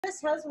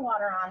This has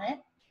water on it,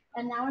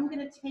 and now I'm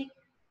going to take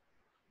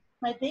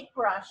my big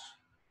brush.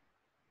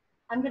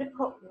 I'm going to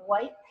put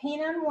white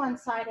paint on one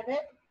side of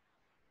it.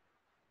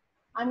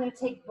 I'm going to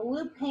take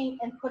blue paint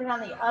and put it on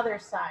the other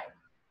side.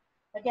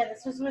 Again,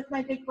 this was with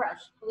my big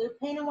brush. Blue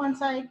paint on one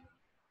side,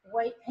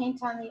 white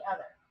paint on the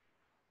other.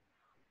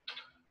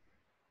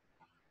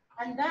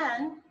 And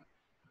then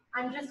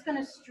I'm just going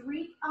to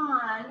streak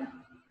on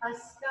a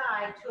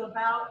sky to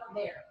about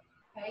there,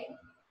 okay?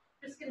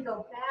 Just going to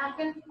go back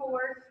and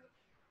forth.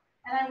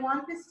 And I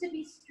want this to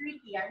be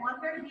streaky. I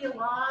want there to be a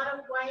lot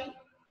of white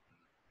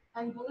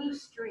and blue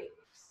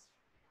streaks.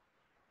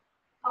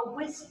 A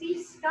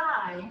wispy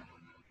sky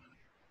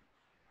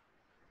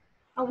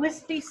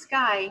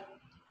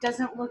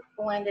doesn't look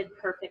blended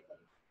perfectly.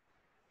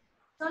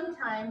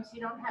 Sometimes you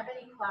don't have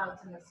any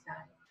clouds in the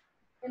sky.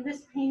 In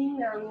this painting,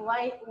 there are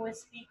light,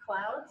 wispy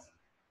clouds,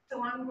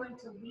 so I'm going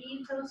to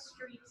leave those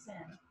streaks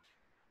in.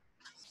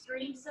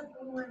 Streaks of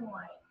blue and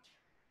white.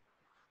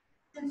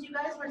 Since you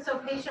guys were so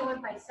patient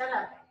with my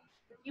setup,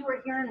 if you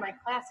were here in my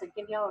class, I'd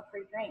give y'all a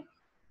free drink.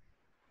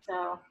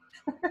 So,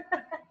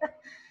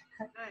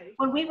 Nice.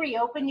 When we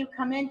reopen, you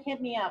come in,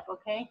 hit me up,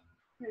 okay?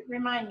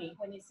 Remind me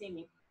when you see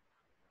me.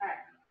 All right.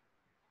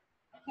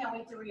 I can't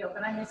wait to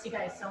reopen. I miss you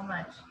guys so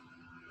much.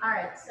 All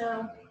right,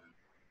 so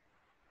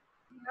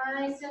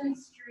nice and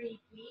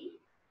streaky.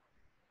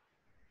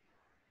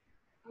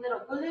 A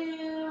little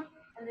blue,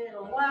 a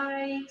little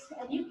white,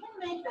 and you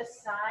can make the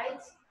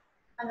sides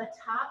and the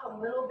top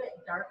a little bit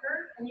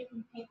darker, and you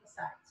can paint the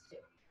sides too.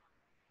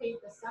 Paint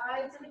the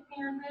sides of the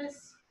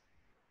canvas,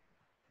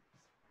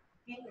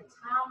 paint the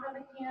top of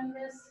the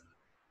canvas.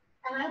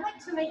 And I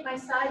like to make my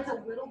sides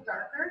a little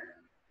darker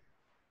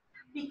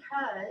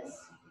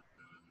because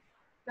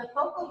the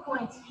focal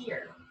point's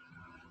here.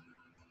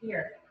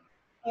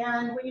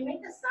 And when you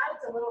make the sides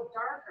a little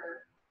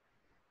darker,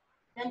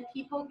 then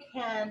people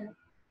can,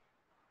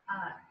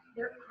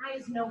 their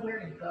eyes know where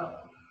to go.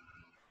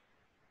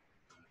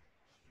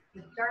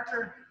 The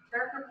darker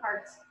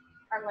parts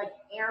are like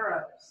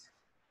arrows.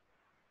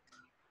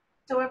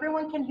 So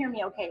everyone can hear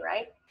me okay,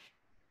 right?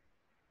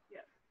 Yeah.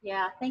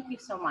 Yeah, thank you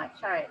so much.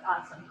 All right,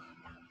 awesome.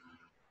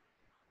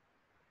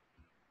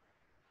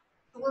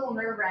 It's a little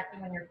nerve-wracking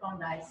when your phone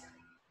dies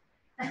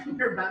and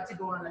you're about to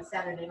go on a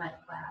Saturday night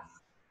class.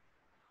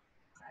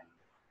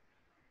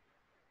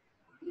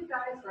 You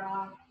guys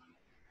rock.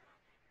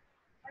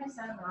 My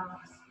son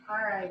rocks. All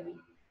righty.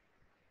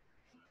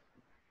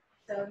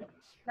 So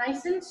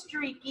nice and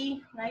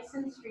streaky, nice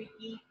and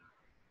streaky.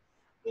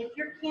 If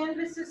your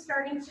canvas is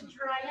starting to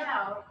dry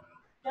out,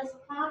 just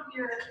pop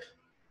your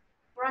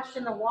brush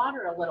in the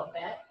water a little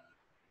bit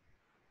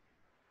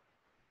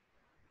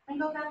and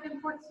go back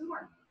and forth some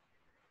more.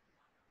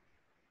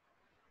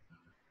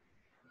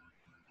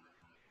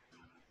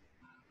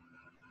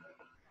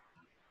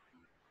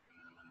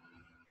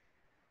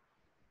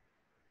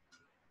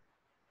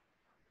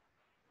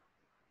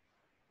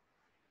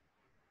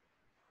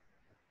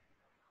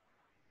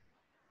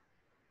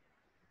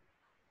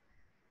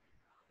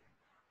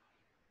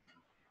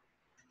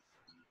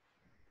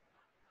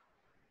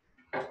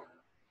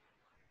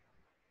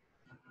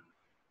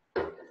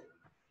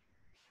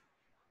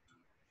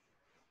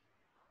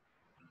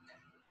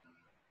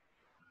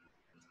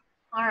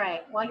 All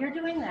right, while you're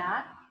doing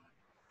that,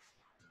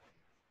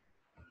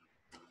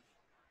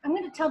 I'm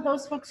going to tell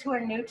those folks who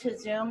are new to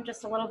Zoom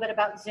just a little bit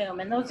about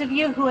Zoom. And those of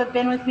you who have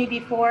been with me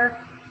before,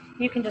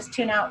 you can just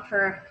tune out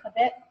for a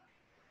bit.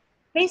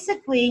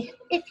 Basically,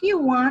 if you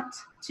want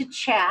to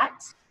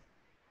chat,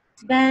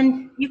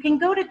 then you can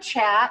go to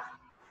chat.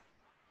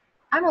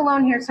 I'm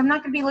alone here, so I'm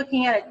not going to be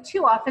looking at it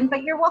too often,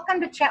 but you're welcome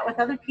to chat with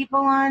other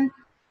people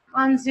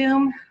on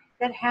Zoom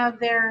that have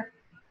their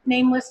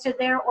name listed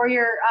there, or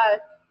you're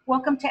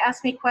welcome to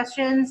ask me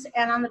questions,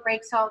 and on the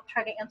breaks, I'll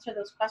try to answer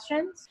those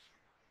questions.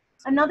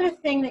 Another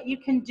thing that you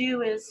can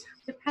do is,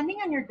 depending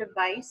on your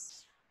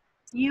device,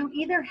 you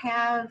either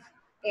have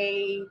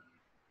a,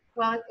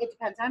 well, it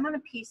depends. I'm on a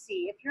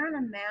PC. If you're on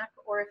a Mac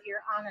or if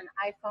you're on an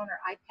iPhone or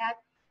iPad,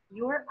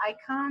 your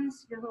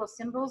icons, your little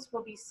symbols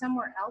will be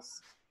somewhere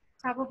else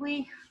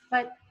probably.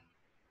 But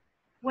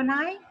when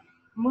I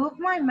move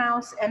my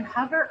mouse and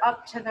hover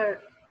up to the,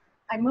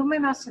 I move my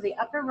mouse to the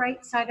upper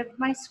right side of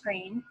my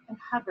screen and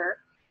hover,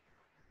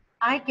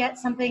 I get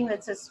something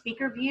that says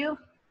speaker view.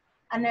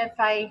 And if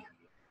I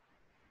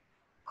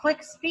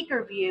click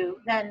speaker view,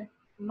 then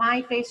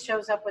my face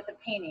shows up with the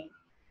painting.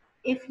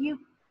 If you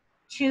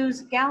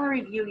choose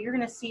gallery view, you're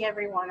going to see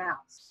everyone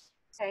else,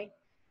 okay?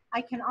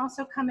 I can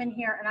also come in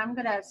here and I'm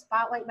going to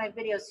spotlight my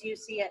video so you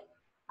see it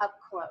up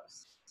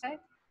close, okay?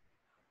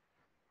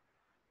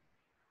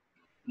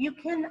 You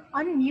can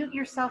unmute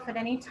yourself at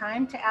any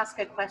time to ask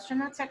a question.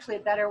 That's actually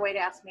a better way to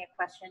ask me a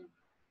question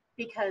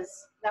because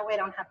that way I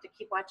don't have to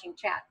keep watching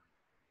chat.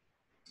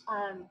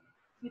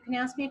 You can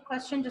ask me a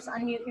question, just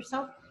unmute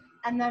yourself.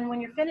 And then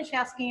when you're finished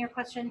asking your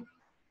question,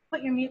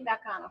 put your mute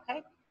back on,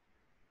 okay?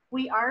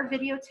 We are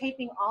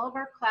videotaping all of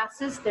our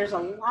classes. There's a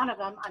lot of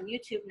them on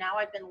YouTube now.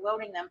 I've been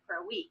loading them for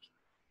a week.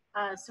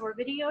 So we're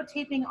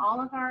videotaping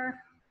all of our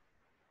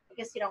I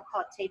guess you don't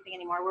call it taping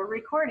anymore. We're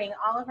recording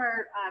all of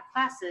our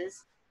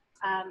classes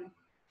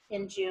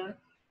in June.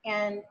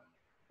 And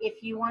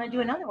if you want to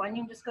do another one,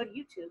 you can just go to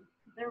YouTube.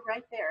 They're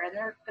right there, and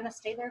they're going to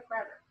stay there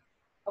forever.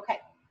 Okay,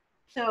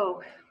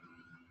 so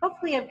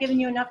hopefully I've given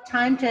you enough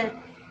time to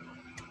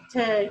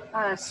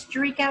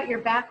streak out your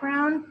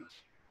background.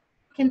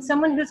 Can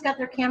someone who's got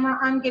their camera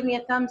on give me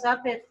a thumbs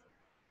up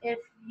if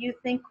you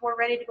think we're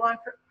ready to go on?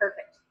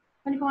 Perfect.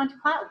 I'm going to go on to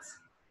clouds.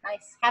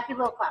 Nice, happy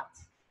little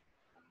clouds.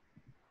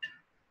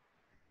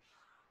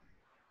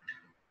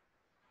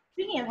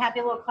 Speaking of happy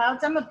little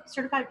clouds, I'm a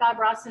certified Bob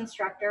Ross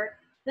instructor.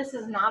 This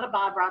is not a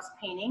Bob Ross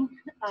painting.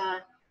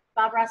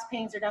 Bob Ross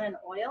paintings are done in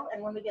oil,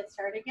 and when we get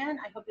started again,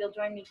 I hope you'll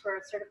join me for a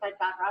certified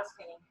Bob Ross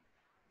painting.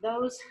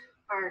 Those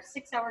are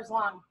 6 hours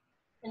long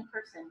in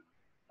person,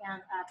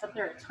 and but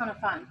they're a ton of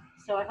fun.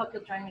 So I hope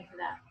you'll join me for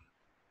that.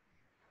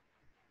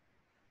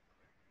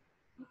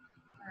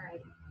 All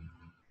right.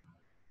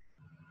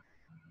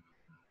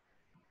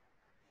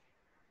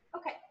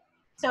 Okay,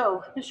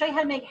 so I'm going to show you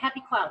how to make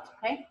happy clouds,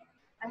 okay?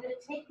 I'm going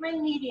to take my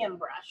medium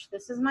brush.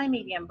 This is my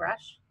medium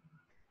brush.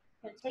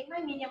 I'm going to take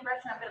my medium brush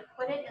and I'm going to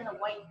put it in the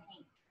white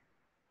paint.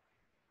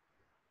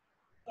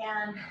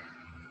 And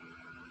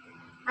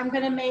I'm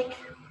going to make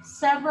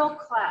several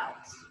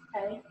clouds,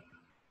 okay?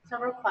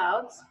 Several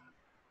clouds.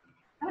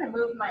 I'm going to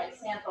move my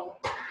sample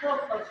a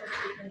little closer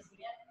so you can see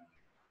it.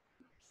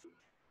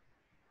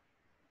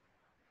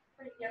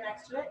 Right here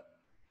next to it.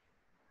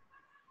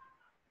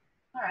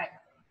 All right.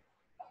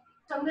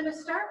 So I'm going to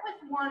start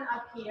with one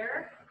up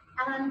here,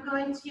 and I'm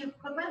going to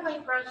put my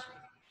white brush,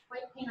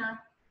 white paint on,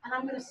 and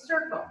I'm going to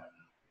circle.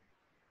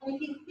 And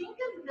if you think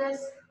of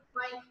this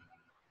like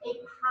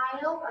a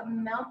pile of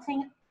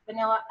melting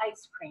vanilla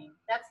ice cream,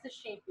 that's the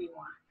shape we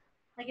want.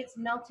 Like it's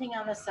melting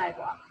on the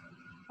sidewalk,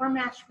 or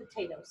mashed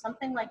potatoes,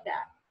 something like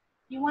that.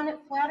 You want it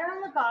flatter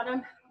on the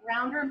bottom,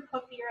 rounder and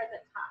puffier at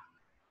the top.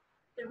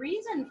 The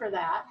reason for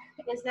that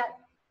is that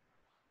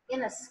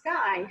in a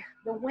sky,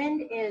 the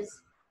wind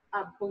is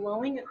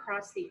blowing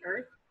across the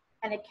earth,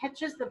 and it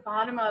catches the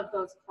bottom of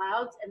those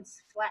clouds and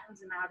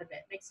flattens them out a bit,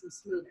 makes them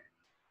smoother.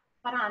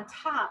 But on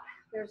top,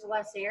 there's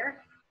less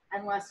air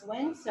and less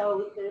wind,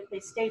 so they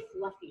stay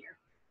fluffier.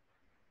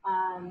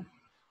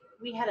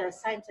 We had a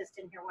scientist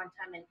in here one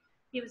time, and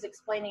he was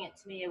explaining it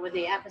to me with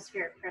the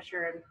atmospheric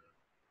pressure,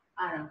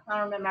 and I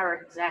don't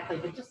remember exactly,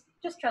 but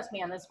just trust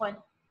me on this one.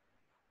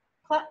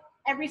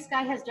 Every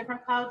sky has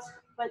different clouds,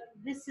 but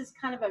this is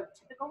kind of a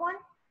typical one.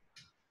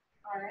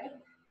 All right.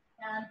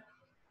 And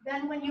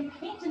then when you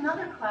paint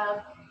another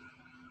cloud,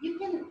 you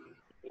can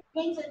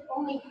paint it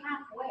only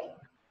halfway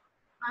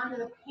onto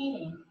the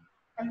painting,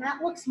 and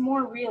that looks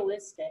more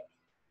realistic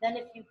than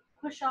if you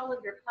push all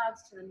of your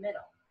clouds to the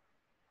middle.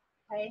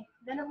 Okay?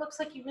 Then it looks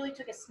like you really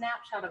took a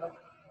snapshot of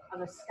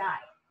a sky.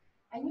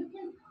 And you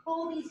can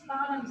pull these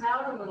bottoms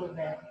out a little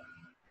bit,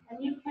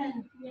 and you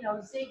can, you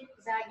know,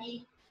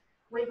 zigzaggy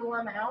wiggle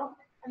them out,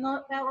 and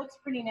that looks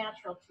pretty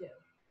natural too.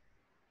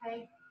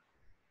 Okay?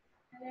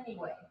 And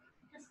anyway,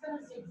 just kind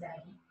of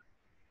zigzaggy,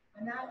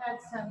 and that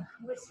adds some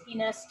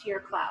wispiness to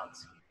your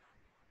clouds.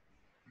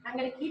 I'm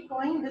going to keep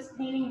going. This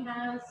painting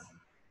has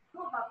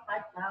about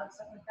 5 clouds,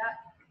 something like that.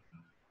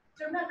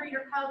 So remember,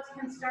 your clouds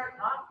can start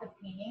off the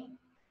painting.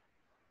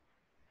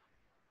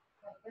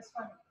 Like this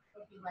one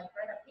would be like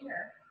right up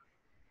here.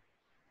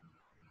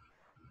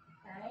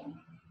 Okay.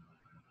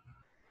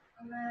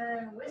 And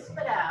then wisp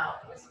it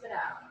out, wisp it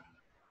out.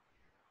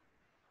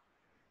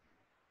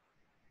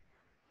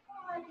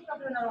 Oh, I think I'll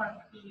do another one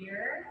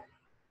here.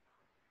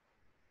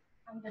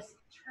 I'm just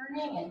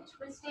turning and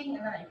twisting,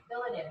 and then I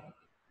fill it in.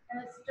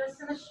 And it's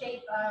just in the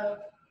shape of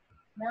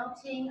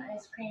melting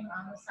ice cream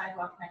on the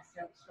sidewalk next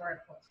to a historic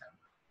hotel.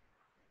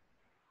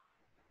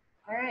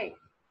 All right,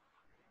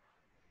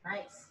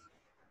 nice.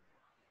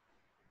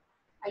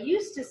 I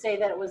used to say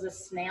that it was a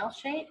snail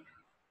shape,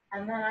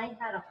 and then I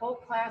had a whole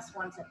class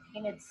once that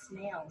painted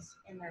snails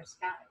in their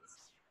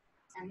skies.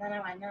 And then I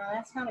went, no,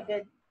 that's not a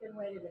good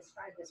way to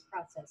describe this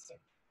process here.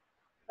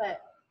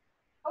 But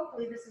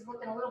hopefully this is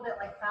looking a little bit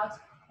like clouds.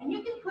 And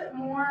you can put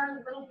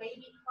more little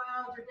baby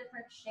clouds or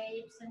different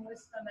shapes and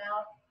wisp them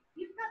out.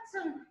 You've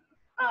got some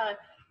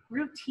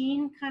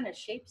routine kind of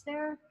shapes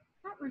there.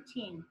 Not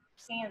routine,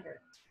 standard,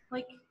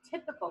 like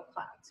typical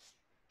clouds.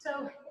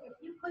 So if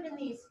you put in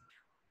these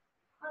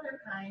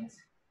other kinds,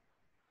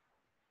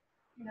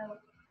 you know,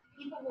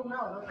 people will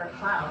know those are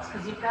clouds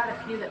because you've got a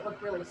few that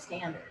look really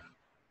standard,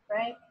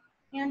 right?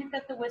 And you've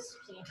got the wisps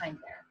behind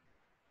there.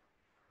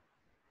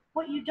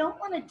 What you don't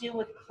want to do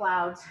with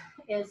clouds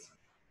is,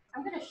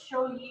 I'm going to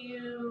show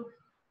you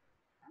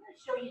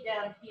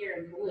down here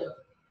in blue.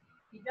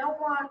 You don't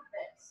want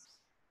this.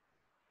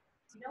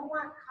 You don't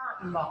want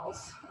cotton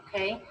balls,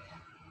 okay?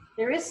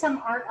 There is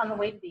some art on the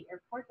way to the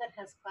airport that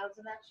has clouds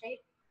in that shape,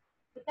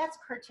 but that's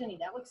cartoony.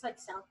 That looks like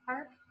South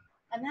Park,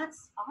 and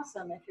that's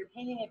awesome if you're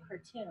painting a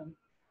cartoon.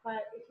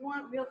 But if you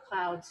want real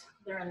clouds,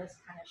 they're in this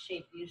kind of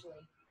shape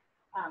usually.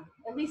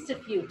 At least a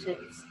few,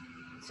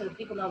 so that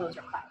people know those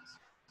are clouds.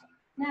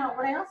 Now,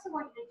 what I also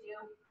want you to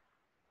do,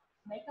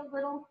 make a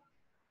little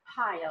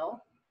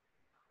pile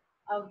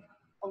of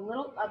a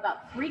little,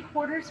 about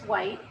 3/4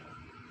 white,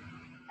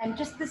 and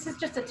just, this is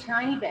just a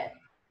tiny bit,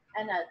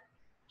 and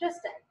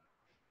just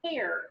a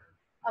hair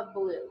of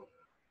blue,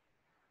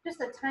 just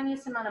the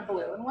tiniest amount of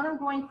blue. And what I'm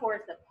going for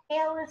is the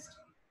palest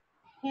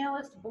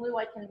blue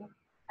I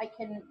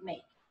can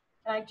make.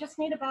 And I just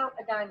need about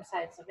a dime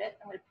size of it.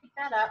 I'm going to pick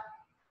that up,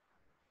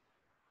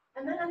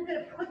 and then I'm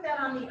going to put that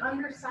on the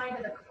underside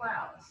of the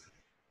clouds.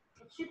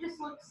 It should just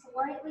look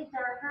slightly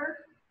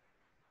darker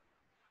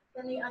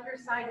than the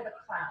underside of the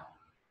cloud.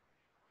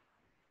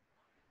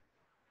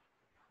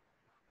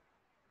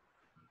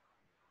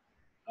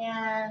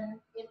 And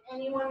if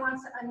anyone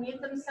wants to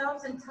unmute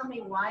themselves and tell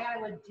me why I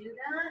would do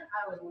that,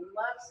 I would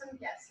love some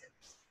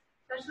guesses,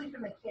 especially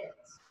from the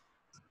kids.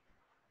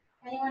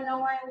 Anyone know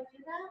why I would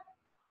do that?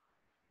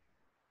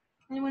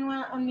 Anyone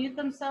want to unmute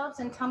themselves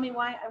and tell me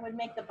why I would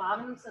make the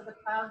bottoms of the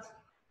clouds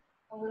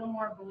a little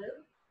more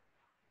blue?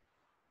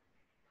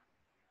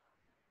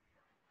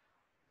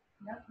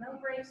 No, no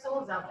brave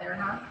souls out there,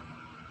 huh?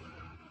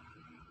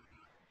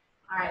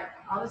 All right,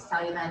 I'll just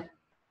tell you then.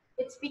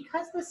 It's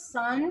because the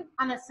sun,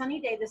 on a sunny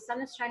day, the sun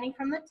is shining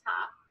from the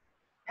top,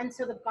 and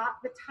so the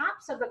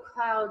tops of the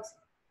clouds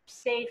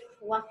stay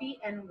fluffy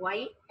and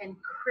white and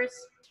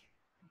crisp,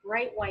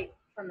 bright white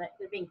from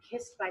they're being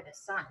kissed by the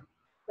sun.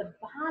 The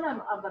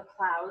bottom of the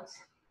clouds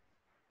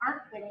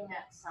aren't getting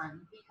that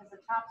sun because the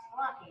top's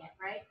blocking it,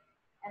 right?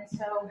 And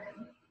so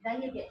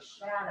then you get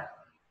shadow.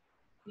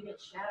 You get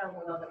shadow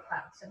below the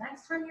clouds. So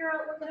next time you're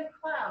out looking at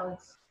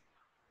clouds,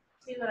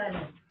 see what I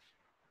mean?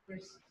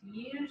 There's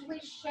usually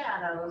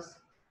shadows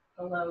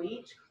below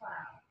each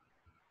cloud.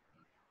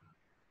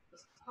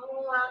 Just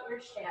pull out your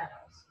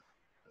shadows.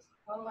 Just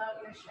pull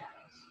out your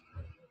shadows.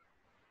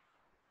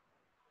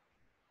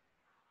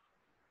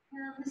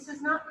 Now, this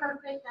is not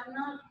perfect. I'm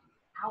not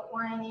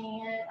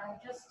outlining it. I'm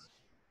just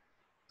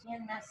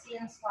being messy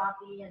and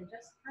sloppy and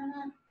just kind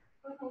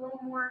of put a little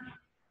more,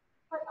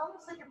 but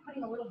almost like you're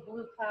putting a little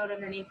blue cloud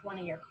underneath one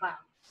of your clouds.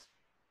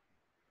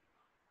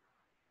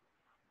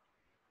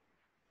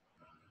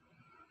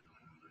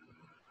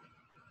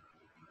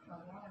 A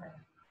lot of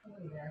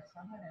blue there, so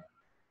I'm going to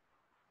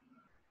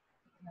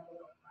put another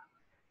little cloud.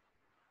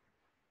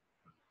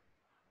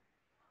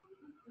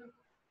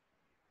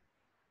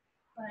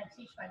 When I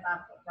teach my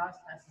Bob Ross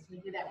classes, we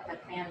do that with a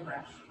fan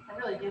brush. I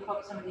really do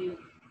hope some of you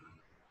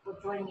will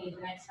join me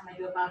the next time I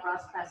do a Bob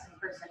Ross class in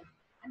person.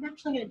 I'm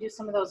actually going to do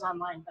some of those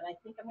online, but I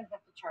think I'm going to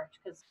have to charge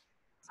because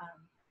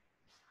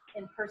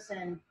in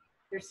person,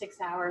 they're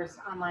 6 hours.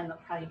 Online, they'll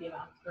probably be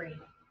about 3,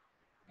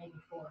 maybe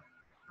 4.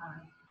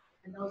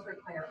 And those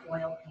require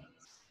oil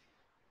paints.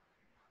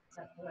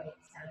 So boy,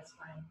 it's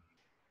satisfying.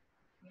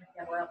 You have to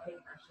have oil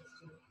paint brushes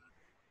too.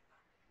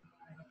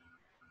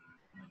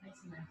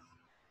 Nice and nice.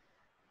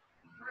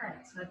 All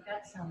right, so I've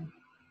got some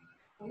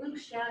blue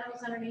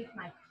shadows underneath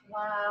my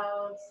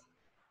clouds.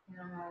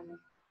 And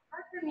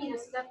hard for me to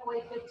step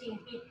away 15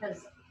 feet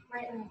because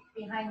right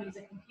behind me is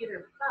a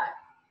computer,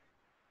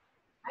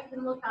 but I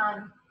can look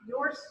on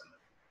yours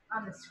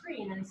on the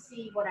screen and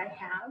see what I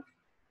have.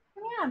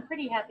 And yeah, I'm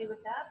pretty happy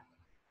with that.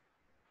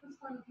 This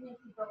one may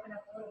be broken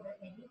up a little bit,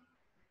 maybe.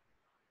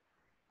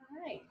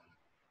 All right,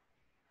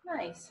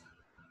 nice.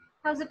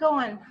 How's it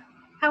going?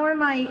 How are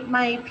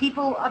my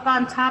people up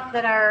on top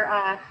that are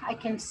I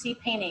can see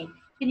painting?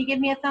 Can you give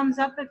me a thumbs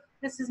up if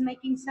this is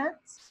making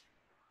sense?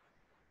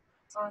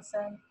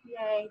 Awesome.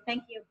 Yay.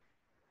 Thank you.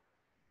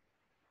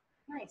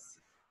 Nice.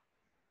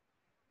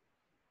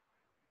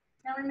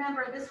 Now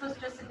remember, this was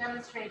just a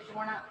demonstration.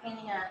 We're not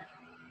painting a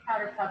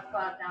powder puff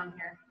cloud down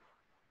here.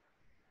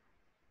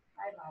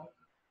 Bye-bye. All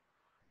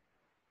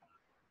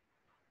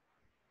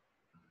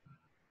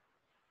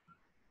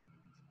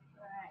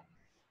right.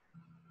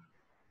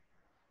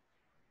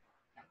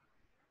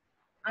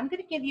 I'm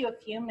going to give you a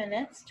few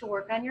minutes to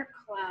work on your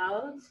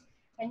clouds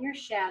and your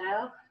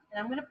shadow, and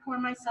I'm going to pour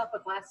myself a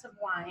glass of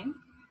wine.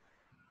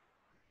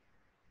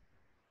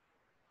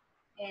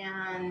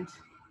 And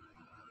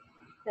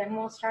then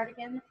we'll start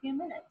again in a few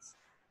minutes.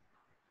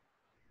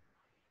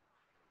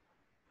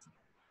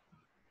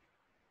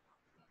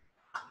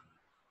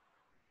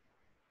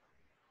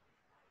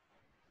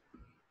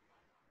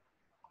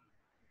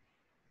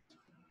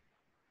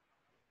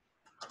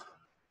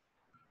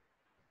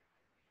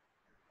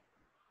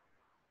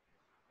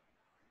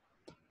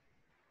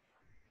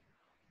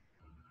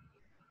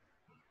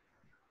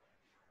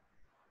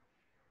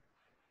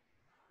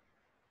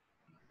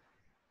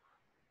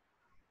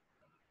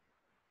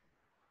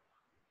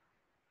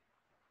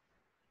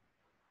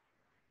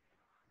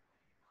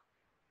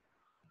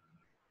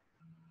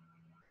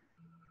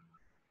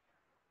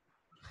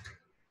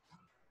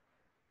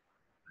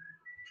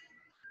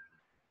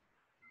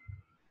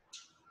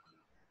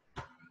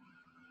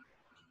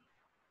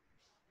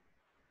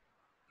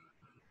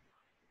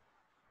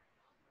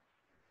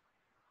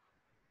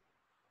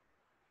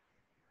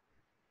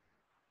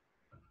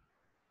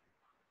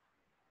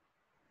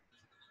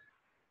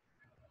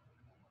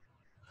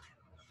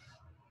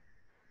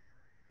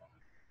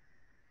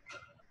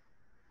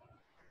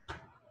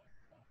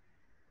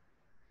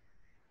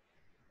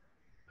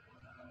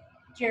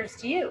 Cheers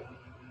to you.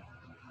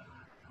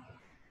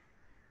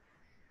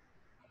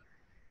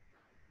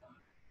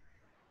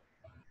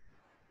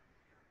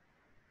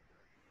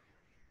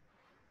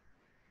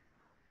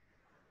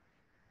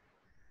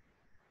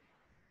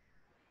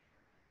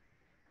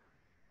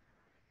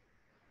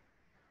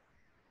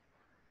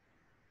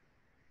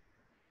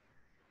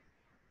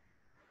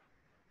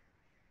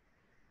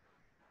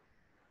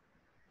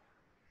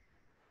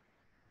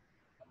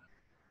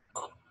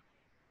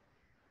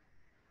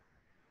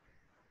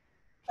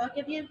 So I'll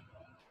give you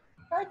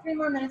probably 3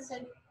 more minutes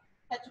to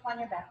catch up on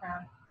your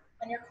background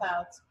and your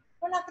clouds.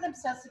 We're not going to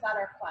obsess about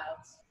our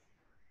clouds.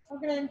 We're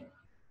going to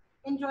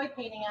enjoy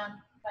painting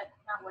them, but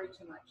not worry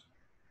too much.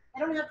 They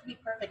don't have to be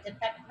perfect. In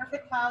fact,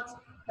 perfect clouds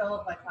don't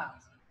look like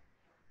clouds.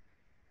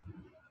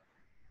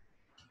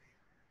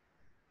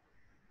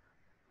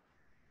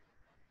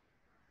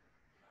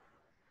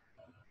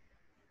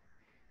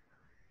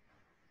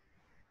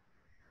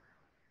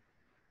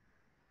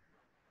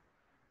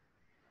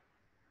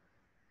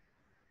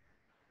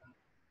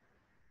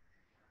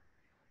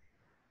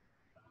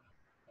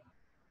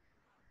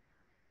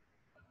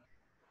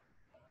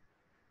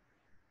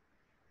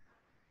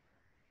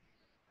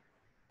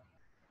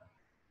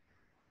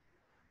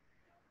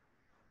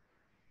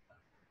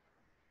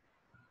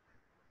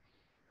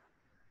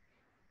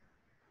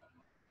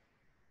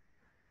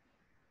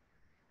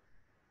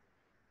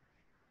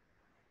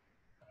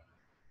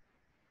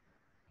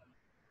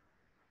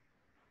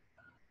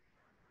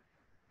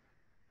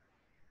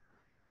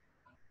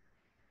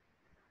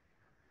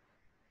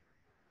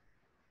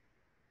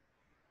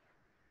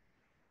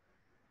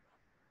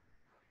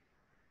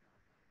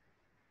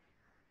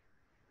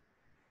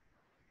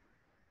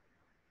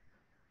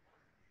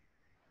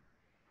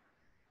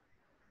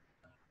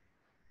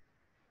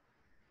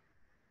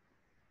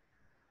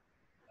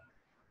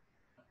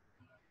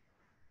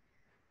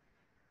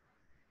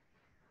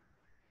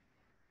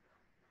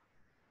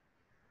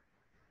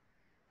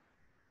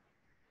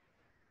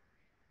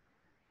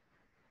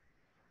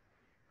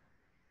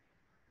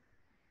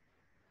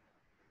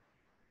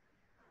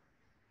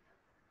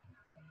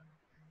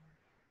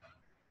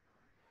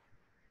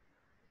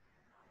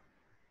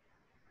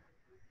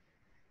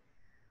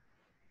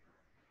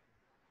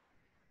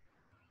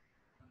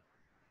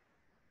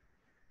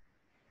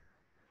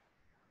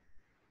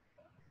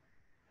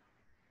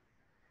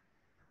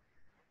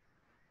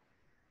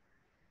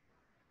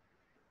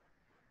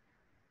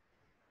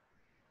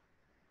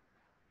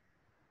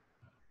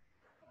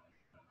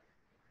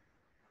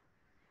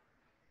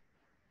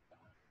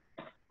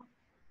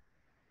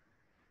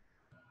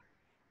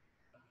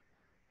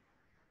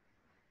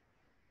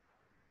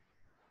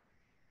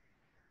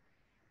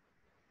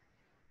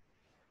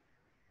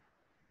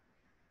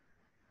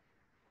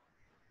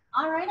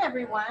 All right,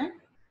 everyone.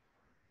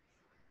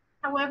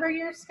 However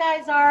your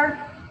skies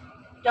are,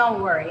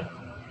 don't worry.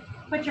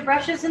 Put your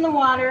brushes in the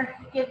water,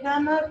 give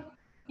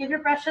your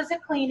brushes a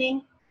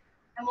cleaning,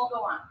 and we'll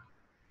go on.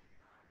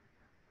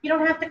 You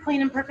don't have to clean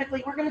them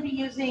perfectly. We're going to be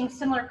using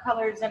similar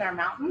colors in our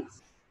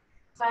mountains,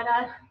 but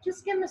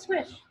just give them a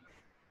swish.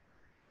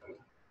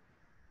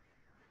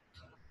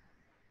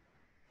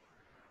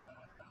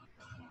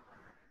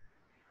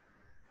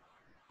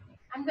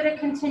 I'm going to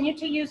continue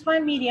to use my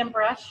medium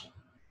brush.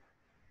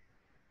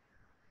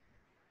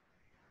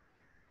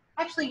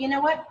 Actually, you know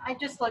what? I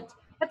just looked.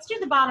 Let's do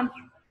the bottom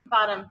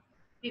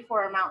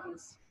before our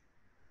mountains.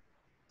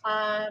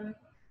 I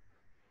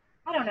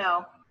don't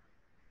know.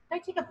 Can I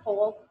take a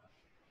poll?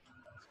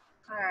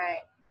 All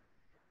right.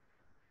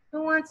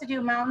 Who wants to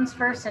do mountains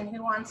first and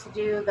who wants to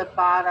do the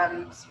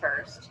bottoms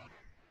first?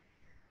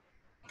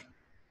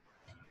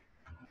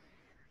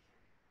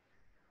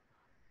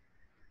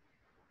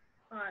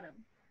 Bottom.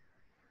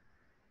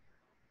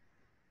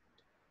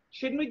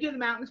 Shouldn't we do the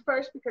mountains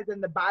first because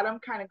then the bottom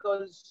kind of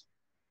goes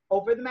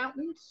over the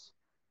mountains?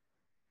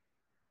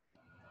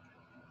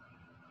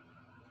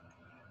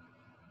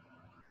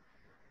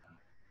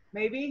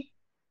 Maybe?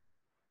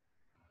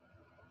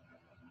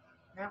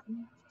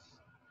 Mountains.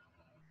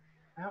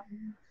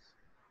 Mountains.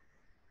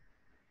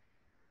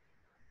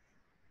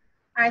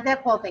 All right,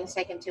 that poll thing's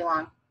taking too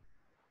long.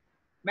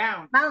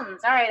 Mountains.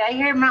 Mountains. All right, I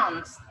hear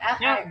mountains.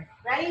 All right,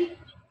 ready?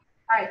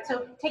 All right,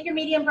 so take your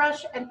medium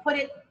brush and put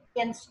it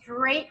in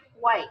straight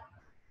white.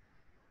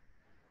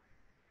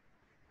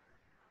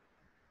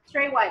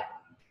 Straight white.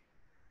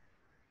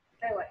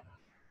 Straight white.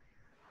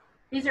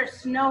 These are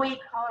snowy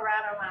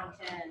Colorado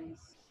mountains.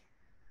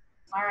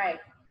 All right,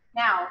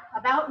 now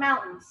about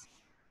mountains.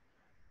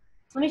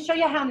 Let me show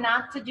you how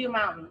not to do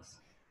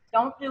mountains.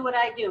 Don't do what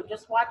I do.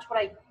 Just watch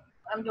what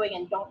I'm doing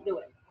and don't do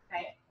it,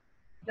 okay?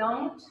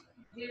 Don't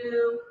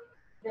do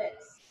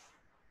this,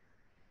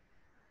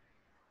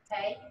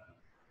 okay?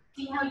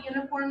 See how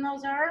uniform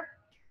those are?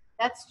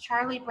 That's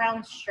Charlie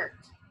Brown's shirt,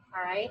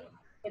 all right?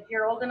 If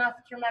you're old enough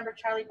to remember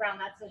Charlie Brown,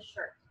 that's his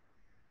shirt.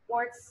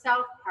 Or it's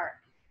South Park.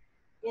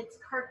 It's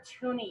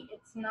cartoony,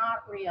 it's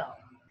not real.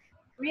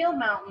 Real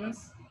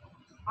mountains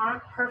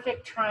aren't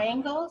perfect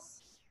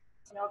triangles.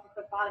 You know,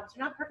 the bottoms are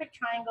not perfect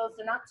triangles,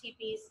 they're not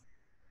teepees.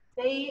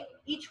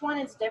 Each one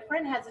is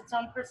different, has its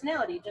own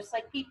personality, just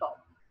like people.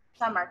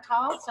 Some are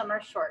tall, some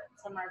are short,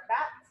 some are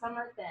fat, some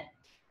are thin.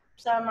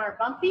 Some are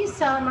bumpy,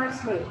 some are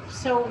smooth.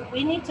 So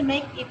we need to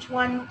make each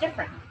one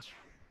different.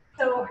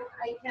 So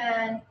I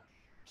can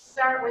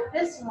start with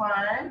this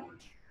one,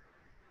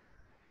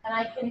 and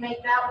I can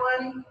make that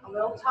one a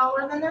little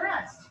taller than the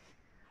rest.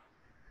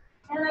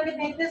 And I can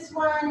make this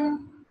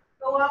one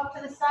go off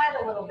to the side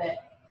a little bit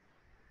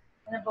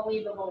in a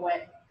believable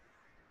way.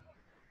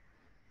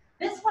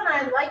 This one,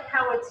 I like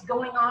how it's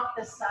going off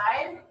the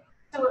side,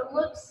 so it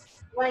looks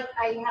like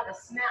I have a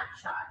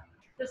snapshot,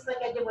 just like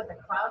I did with the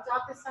clouds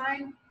off the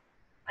side.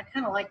 I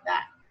kind of like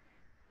that,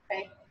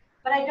 okay?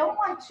 But I don't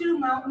want two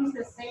mountains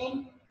the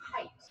same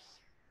height.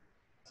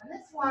 And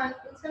this one,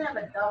 it's gonna have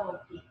a double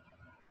peak,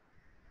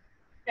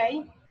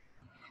 okay?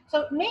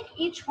 So make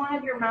each one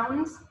of your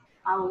mountains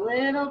a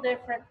little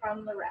different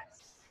from the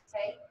rest,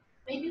 okay?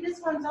 Maybe this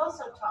one's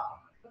also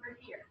tall over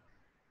here.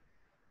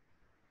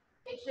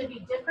 It should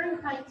be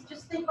different heights,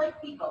 just think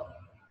like people.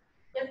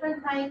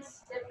 Different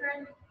heights,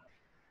 different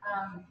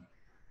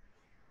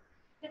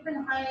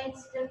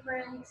heights,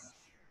 different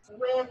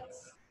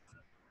widths.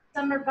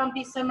 Some are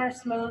bumpy, some are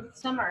smooth,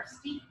 some are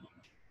steep.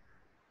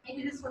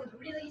 Maybe this one's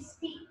really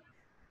steep.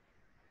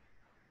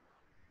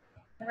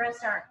 The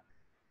rest aren't.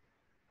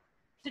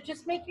 So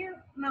just make your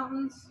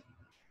mountains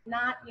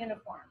not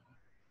uniform.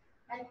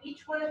 And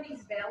each one of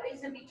these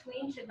valleys in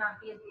between should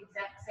not be at the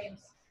exact same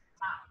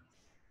spot.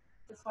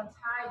 This one's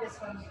high, this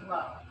one's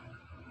low.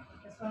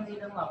 This one's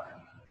even lower.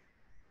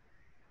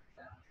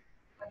 So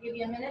I'll give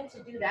you a minute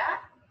to do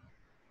that.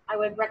 I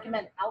would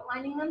recommend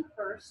outlining them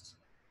first,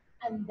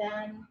 and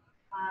then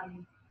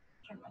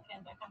turn my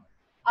fan back on.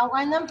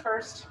 Outline them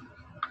first,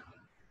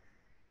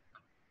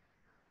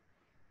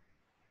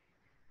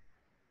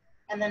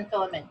 and then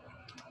fill them in.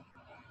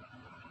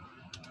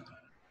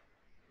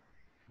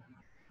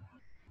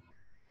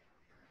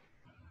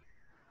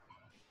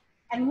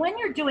 And when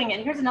you're doing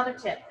it, here's another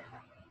tip.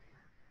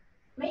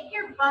 Make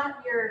your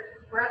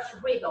brush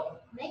wiggle.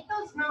 Make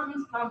those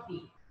mountains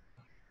bumpy.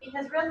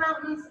 Because red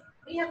mountains,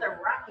 we have the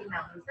Rocky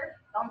Mountains. They're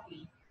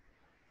bumpy.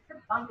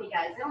 They're bumpy,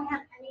 guys. They don't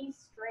have any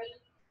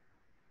straight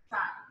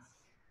sides.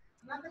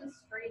 Nothing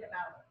straight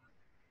about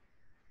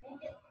it.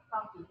 Make it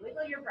bumpy.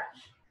 Wiggle your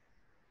brush.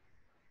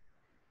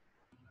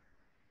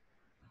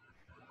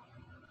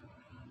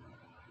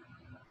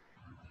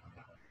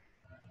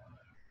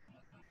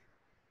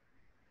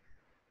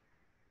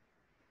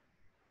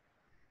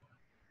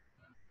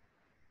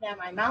 Now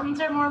my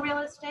mountains are more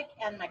realistic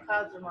and my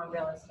clouds are more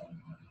realistic.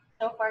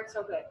 So far,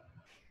 so good.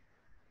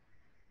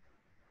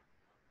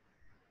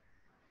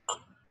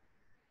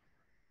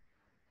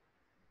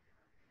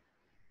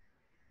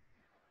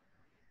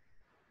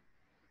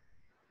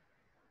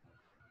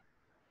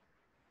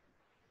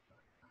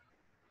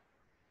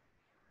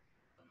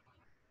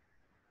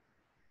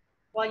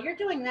 While you're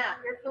doing that,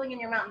 you're filling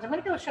in your mountains. I'm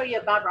going to go show you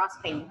a Bob Ross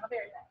painting. I'll be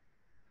right back.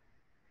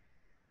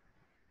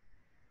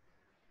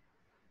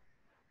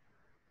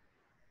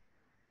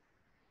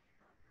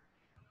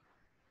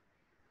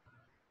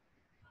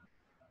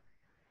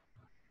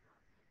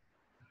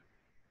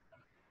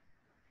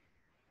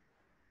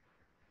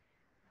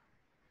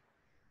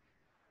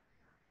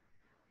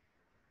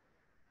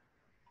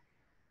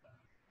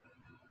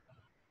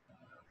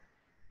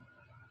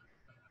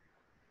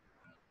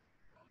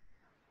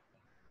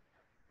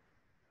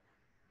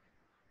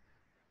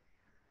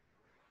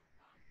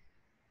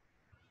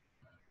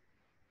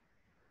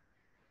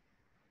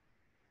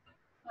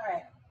 All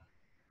right.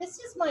 This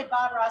is my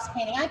Bob Ross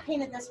painting. I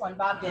painted this one.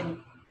 Bob didn't.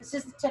 This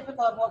is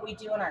typical of what we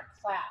do in our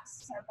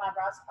class, our Bob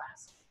Ross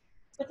class.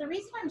 But the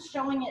reason I'm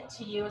showing it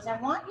to you is I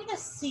want you to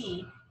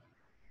see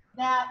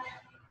that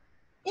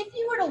if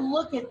you were to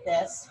look at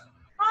this,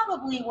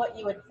 probably what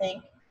you would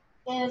think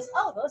is,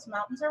 oh, those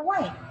mountains are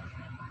white.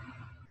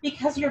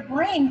 Because your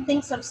brain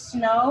thinks of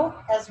snow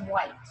as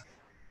white.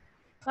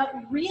 But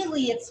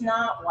really, it's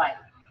not white.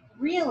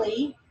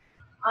 Really,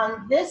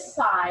 on this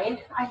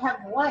side, I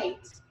have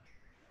white,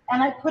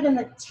 and I put in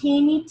the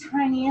teeny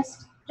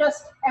tiniest,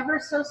 just ever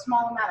so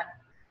small amount of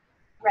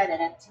red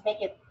in it to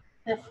make it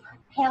the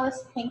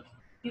palest pink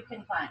you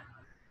can find.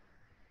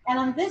 And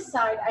on this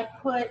side, I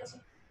put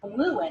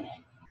blue in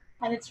it,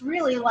 and it's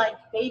really like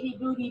baby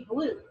booty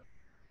blue.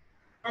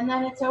 And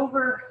then it's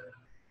over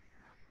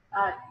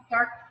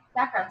dark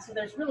background, so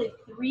there's really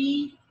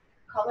 3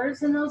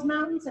 colors in those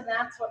mountains, and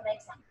that's what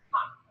makes them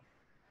pop.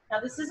 Now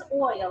this is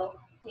oil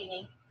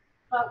painting,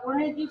 but we're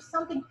going to do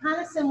something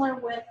kind of similar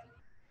with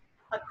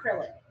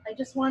acrylic. I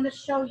just wanted to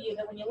show you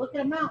that when you look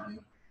at a mountain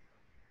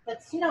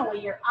that's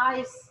snowy, your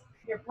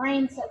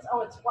brain says,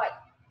 oh, it's white.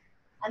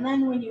 And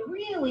then when you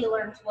really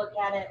learn to look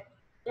at it,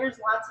 there's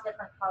lots of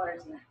different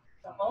colors in it.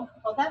 So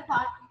hold that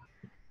thought.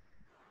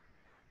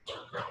 All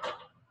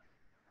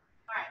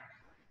right.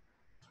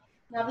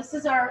 Now this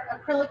is our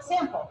acrylic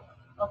sample,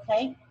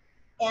 okay?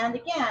 And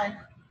again,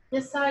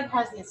 this side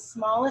has the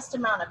smallest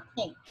amount of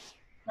pink.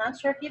 Not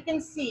sure if you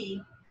can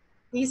see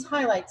these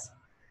highlights.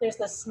 There's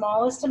the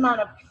smallest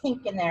amount of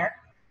pink in there.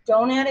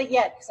 Don't add it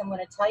yet because I'm going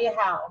to tell you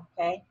how,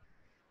 okay?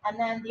 And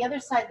then the other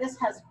side, this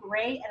has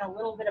gray and a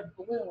little bit of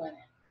blue in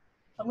it.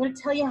 I'm going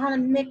to tell you how to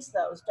mix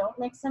those. Don't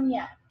mix them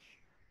yet.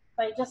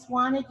 But I just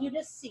wanted you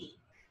to see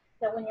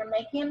that when you're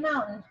making a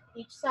mountain,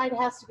 each side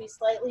has to be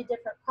slightly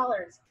different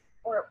colors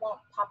or it won't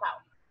pop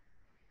out.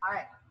 All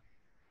right.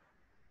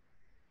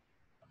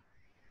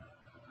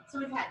 So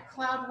we've had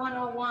Cloud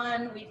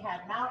 101, we've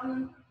had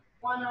Mountain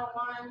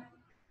 101,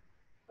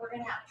 we're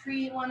going to have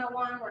Tree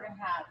 101, we're going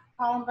to have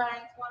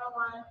Columbines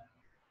 101.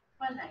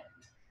 Fun night.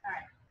 All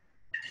right.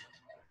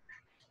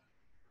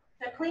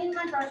 So I cleaned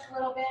my brush a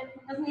little bit.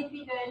 It doesn't need to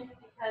be good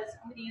because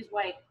I'm going to use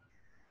white.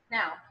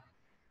 Now,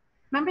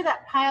 remember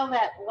that pile,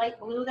 that light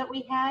blue that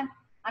we had?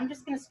 I'm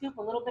just going to scoop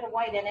a little bit of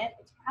white in it.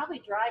 It's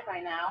probably dry by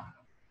now,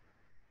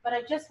 but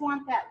I just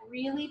want that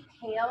really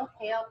pale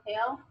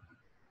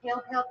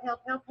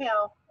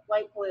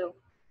light blue.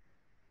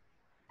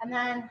 And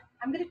then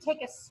I'm going to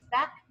take a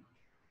speck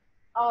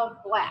of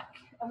black.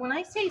 And when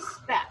I say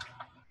speck,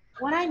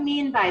 what I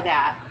mean by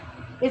that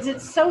is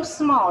it's so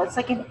small. It's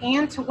like an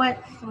ant went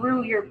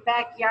through your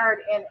backyard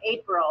in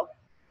April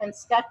and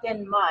stepped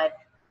in mud.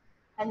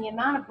 And the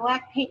amount of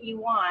black paint you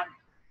want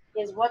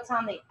is what's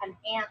on an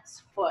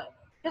ant's foot.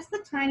 Just the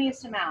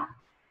tiniest amount.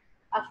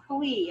 A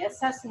flea, a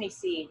sesame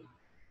seed,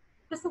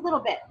 just a little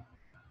bit.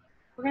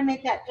 We're gonna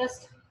make that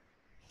just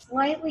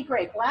slightly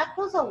gray. Black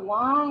goes a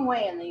long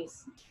way in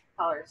these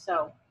colors.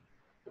 So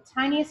the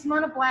tiniest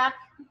amount of black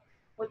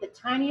with the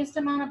tiniest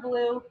amount of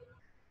blue,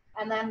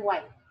 and then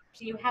white.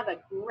 So you have a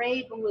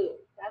gray blue.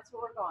 That's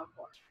what we're going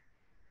for.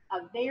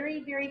 A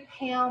very, very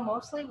pale,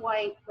 mostly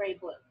white, gray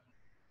blue.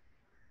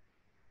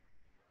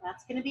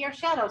 That's going to be our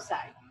shadow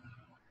side.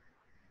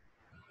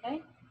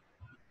 Okay?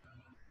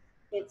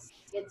 It's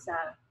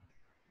a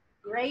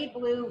gray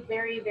blue,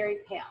 very, very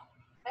pale.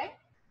 Okay?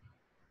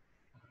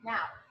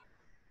 Now,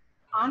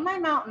 on my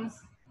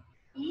mountains,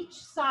 each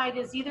side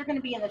is either going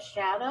to be in the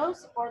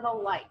shadows or the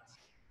light.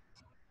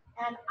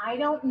 And I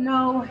don't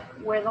know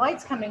where the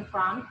light's coming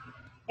from,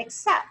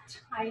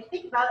 except I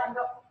think about it and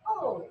go,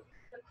 oh,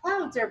 the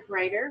clouds are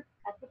brighter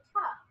at the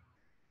top.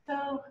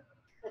 So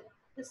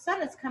the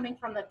sun is coming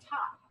from the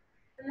top.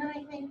 And then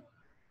I think,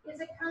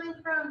 is it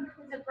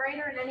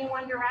brighter in any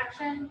one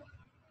direction?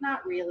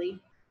 Not really,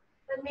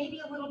 but maybe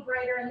a little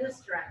brighter in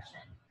this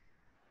direction.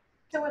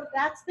 So if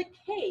that's the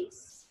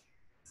case,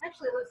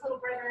 actually it looks a little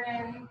brighter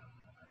in,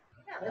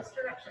 this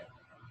direction.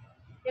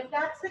 If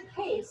that's the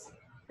case,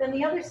 then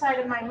the other side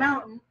of my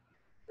mountain,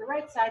 the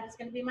right side, is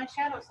going to be my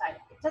shadow side.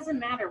 It doesn't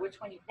matter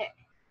which one you pick.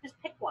 Just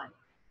pick one.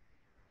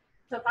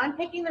 So if I'm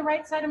picking the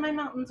right side of my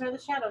mountains or the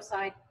shadow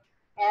side,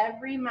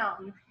 every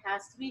mountain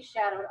has to be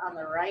shadowed on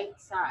the right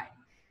side.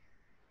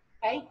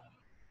 Okay?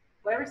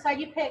 Whatever side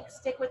you pick,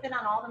 stick with it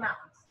on all the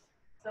mountains.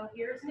 So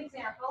here's an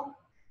example,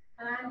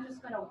 and I'm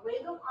just going to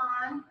wiggle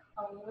on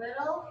a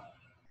little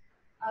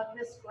of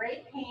this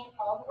gray paint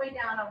all the way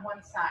down on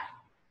one side.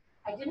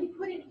 I didn't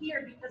put it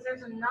here because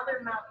there's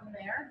another mountain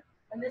there,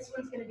 and this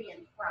one's going to be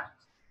in front.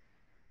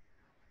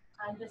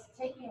 I'm just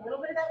taking a little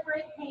bit of that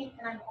gray paint,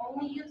 and I'm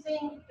only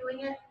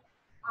doing it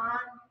on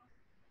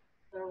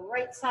the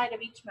right side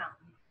of each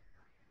mountain.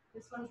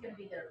 This one's going to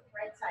be the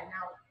right side.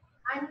 Now,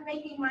 I'm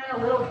making mine a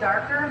little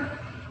darker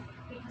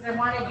because I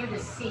wanted you to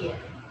see it.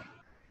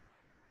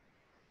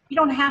 You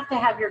don't have to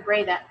have your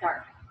gray that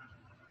dark,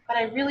 but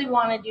I really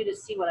wanted you to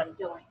see what I'm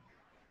doing.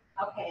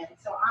 Okay, and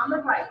so on the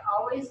right,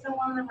 always go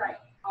on the right,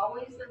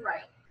 always the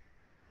right.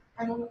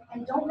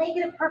 And don't make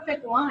it a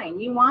perfect line.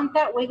 You want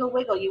that wiggle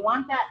wiggle. You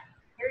want that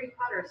Harry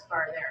Potter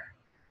scar there.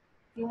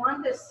 You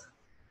want this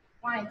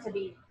line to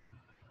be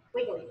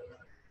wiggly,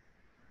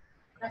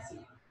 messy,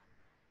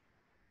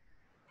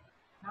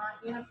 not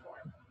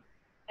uniform.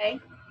 Okay?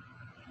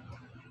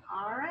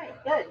 All right,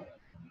 good.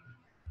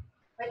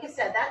 Like I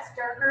said, that's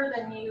darker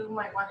than you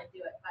might want to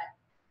do it, but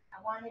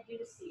I wanted you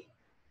to see it.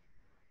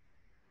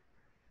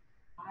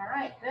 All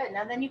right, good.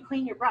 Now then you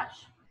clean your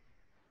brush.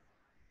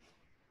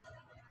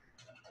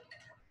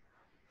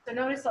 So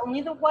notice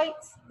only the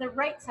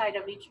right side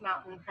of each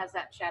mountain has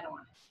that shadow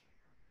on it.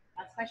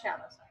 That's my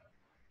shadow side.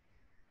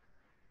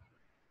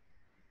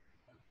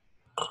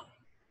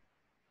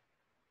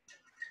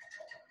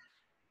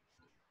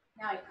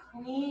 Now I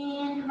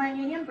cleaned my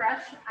medium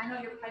brush. I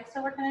know you're probably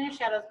still working on your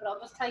shadows, but I'll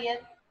just tell you,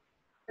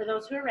 for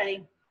those who are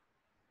ready,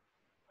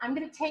 I'm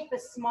going to take the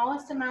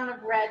smallest amount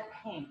of red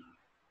paint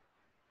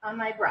on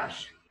my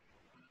brush.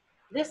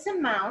 This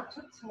amount,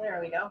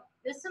 there we go.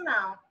 This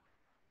amount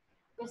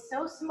is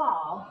so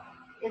small,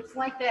 it's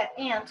like that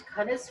ant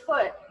cut his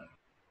foot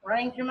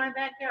running through my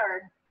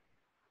backyard.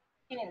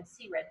 Can't even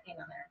see red paint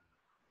on there.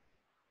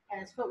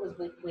 And his foot was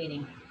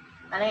bleeding.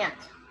 An ant.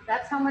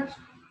 That's how much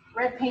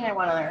red paint I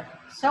want on there.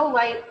 So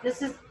light.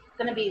 This is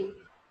going to be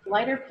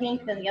lighter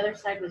pink than the other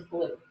side was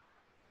blue.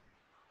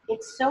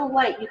 It's so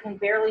light you can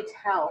barely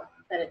tell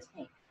that it's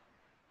pink.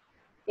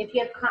 If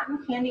you have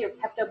cotton candy or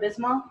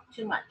Pepto-Bismol,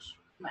 too much.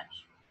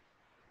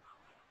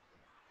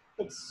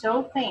 It's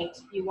so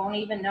faint you won't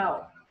even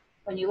know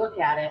when you look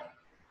at it,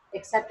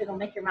 except it'll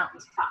make your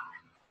mountains pop.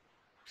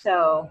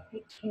 So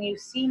can you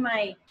see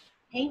my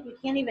paint? You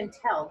can't even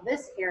tell.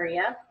 This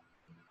area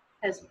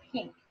has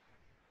pink.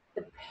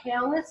 The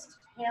palest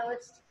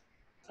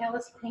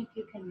pink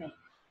you can make.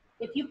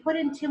 If you put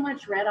in too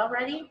much red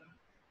already,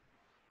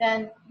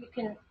 then you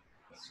can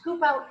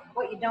scoop out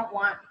what you don't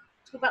want,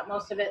 scoop out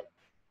most of it,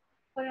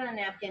 put it on a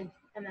napkin,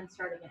 and then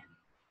start again.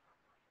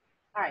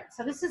 All right,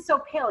 so this is so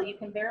pale you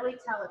can barely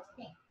tell it's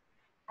pink.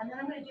 And then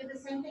I'm going to do the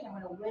same thing. I'm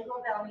going to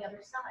wiggle down the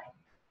other side.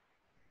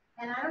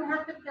 And I don't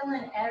have to fill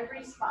in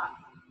every spot.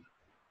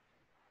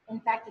 In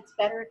fact, it's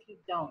better if you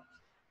don't.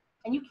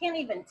 And you can't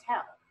even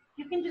tell.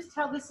 You can just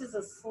tell this is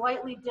a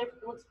slightly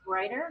different, looks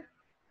brighter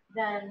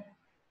than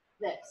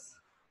this.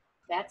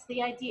 That's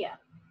the idea.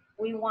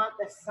 We want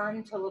the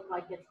sun to look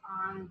like it's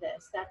on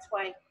this. That's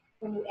why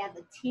when you add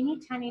the teeny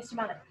tiniest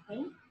amount of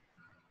paint,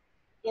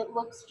 it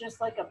looks just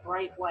like a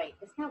bright white.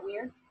 Isn't that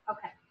weird?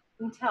 Okay,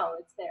 you can tell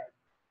it's there.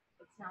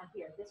 It's not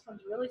here. This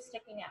one's really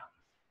sticking out.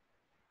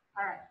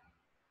 All right.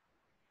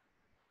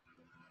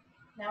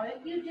 Now,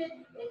 if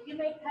you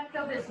make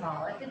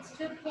Pepto-Bismol, if it's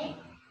too pink,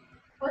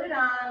 put it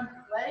on,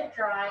 let it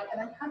dry, and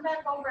then come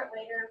back over it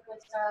later with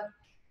some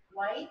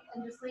white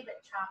and just leave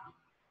it choppy.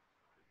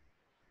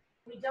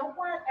 We don't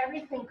want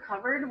everything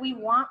covered. We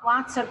want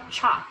lots of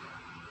chop.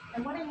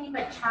 And what I mean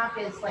by chop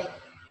is like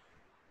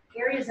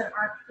areas that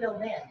aren't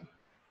filled in,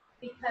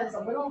 because a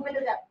little bit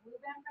of that blue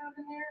background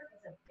in there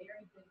is a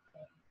very good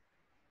thing.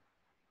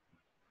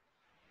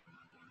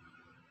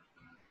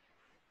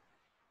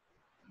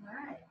 All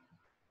right.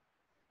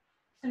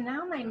 So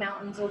now my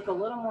mountains look a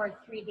little more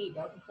 3D,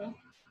 don't you think?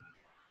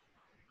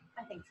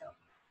 I think so.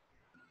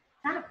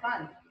 Kind of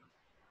fun.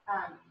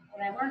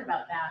 When I learned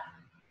about that,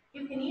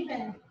 you can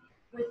even,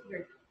 with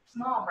your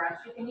small brush,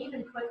 you can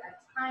even put a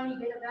tiny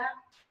bit of that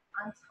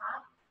on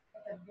top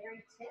at the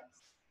very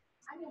tips.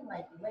 I mean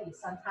like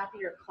lace on top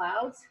of your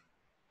clouds,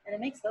 and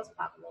it makes those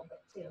pop a little bit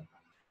too.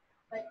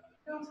 But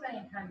don't spend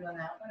any time doing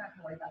that. We're not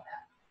going to worry about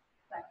that.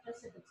 But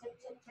just at the tip,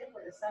 tip, tip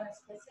where the sun is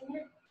kissing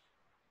it.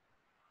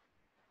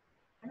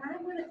 And I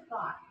would have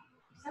thought,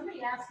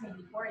 somebody asked me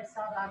before I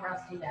saw Bob Ross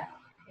do that,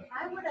 if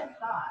I would have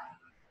thought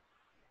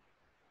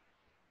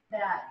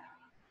that,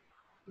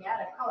 yeah,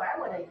 the color, I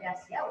would have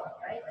guessed yellow,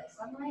 right? Like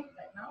sunlight,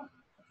 but no,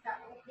 it's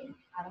got a little pink.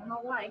 I don't know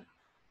why.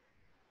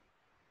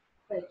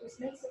 But it just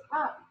makes it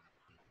pop.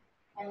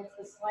 And it's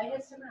the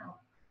slightest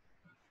amount.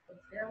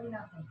 It's barely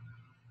nothing.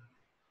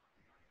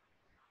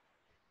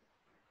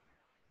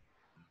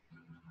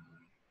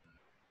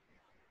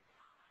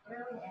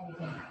 Barely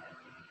anything.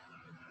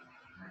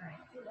 All right,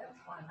 ooh, that's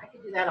fun. I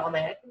could do that all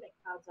day. I can make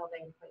clouds all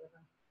day and play with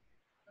them.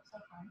 That's so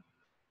fun.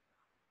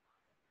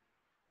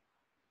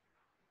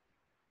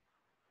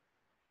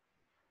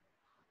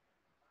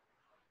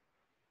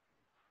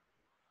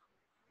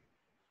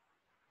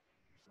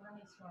 Let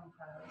me storm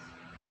clouds.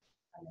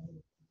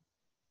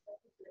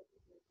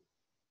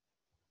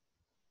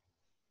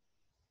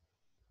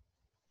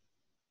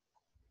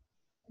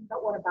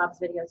 But one of Bob's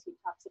videos, he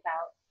talks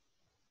about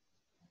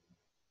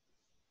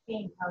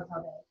being clouds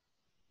all day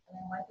and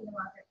then wiping them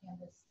off your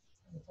canvas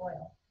in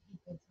soil,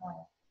 deep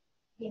soil,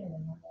 painting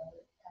them one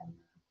day, and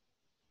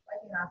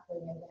wiping off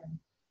doing it again.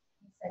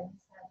 He said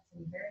he's had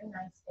some very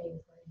nice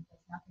days where he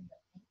does nothing but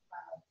pink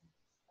clouds and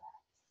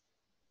splash.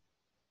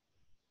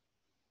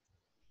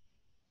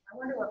 I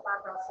wonder what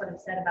Bob Ross would have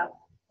said about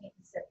paint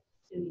and sip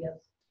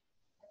studios.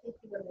 I think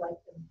he would have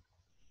liked them.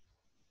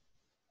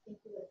 I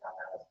think he would have thought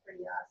that was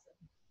pretty awesome.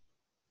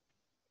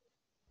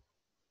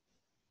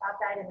 Bob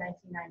died in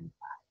 1995.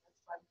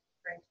 That's why I'm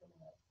very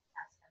familiar with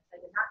past tense. I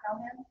did not know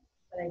him,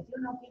 but I do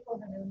know people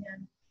who knew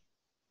him.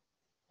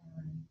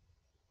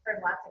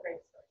 Heard lots of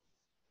great stories.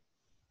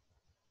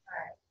 All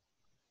right.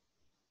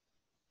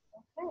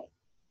 Okay.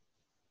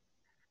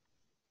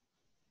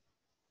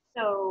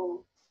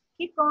 So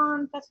keep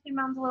going, touch your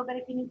mountains a little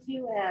bit if you need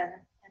to,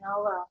 and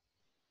I'll.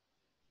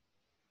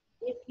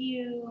 If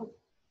you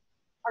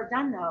are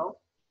done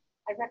though,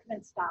 I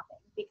recommend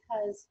stopping,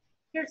 because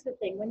here's the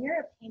thing: when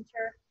you're a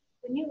painter,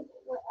 when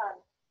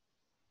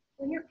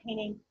you're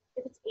painting,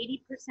 if it's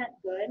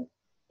 80% good,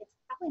 it's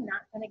probably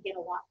not going to get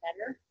a lot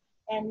better,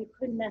 and you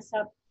could mess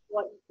up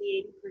what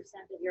the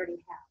 80% that you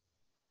already have.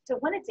 So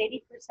when it's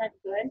 80%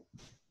 good,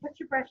 put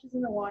your brushes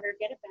in the water,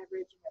 get a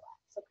beverage, and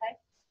relax. Okay?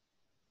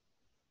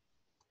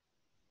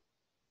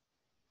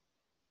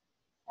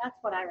 That's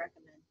what I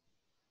recommend.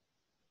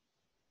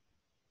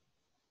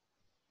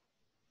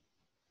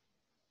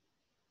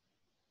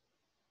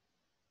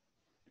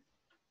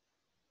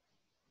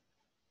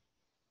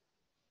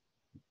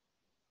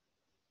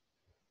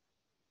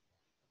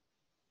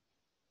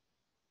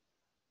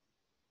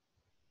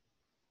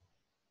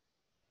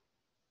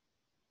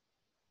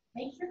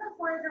 Make sure those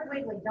lines are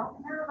wiggly.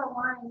 Don't have a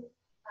line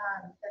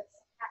that's,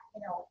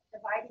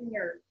 dividing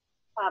your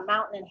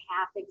mountain in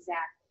half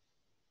exactly.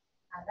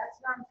 That's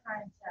what I'm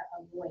trying to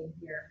avoid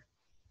here.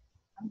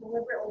 I'm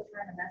deliberately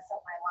trying to mess up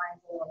my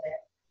lines a little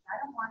bit. I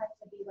don't want it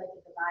to be like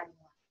a dividing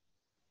line.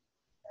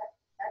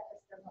 That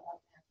just doesn't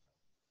look natural.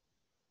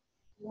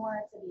 You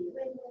want it to be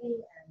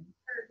wiggly and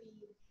curvy.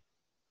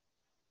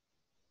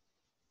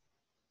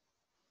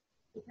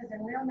 Because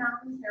in real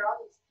mountains, there are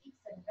all these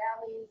peaks and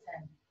valleys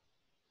and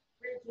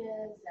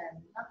ridges, and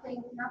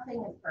nothing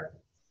is perfect.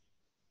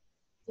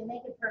 If you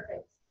make it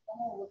perfect, it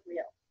won't look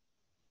real,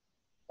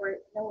 or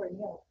nowhere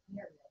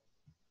near real.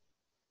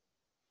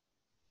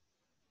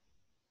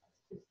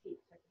 That's too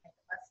steep, so I can make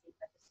it less steep.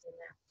 I just do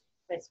that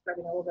by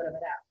scrubbing a little bit of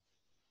it out.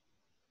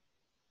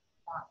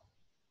 Wow.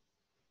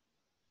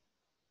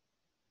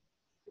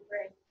 Too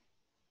gray.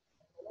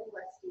 A little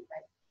less steep by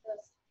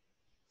just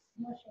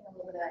smushing a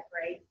little bit of that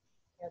gray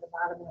near the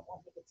bottom, and it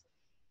won't make it too.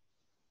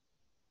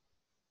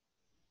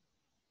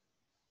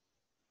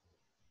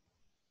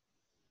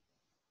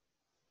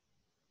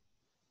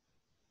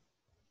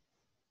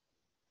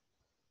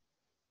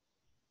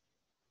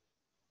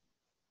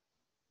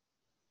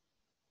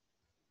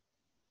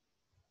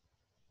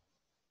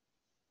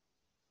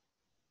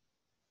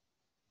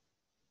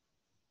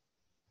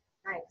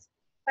 nice.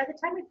 By the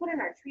time we put in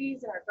our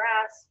trees and our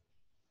grass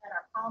and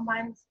our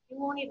Columbines,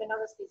 you won't even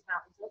notice these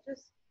mountains. You'll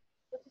just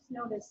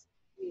notice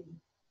beauty.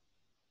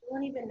 You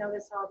won't even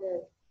notice all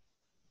the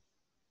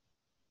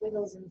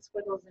wiggles and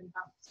squiggles and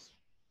bumps.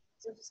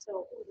 So just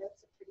go, oh,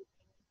 that's a pretty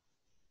thing.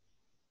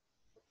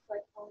 Looks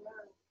like home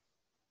run.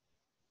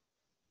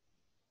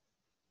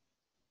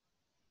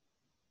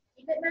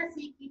 Keep it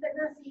messy, keep it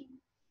messy.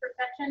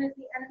 Perfection is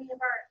the enemy of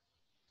art,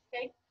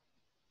 okay?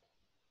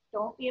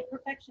 Don't be a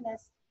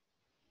perfectionist.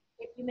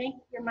 If you make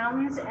your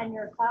mountains and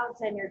your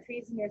clouds and your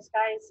trees and your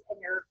skies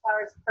and your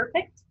flowers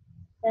perfect,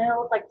 then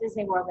it'll look like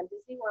Disney World. And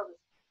Disney World is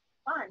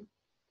fun.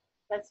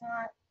 That's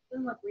not,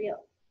 doesn't look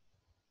real.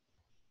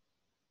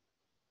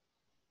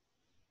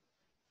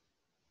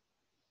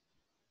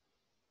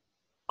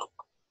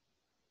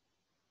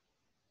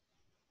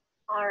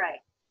 All right.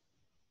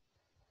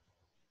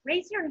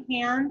 Raise your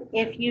hand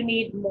if you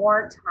need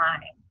more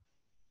time.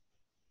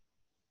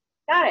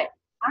 Got it.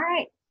 All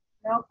right.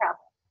 No problem.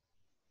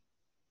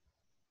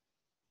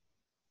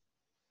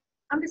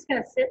 I'm just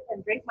going to sit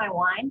and drink my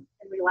wine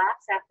and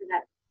relax after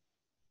that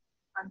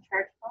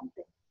uncharged phone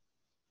thing.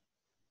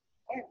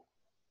 And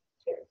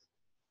cheers.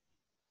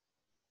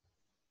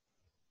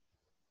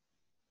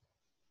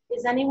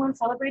 Is anyone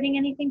celebrating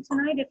anything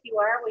tonight? If you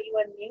are, will you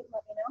unmute?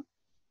 Let me know.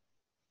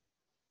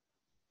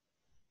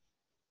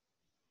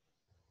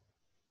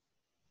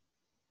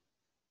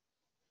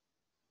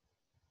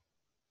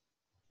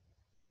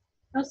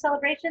 No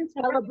celebrations?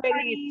 No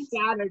Celebrating it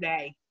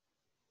Saturday.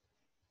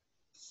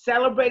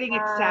 Celebrating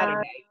it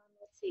Saturday.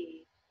 Let's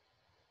see.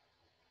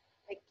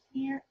 I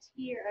can't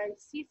hear. I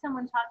see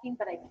someone talking,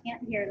 but I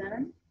can't hear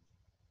them.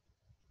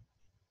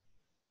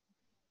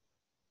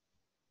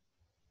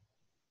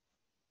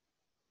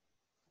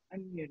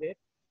 Unmuted.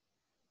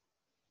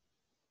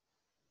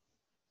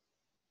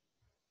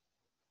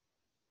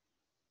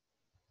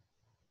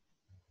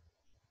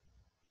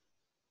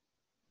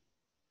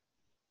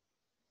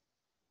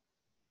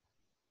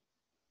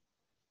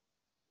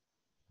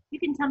 You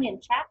can tell me in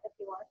chat if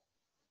you want.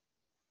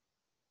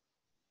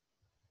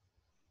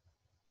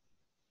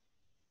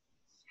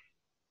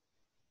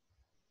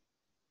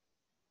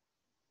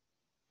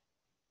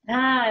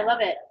 Ah, I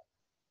love it.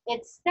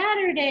 It's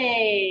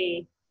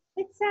Saturday.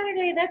 It's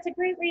Saturday. That's a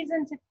great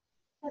reason to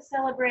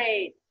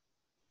celebrate.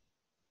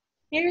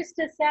 Here's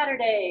to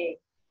Saturday.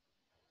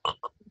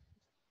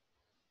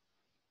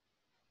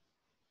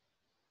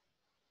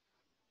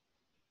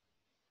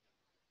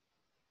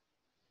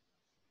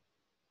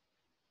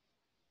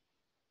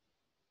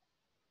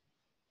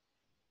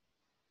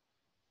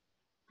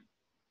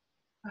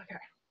 Okay.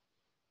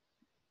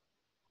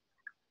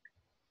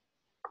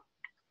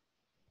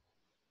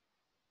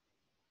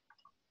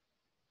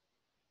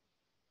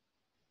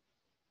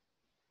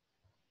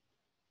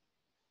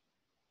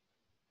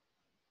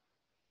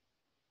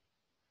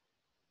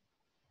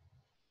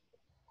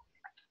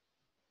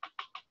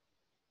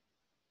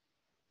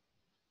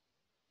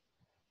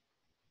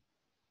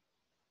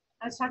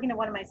 I was talking to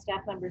one of my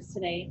staff members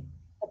today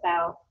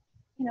about,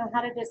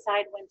 how to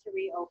decide when to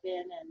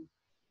reopen, and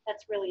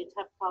that's really a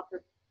tough call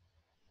for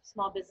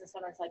small business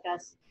owners like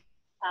us,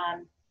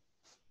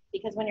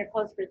 because when you're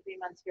closed for 3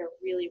 months, you're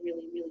really,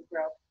 really, really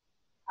broke.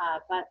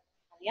 But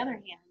on the other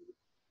hand,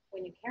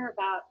 when you care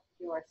about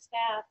your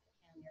staff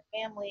and your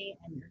family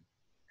and your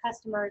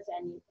customers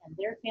and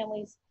their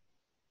families,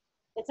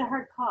 it's a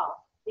hard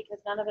call because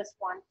none of us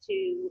want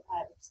to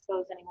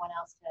expose anyone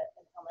else to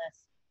an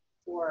illness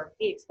or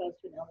be exposed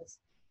to an illness.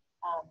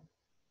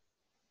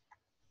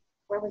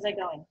 Where was I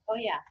going? Oh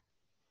yeah,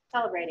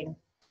 celebrating.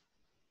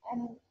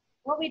 And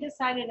what we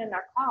decided in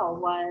our call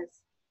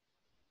was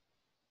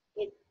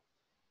it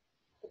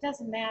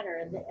doesn't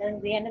matter.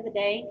 At the end of the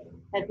day,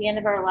 at the end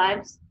of our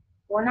lives,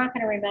 we're not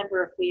going to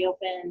remember if we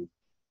opened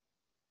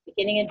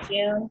beginning of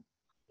June,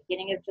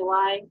 beginning of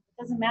July. It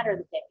doesn't matter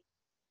the date.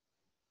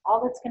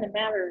 All that's going to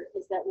matter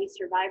is that we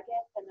survived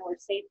it and that we're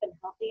safe and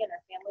healthy and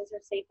our families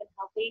are safe and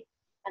healthy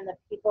and the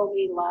people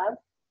we love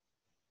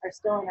are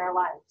still in our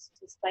lives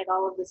despite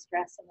all of the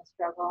stress and the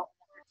struggle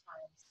and our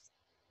times.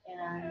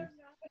 And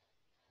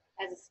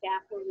as a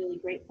staff, we're really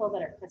grateful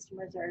that our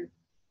customers are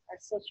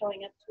still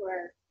showing up to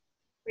our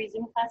free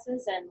Zoom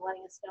classes and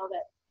letting us know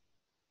that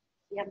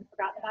you haven't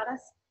forgotten about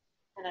us.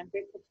 And I'm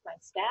grateful to my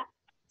staff,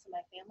 to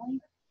my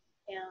family.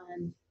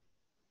 And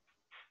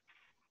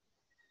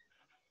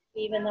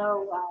even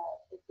though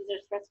these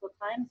are stressful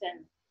times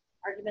and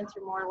arguments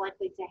are more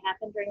likely to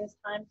happen during these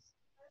times,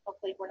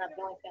 hopefully we're not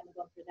the only family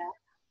going through that.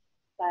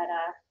 But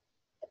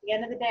at the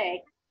end of the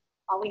day,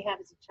 all we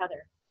have is each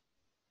other.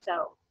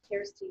 So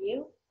here's to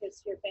you, here's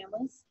to your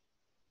families,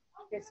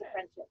 here's to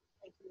friendship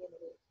and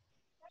community.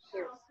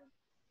 Cheers.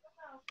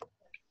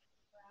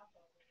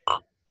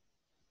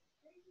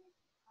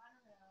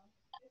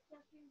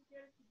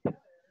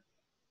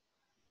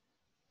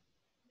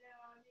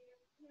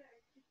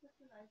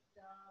 Nice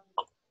job.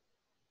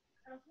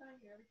 I'm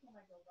telling you, every time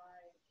I go by,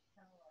 it's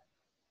kind of like,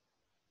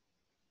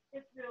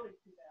 it's really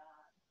too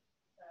bad,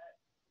 but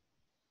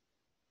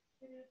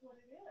it is what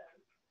it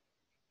is.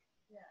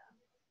 Yeah.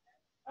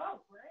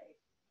 Oh, great.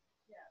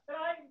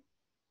 But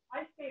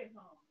I stay at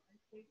home. I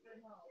stay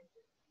at home.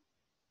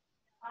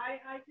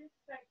 I just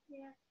I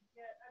can't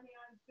get. I mean,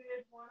 I'm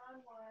good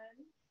one-on-one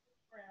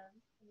with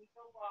friends, and we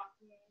go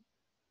walking.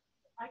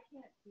 I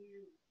can't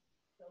do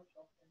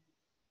social things.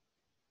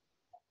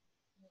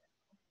 You know.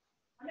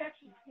 I'm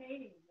actually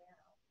painting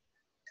now.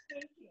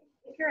 Painting.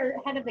 If you're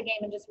ahead of the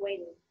game and just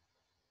waiting,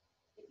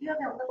 if you have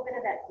a little bit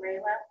of that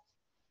gray left,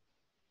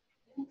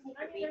 you can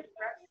take your paint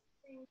brush.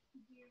 Things to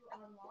do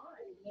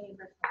online.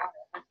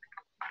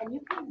 And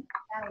you can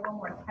add a little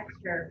more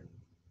texture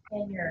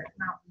in your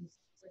mountains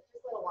with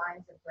just little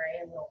lines of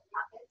gray and little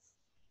pockets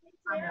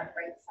on the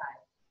right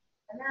side.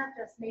 And that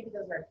just, maybe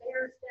those are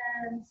bear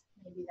stems,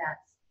 maybe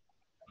that's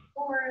a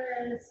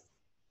forest,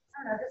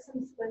 I don't know, just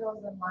some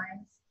squiggles and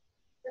lines.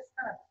 Just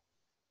kind of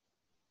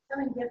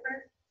something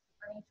different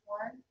on each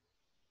one.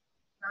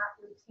 Not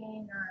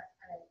routine, not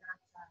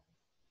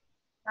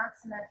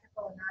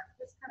symmetrical, and not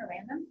just kind of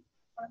random,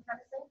 what I'm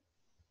trying to say.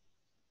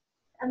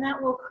 And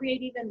that will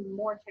create even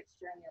more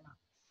texture in your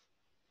mouth,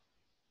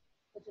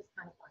 which is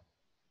kind of fun.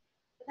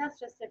 But that's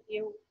just if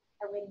you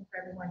are waiting for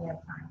everyone, you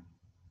have time.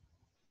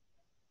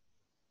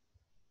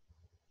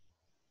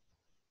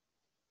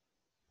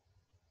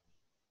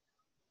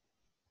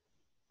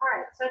 All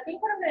right, so I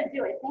think what I'm going to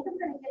do, I think I'm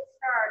going to get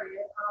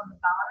started on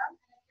the bottom.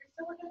 And if you're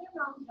still looking at your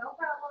mouth, no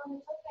problem,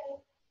 it's okay.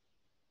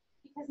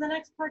 Because the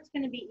next part's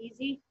going to be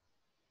easy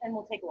and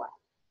will take a while.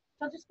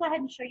 So I'll just go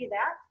ahead and show you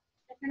that.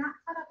 If you're not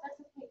caught up,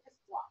 that's okay, just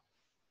walk.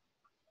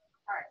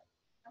 All right,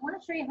 I want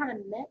to show you how to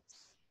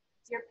mix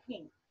your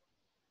paint.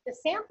 The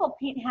sample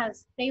paint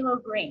has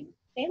phthalo green.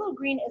 Phthalo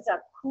green is a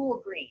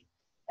cool green.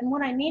 And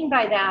what I mean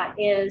by that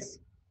is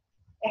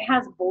it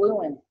has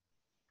blue in it,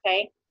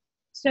 okay?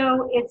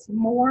 So it's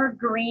more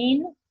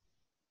green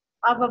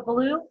of a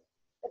blue,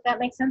 if that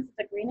makes sense. It's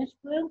a greenish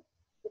blue.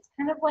 It's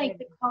kind of like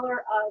the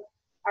color of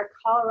our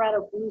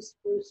Colorado blue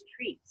spruce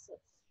trees.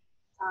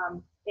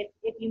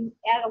 If you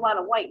add a lot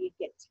of white, you'd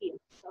get teal.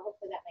 So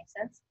hopefully that makes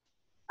sense.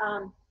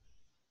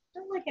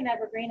 Sort of like an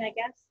evergreen, I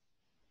guess.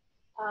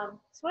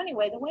 So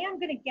anyway, the way I'm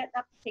going to get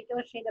that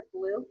particular shade of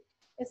blue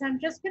is I'm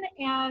just going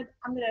to add,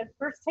 I'm going to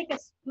first take a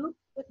scoop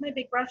with my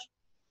big brush,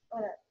 I'm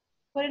going to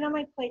put it on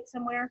my plate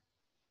somewhere,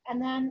 and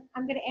then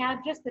I'm going to add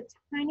just the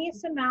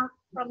tiniest amount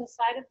from the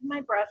side of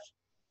my brush.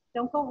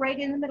 Don't go right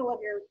in the middle of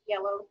your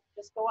yellow,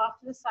 just go off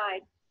to the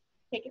side,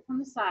 take it from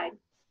the side,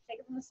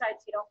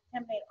 so you don't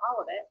contaminate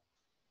all of it.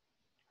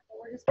 So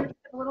we're just going to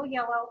put a little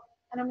yellow,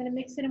 and I'm going to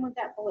mix it in with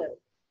that blue.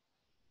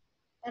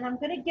 And I'm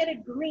going to get a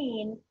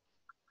green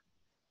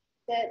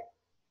that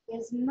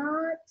is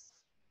not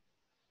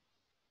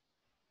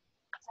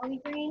tiny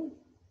green.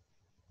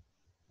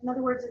 In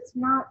other words, it's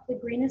not the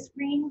greenest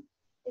green.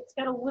 It's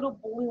got a little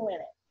blue in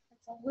it.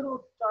 It's a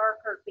little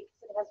darker because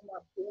it has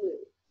more blue.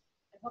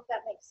 I hope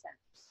that makes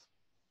sense.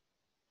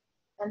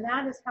 And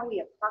that is how we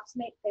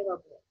approximate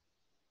phthalo blue.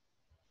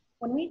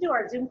 When we do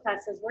our Zoom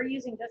classes, we're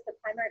using just the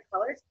primary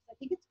colors. I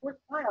think it's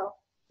worthwhile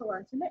to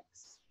learn to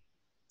mix.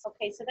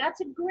 Okay, so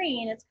that's a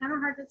green. It's kind of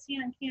hard to see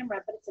on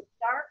camera, but it's a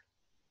dark,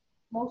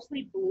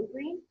 mostly blue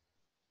green.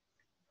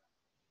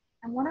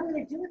 And what I'm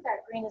going to do with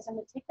that green is I'm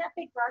going to take that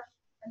big brush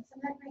and some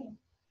of that green,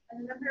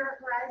 and remember our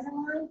horizon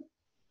line,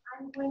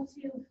 I'm going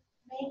to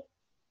make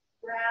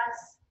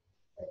grass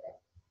with it.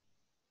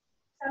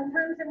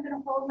 Sometimes I'm going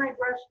to hold my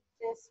brush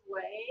this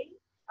way,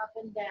 up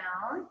and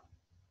down.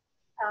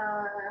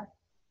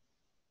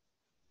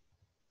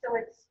 So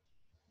it's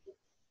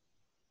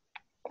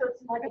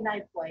like a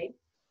knife blade.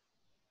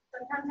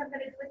 Sometimes I'm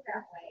going to do it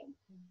that way.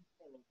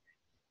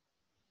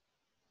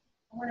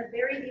 I want to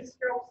vary these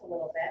strokes a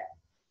little bit.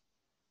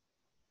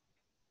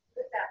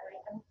 Do it that way.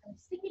 I'm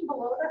sticking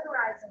below the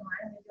horizon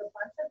line. I'm going to do a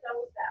bunch of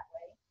those that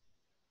way.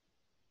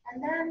 And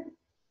then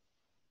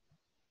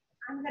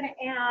I'm going to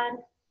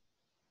add,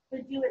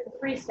 to do it in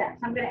 3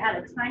 steps. I'm going to add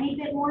a tiny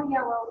bit more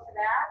yellow to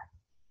that.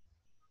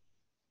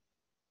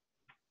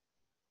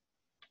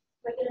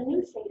 So I get a new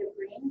shade of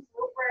green, it's a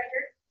little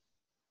brighter.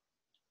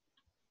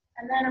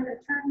 And then I'm going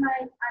to turn my,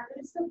 I'm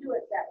going to still do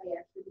it that way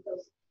actually with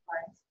those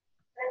lines.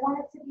 But I want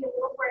it to be a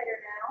little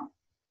brighter now.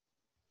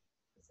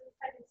 This is the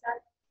second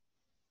step.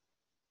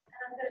 And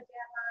I'm going to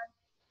dab on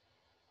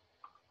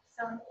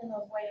some in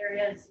those white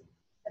areas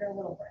that are a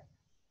little bright.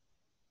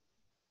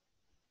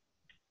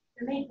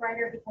 They're made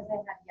brighter because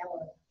they have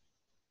yellow.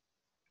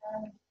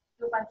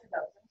 Do a bunch of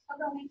those. I'm still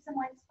going to leave some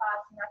white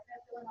spots. I'm not going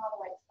to fill in all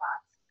the white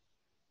spots.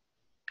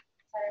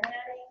 So I'm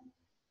adding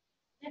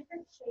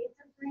different shades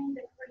of green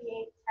to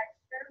create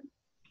texture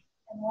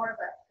and more of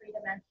a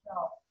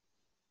three-dimensional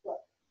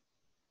look.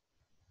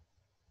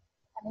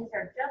 And these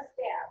are just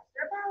dabs.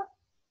 They're about,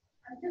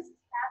 I'm just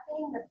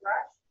tapping the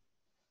brush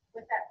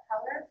with that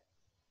color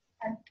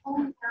and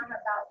pulling down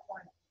about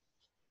 1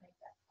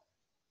 inch.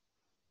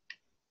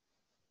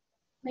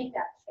 Make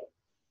that shape.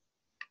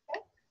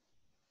 Okay.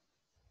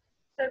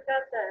 So I've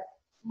got the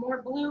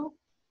more blue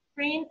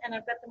green and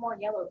I've got the more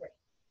yellow green.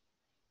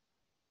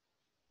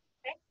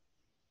 Okay.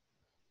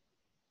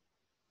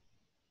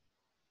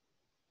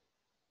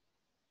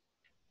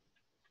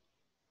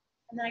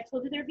 And then I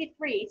told you there'd be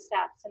 3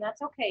 steps, and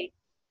that's okay.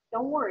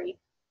 don't worry.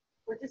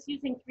 We're just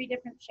using 3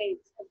 different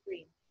shades of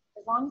green.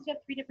 As long as you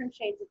have 3 different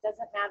shades, it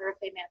doesn't matter if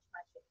they match my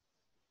shade.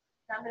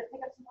 Now I'm going to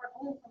pick up some more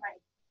blue for my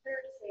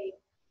 3rd shade,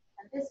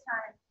 and this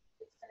time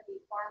it's going to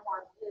be far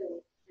more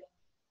blue than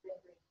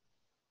green.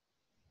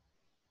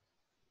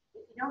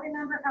 If you don't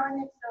remember how I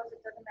mix those,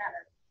 it doesn't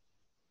matter.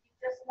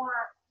 You just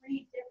want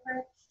 3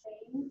 different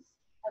shades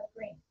of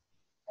green,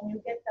 and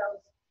you get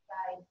those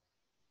by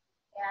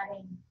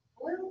adding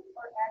blue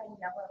or adding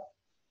yellow.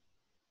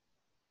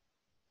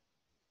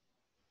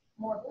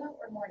 More blue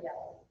or more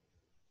yellow.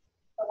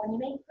 But when you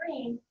make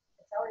green,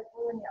 it's always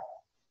blue and yellow.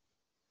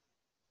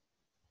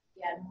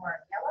 You add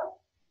more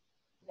yellow,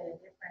 you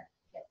get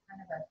kind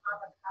of an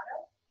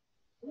avocado.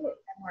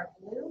 And more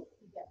blue,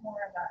 you get more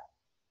of a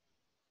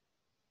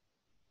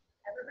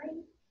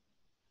evergreen,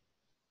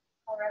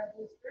 Colorado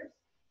blue spruce.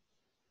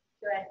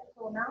 To add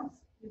equal amounts,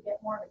 you get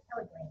more of a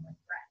Kelly green with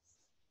grass.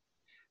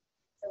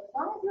 So as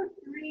long as you have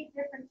 3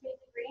 different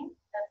shades of green,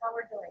 that's all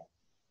we're doing.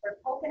 We're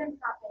poking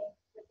and popping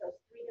with those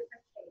 3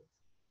 different shades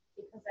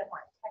because I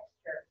want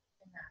texture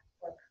in that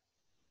for them.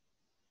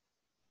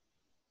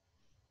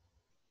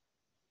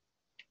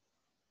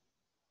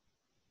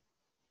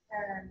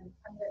 And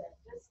I'm going to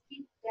just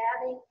keep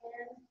dabbing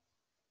in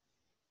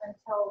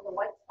until the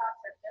white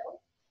spots are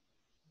filled.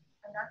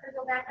 I'm not going to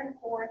go back and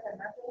forth. I'm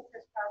not doing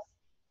crisscross.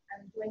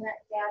 I'm doing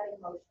that dabbing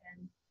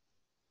motion.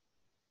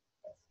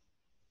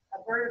 It's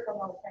a vertical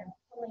motion,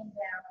 pulling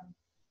down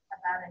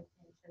about an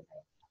inch as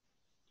I go.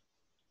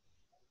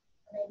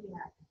 Maybe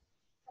half,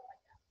 something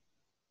like that.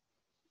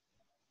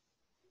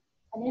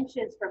 An inch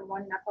is from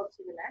one knuckle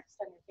to the next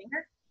on your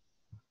finger.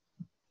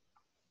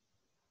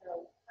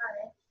 So, not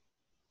an inch.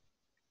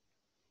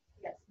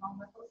 You got small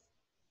knuckles.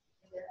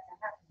 Maybe that's a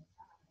half inch.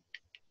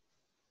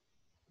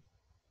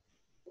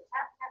 So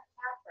tap, tap,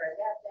 tap, or a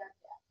dab, dab,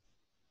 dab.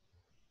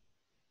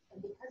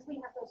 And because we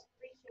have those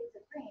 3 shades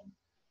of green,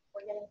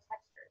 we're getting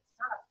texture. It's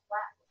not a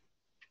flat.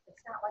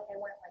 It's not like I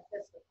went like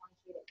this with 1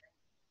 shade of green.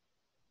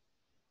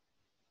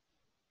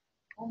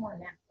 One more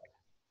nap for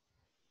that.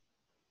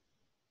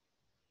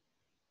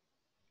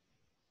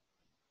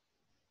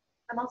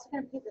 I'm also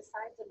going to paint the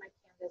sides of my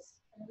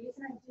canvas. And the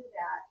reason I do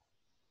that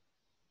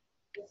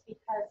is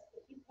because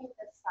if you paint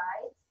the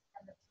sides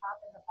and the top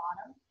and the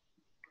bottom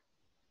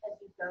as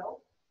you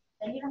go,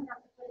 then you don't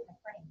have to put it in a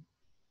frame.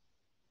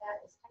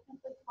 That is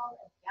technically called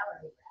a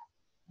gallery wrap.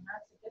 And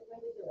that's a good way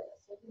to do it.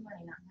 It'll save you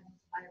money not having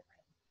to buy a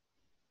frame.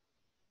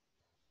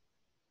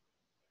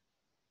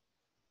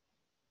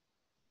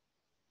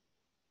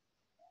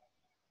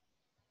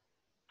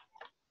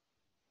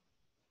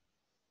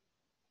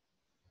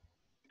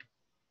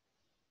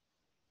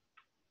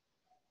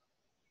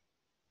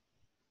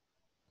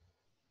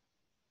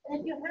 And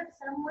if you have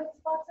some white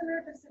spots in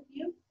there, just a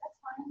few, that's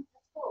fine.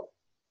 That's cool.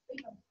 Leave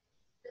them.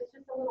 It's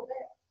just a little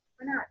bit.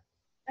 Why not?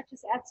 That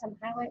just adds some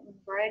highlight and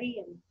variety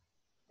and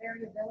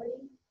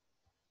variability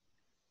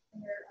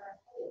in your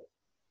foliage.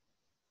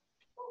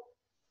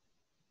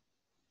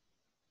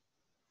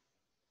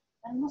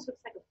 That almost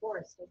looks like a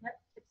forest, doesn't it?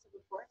 Tips of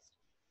a forest.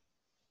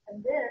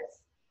 And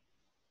this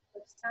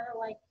looks kind of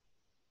like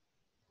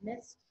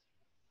mist.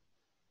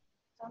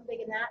 So I'm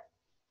digging that.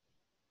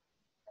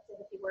 That's a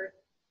hippie word.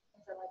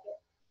 Things I like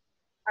it.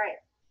 All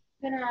right,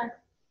 I'm gonna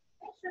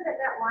make sure that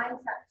that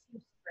line's not too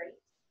straight.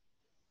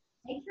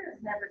 Nature is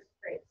never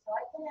straight, so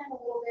I can add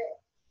a little bit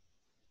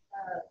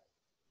of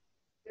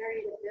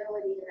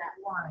variability in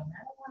that line.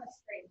 I don't want a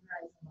straight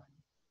horizon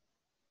line.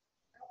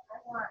 I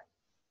want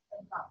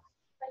some bumps,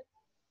 but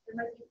there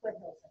might be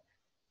foothills in there.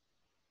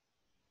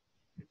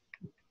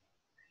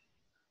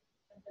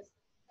 I'm just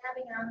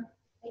tabbing on,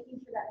 making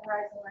sure that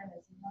horizon line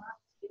is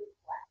not too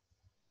flat.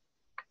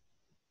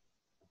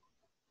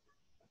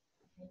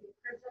 Maybe it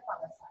curves up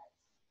on the sides.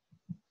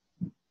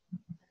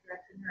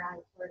 Directing your eye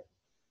towards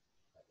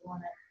what you want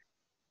to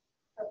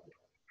help you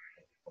with.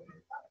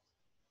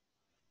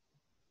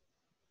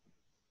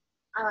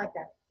 I like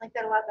that. I like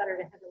that a lot better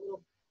to have a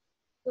little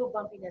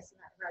bumpiness in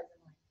that horizon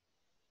line.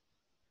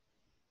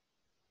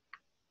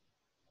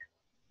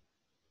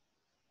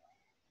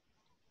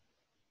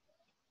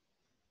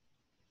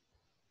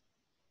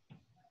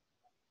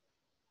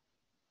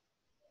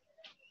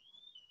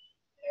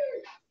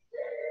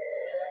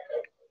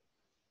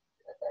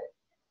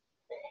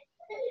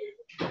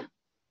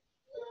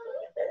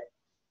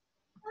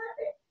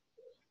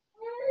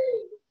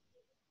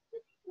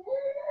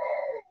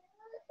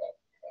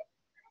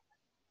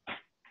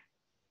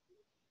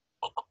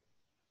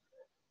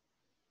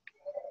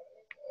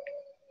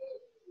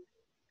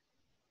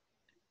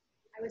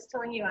 I was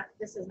telling you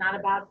this is not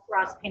about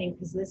frost painting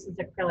because this is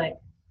acrylic,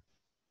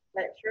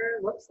 but it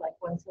sure looks like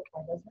one so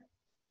far, doesn't it?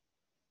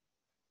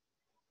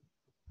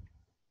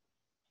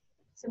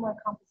 Similar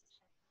composition.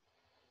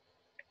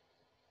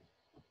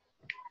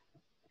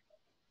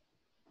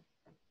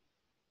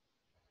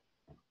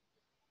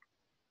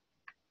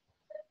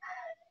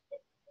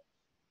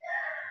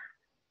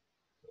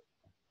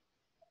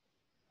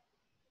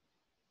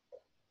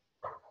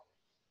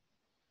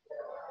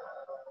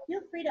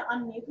 Feel free to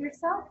unmute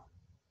yourself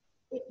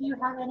if you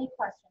have any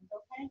questions,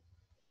 okay?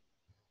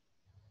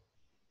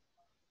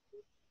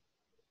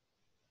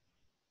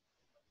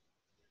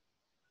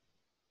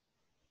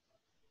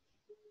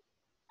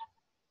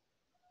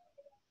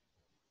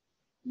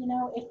 you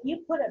know, if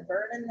you put a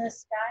bird in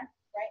this sky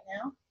right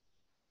now,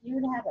 you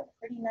would have a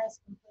pretty nice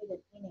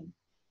completed painting.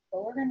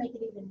 But we're gonna make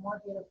it even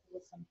more beautiful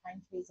with some pine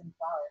trees and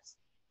flowers.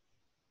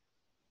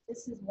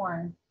 This is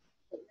one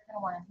that you're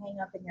gonna wanna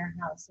hang up in your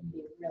house and be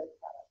really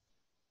proud of.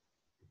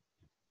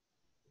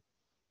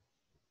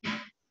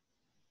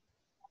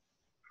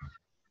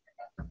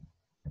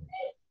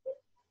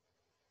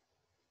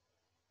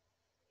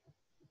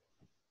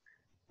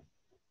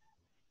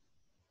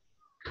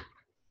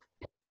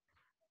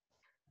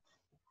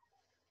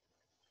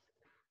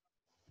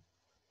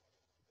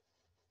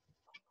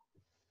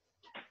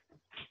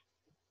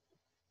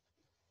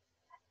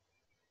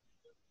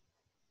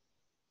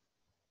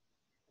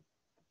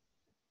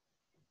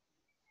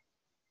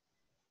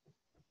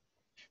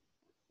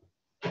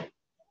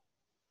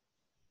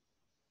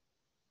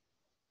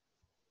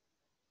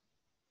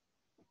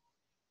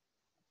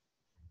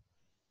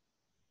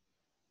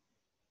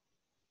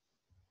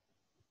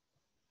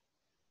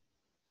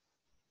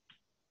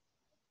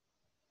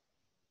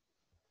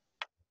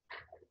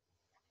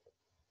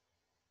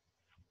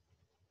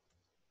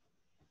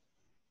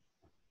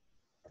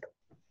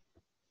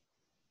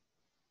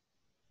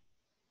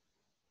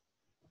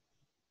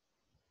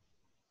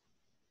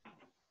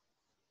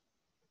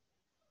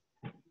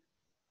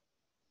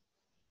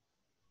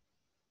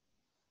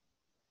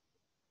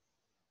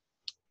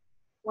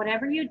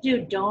 Whatever you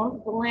do,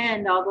 don't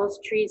blend all those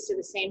trees to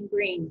the same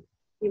green.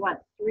 You want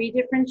 3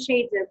 different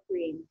shades of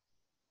green.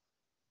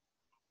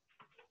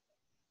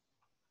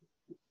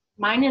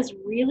 Mine is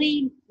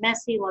really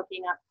messy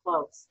looking up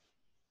close.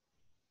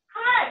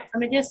 Hi.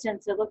 From a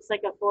distance, it looks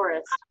like a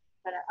forest,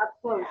 but up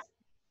close,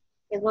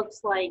 it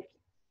looks like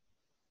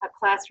a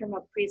classroom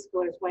of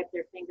preschoolers wipe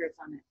their fingers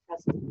on it.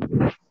 Trust me.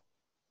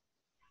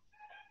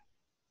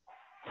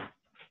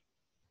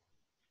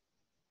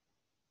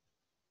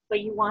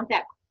 But you want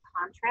that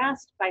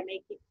contrast by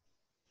making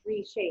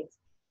 3 shades.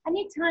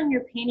 Anytime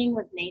you're painting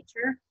with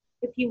nature,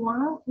 if you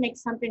want to make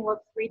something look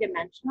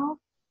 3-dimensional,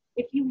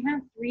 if you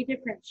have 3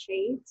 different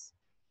shades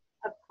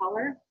of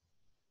color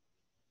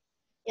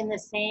in the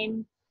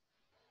same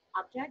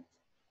object,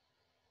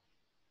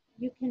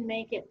 you can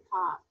make it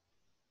pop.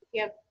 If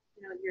you have,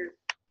 you know, your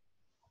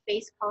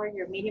base color,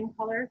 your medium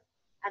color,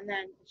 and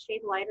then a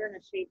shade lighter and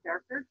a shade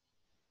darker,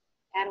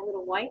 add a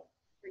little white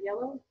or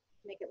yellow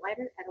to make it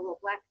lighter, add a little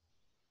black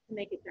to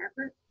make it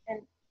darker,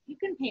 and you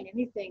can paint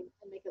anything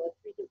and make it look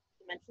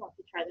 3-dimensional if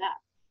you try that.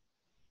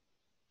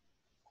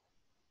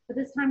 But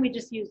this time we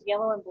just use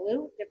yellow and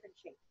blue, different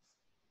shades.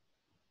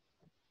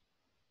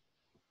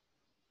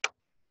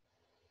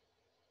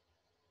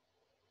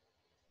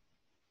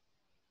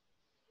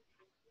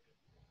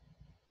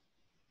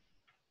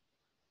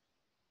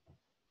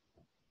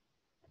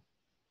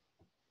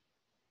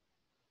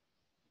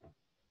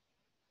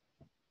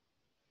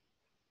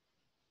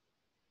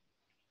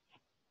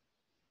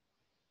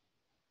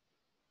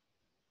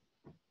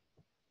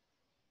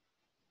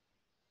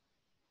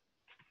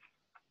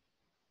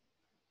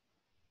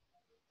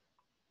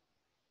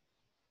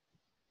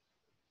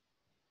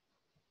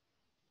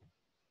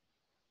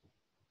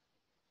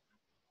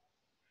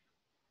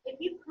 If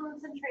you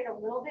concentrate a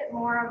little bit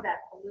more of that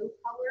blue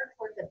color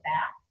toward the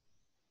back,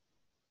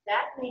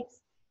 that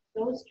makes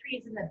those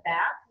trees in the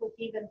back look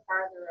even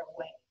farther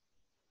away.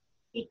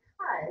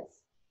 Because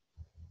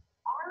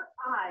our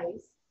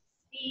eyes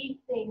see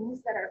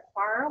things that are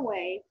far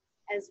away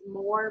as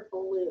more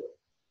blue.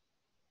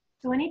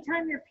 So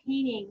anytime you're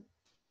painting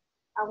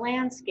a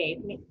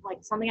landscape, like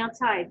something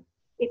outside,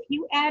 if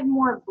you add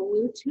more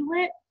blue to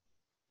it,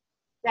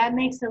 that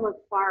makes it look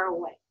far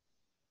away.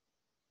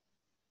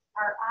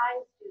 Our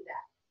eyes do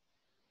that.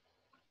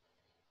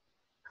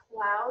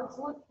 Clouds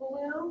look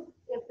blue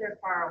if they're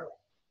far away.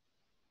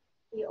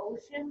 The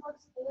ocean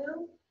looks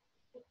blue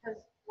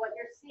because what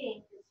you're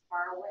seeing is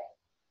far away.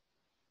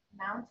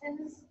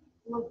 Mountains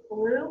look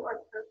blue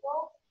or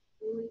purple,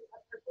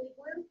 purpley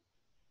blue,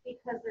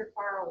 because they're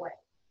far away.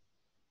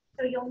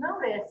 So you'll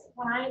notice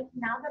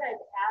now that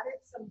I've added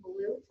some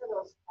blue to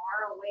those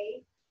far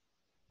away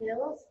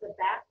hills, the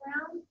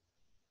background,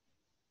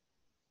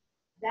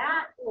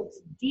 that looks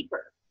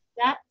deeper.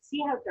 See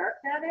how dark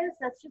that is?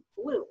 That's just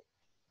blue.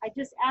 I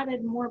just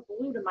added more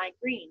blue to my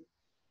green,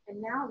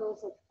 and now those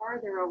look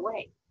farther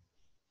away.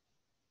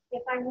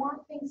 If I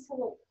want things to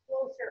look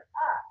closer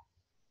up,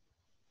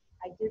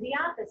 I do the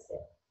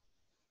opposite.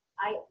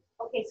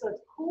 Okay, so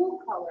it's cool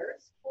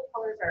colors. Cool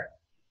colors are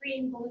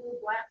green, blue,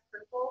 black,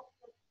 purple.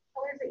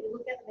 Colors that you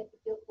look at that make you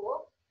feel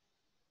cool.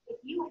 If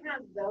you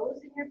have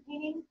those in your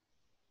painting,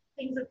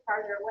 things look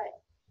farther away.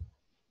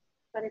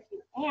 But if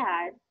you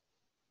add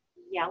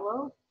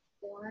yellow,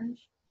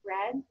 orange,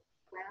 red,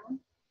 brown,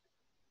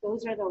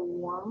 those are the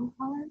warm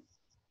colors.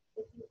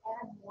 If you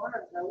add more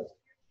of those to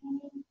your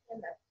painting in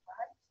the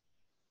front,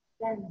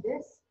 then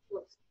this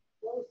looks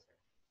closer.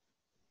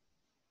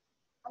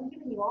 I'm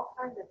giving you all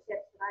kinds of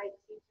tips that I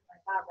teach in my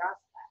Bob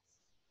Ross class.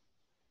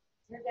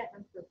 You're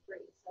getting them for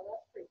free, so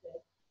that's pretty good.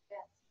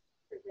 Yes,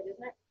 pretty good,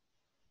 isn't it?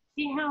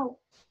 See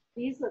how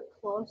these look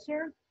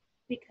closer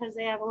because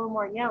they have a little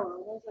more yellow.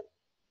 Those look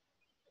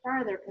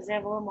farther because they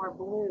have a little more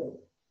blue.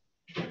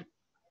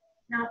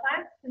 Now, if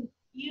I'm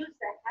confused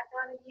the heck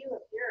out of you,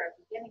 if you're a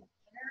beginning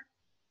painter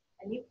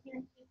and you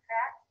can't keep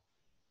track,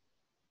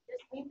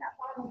 just paint that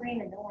bottom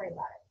green and don't worry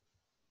about it.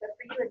 But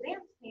for you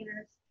advanced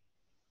painters,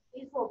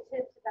 these little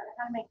tips about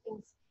how to make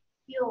things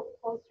feel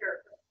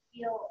closer,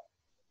 feel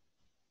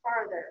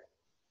farther,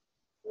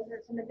 those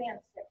are some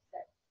advanced tips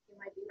that you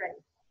might be ready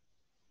for.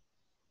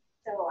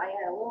 So I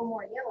add a little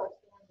more yellow to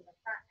the ones in the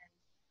front and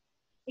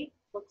see,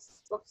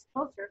 looks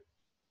closer.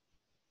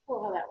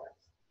 Cool how that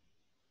works.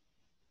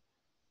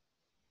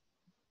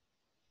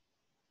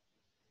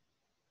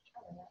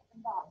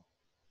 Bob.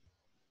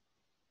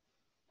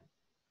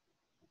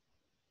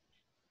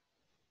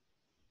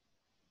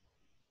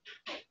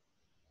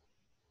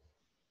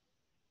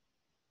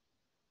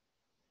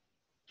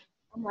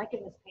 I'm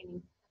liking this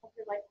painting. I hope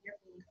you're liking your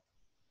painting.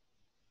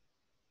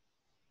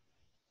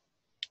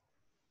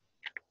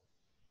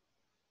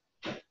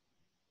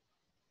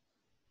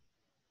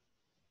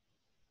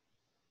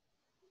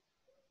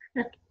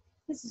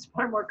 This is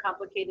far more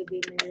complicated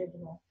than the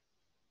original.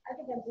 I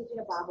think I'm teaching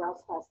a Bob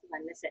Ross class because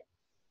I miss it.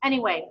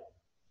 Anyway,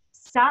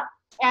 stop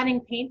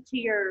adding paint to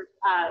your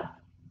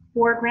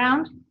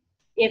foreground.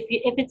 If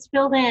it's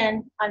filled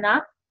in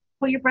enough,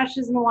 put your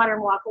brushes in the water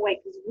and walk away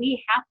because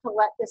we have to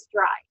let this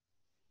dry.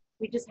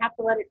 We just have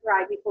to let it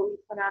dry before we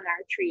put on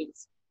our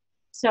trees.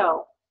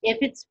 So if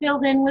it's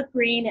filled in with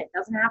green, it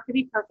doesn't have to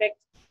be perfect.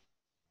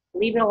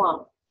 Leave it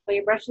alone. Put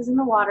your brushes in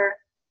the water,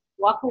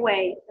 walk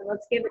away, and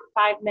let's give it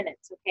 5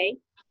 minutes, okay?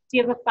 So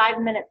you have a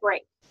 5-minute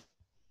break.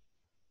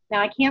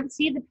 Now I can't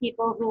see the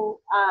people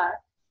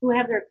who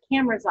have their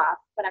cameras off,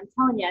 but I'm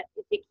telling you,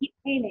 if you keep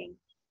painting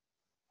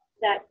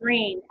that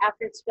green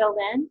after it's filled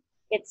in,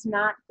 it's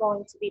not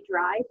going to be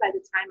dry by the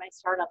time I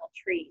start on the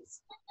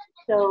trees.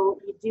 So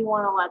you do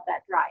want to let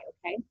that dry,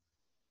 okay?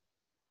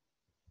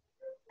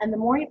 And the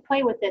more you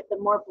play with it, the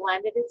more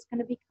blended it's going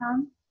to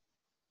become,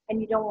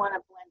 and you don't want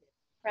to blend it.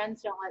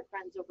 Friends don't let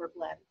friends over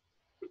blend.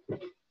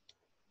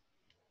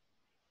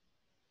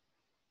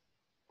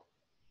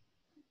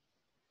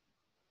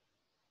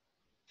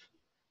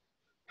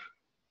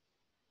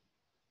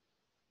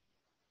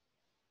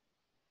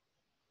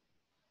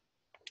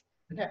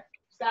 Okay,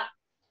 stop.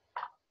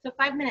 So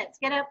 5 minutes,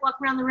 get up, walk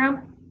around the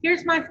room.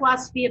 Here's my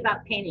philosophy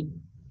about painting.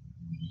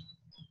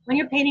 When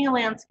you're painting a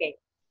landscape,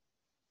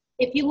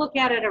 if you look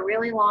at it a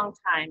really long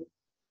time,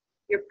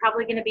 you're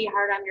probably going to be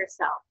hard on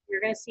yourself.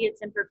 You're going to see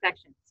its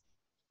imperfections.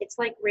 It's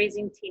like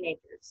raising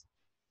teenagers.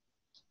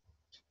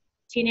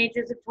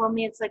 Teenagers have told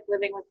me it's like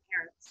living with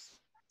parents.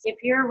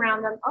 If you're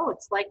around them, oh,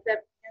 it's like the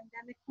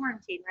pandemic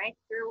quarantine, right?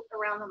 You're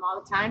around them all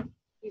the time,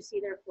 you see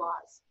their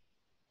flaws.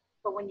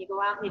 But when you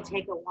go out and you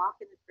take a walk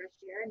in the fresh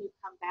air and you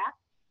come back,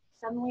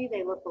 suddenly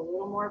they look a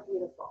little more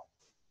beautiful.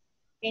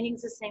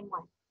 Painting's the same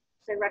way.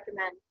 So I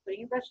recommend putting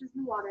your brushes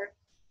in the water,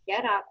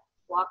 get up,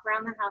 walk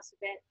around the house a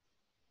bit,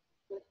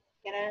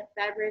 get a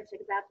beverage,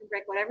 take a bathroom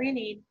break, whatever you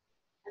need,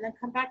 and then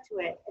come back to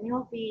it, and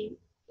you'll be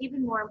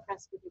even more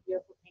impressed with your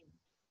beautiful painting.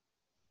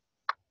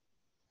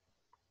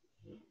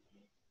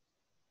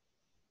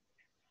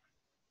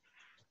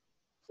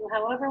 So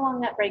however long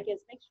that break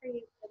is, make sure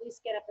you at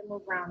least get up and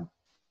move around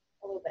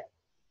a little bit.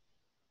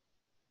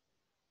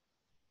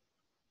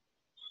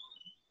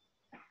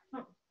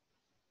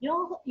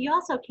 You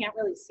also can't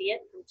really see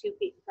it from 2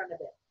 feet in front of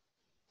it.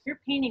 If you're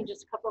painting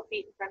just a couple of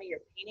feet in front of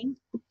your painting,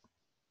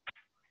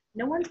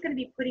 no one's going to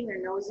be putting their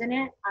nose in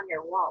it on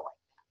your wall like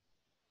that.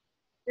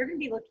 They're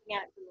going to be looking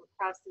at it from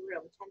across the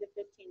room, 10 to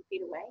 15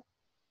 feet away.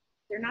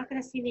 They're not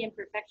going to see the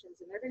imperfections,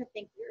 and they're going to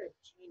think you're a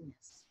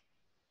genius.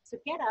 So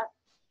get up,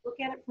 look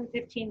at it from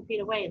 15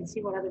 feet away and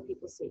see what other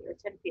people see, or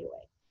 10 feet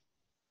away.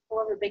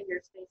 However big your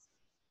space.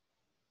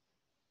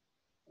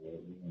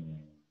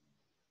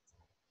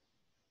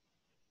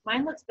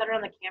 Mine looks better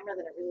on the camera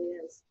than it really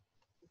is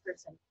in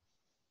person.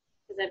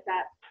 Because I've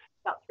got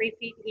about 3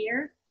 feet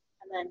here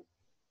and then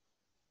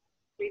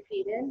 3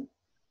 feet in,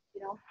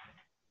 you know.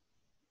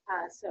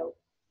 So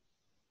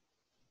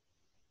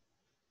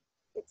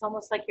it's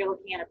almost like you're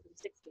looking at it from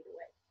 6 feet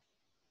away.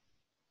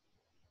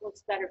 It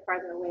looks better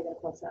farther away than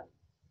close up.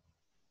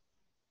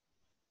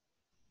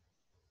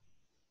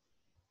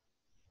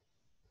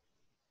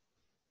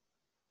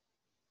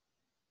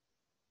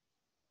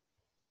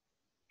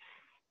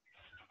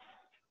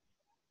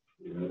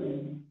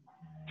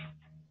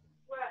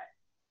 What?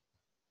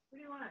 What do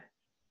you want?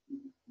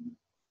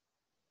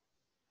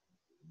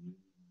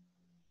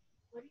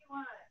 What do you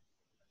want?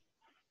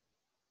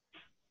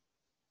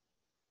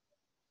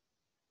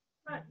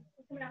 Come on,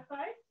 we're coming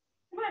outside.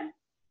 Come on.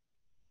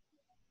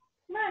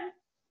 Come on.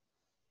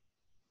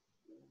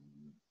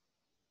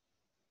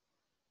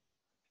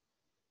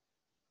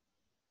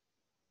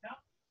 No.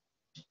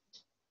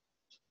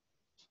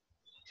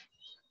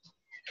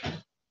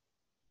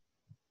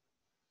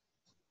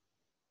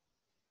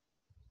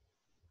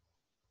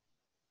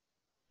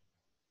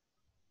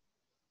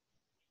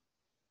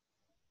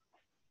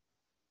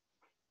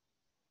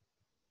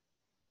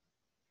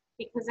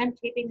 Because I'm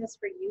taping this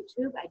for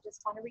YouTube, I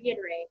just want to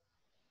reiterate,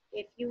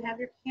 if you have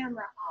your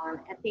camera on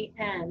at the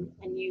end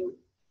and you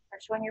are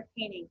showing your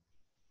painting,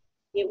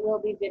 it will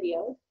be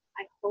videoed.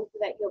 I hope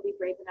that you'll be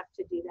brave enough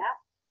to do that.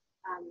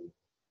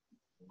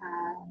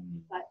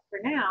 But for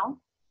now,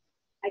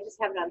 I just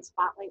have it on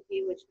spotlight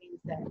view, which means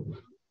that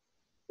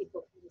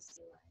people can just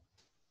see it.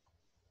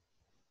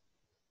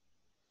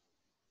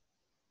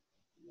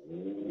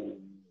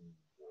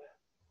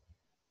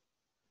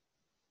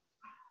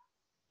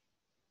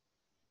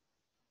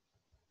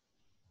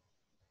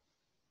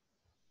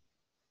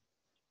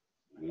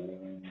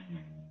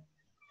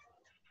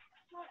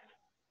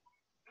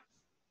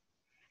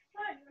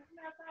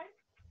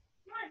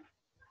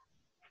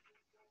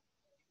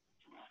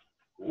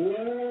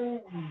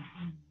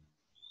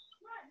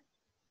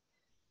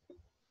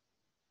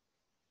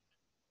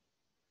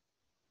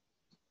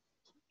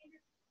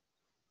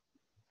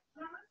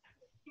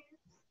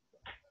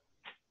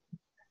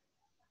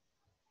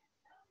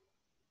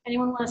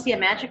 Anyone want to see a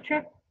magic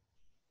trick?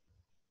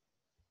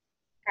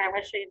 Okay, I'm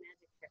going to show you a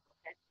magic trick,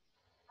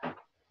 okay?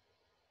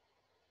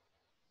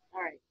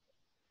 All right.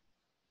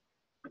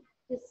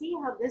 To see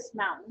how this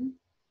mountain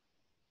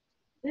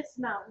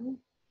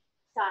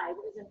side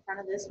is in front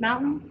of this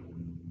mountain.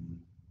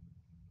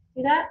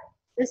 See that?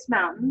 This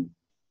mountain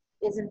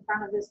is in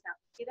front of this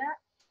mountain. See that?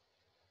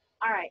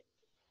 All right.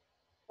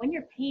 When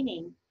you're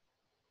painting,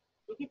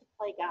 you get to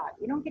play God.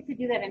 You don't get to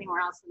do that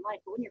anywhere else in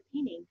life, but when you're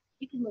painting,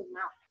 you can move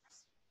mountains.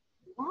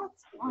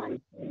 That's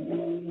fun.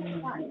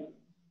 That's fun.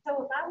 So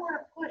if I want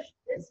to push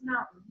this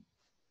mountain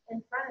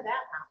in front of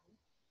that mountain,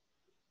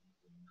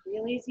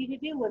 real easy to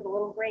do with a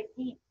little gray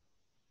paint.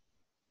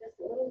 Just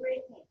a little gray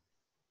paint.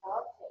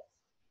 All it takes.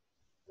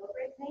 A little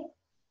gray paint,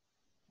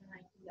 and I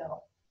can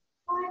go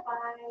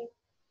bye-bye.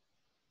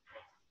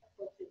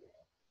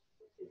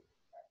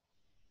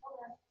 Hold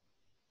on.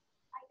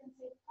 I can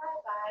say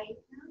bye-bye.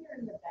 Now you're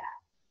in the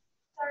back.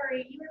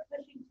 Sorry, you were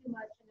pushing too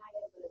much and I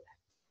gotta go to the back.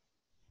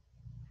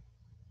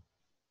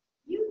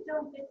 You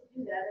don't get to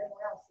do that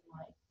anywhere else in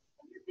life.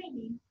 When you're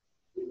painting,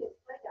 you get to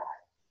play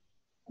God.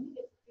 And you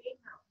get to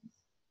create mountains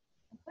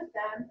and put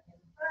them in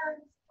the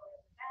front or in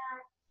the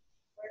back,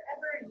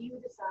 wherever you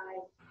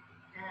decide.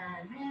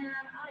 And man,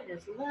 I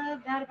just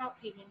love that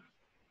about painting.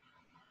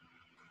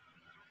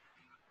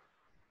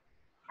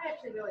 I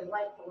actually really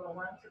like the little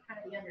ones. They're kind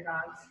of the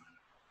underdogs.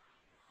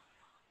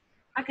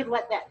 I could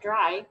let that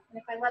dry, and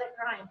if I let it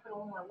dry and put a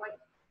little more white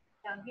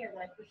down here,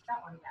 then I push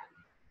that one back.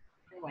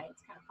 Anyway,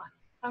 it's kind of fun.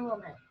 Fun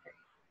little magic trick.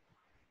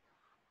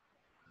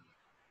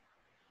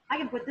 I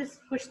can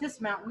push this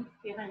mountain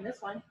behind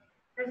this one.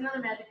 There's another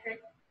magic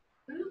trick.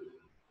 Ooh,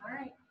 all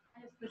right,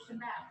 I just pushed them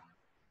back.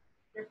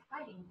 They're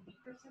fighting to be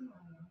for some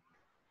money.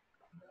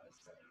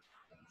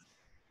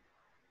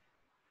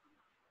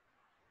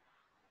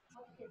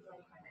 Hope kids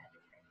like my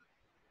magic trick.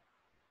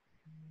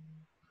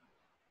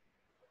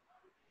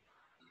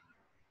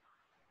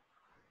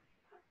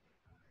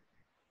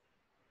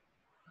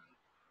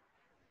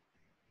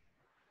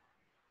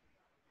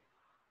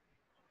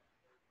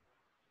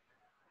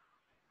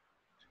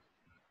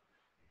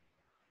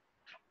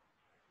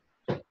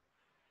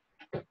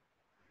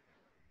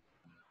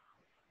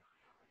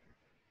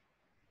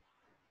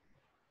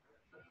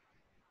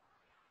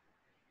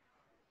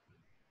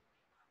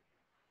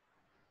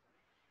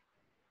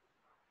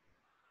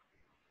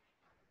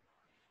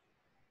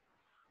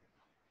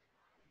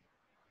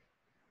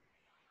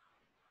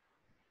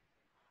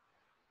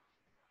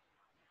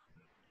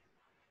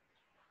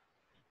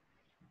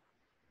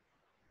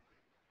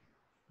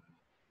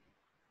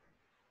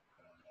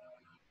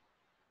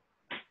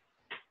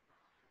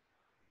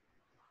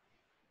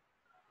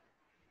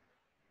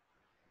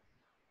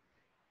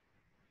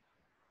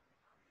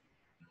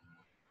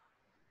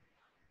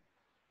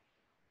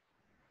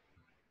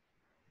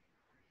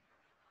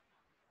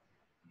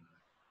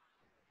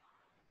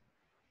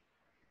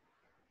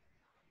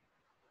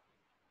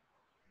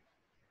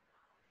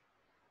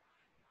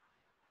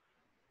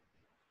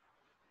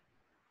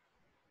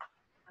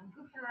 I'm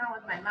goofing around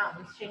with my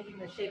mountains, changing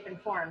the shape and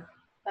form,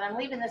 but I'm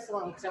leaving this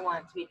alone because I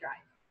want it to be dry.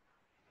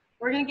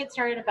 We're going to get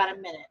started in about a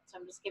minute, so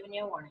I'm just giving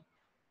you a warning.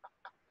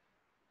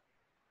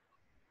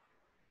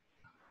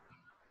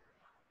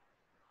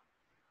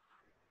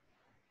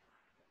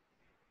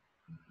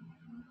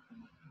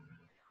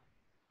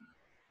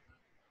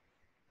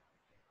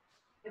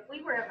 If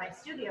we were at my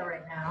studio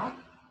right now,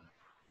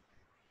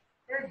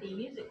 there'd be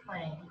music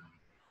playing.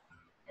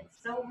 It's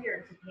so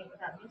weird to paint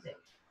without music.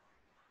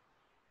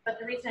 But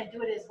the reason I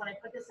do it is when I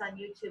put this on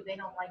YouTube, they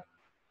don't like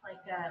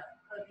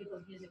other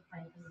people's music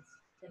playing because it's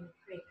going to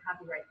create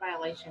copyright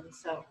violations.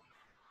 So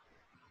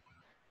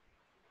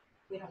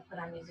we don't put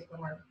on music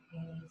when we're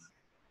painting these.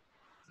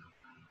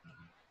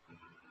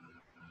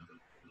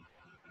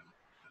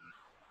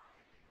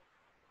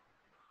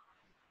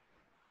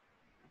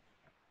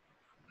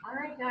 All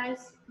right,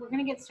 guys, we're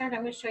going to get started.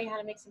 I'm going to show you how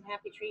to make some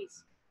happy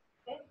trees.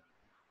 Okay?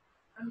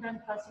 I'm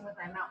done fussing with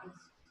my mountains,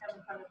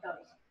 having fun with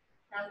those.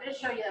 Now I'm going to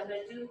show you, I'm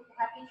going to do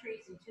happy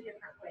trees in two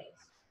different ways.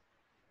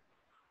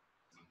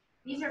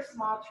 These are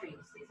small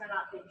trees. These are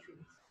not big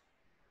trees.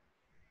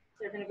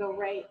 They're going to go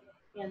right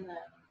in the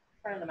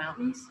front of the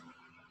mountains.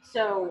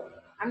 So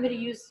I'm going to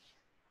use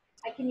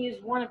I can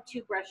use one of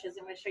two brushes.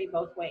 I'm going to show you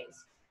both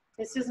ways.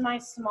 This is my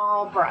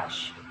small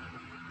brush.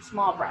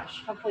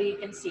 Hopefully you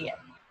can see it.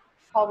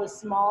 It's called a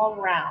small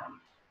round.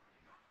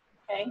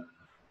 Okay.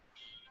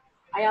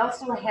 I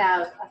also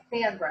have a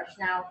fan brush.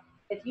 Now,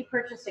 if you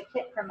purchase a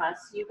kit from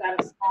us, you got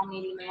a small,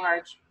 medium, and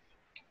large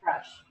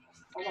brush.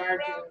 A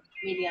large and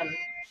medium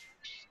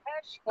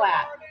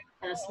flat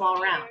and a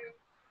small round.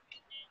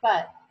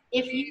 But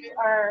if you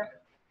are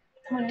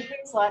someone who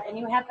thinks a lot and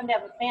you happen to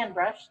have a fan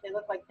brush, they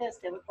look like this.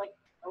 They look like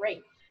a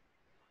rake,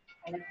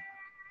 kind of,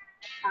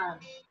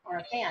 or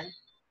a fan.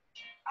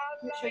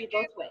 I'm going to show you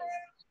both ways.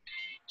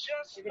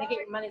 You're going to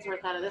get your money's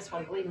worth out of this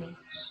one, believe me.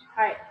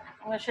 All right,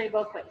 I'm going to show you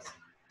both ways.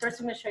 First,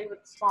 I'm going to show you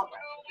with the small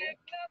brush. Okay?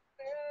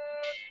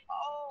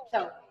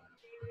 So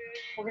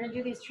we're going to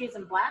do these trees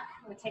in black.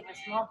 I'm going to take my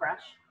small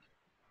brush.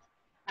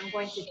 I'm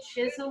going to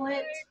chisel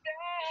it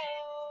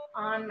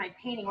on my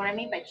painting. What I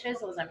mean by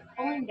chisel is I'm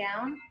pulling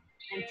down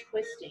and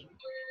twisting.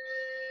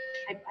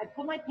 I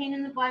put my paint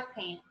in the black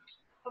paint,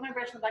 put my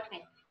brush in the black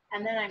paint,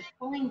 and then I'm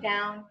pulling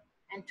down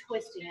and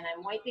twisting, and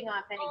I'm wiping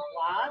off any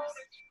blobs.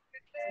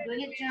 I'm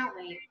doing it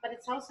gently, but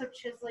it's also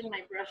chiseling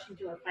my brush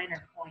into a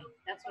finer point.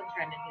 That's what I'm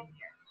trying to do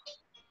here.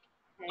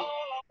 Okay.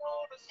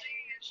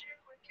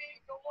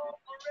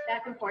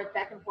 Back and forth,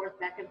 back and forth,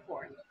 back and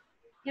forth.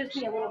 Gives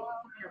me a little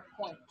finer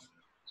point.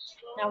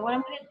 Now what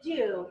I'm going to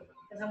do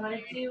is I'm going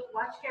to do,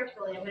 watch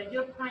carefully, I'm going to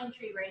do a pine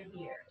tree right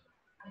here.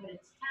 I'm going to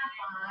tap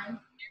on,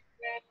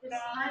 this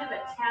kind of a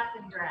tap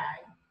and drag,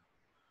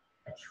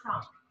 a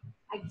trunk.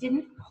 I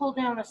didn't pull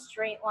down a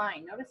straight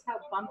line. Notice how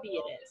bumpy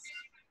it is.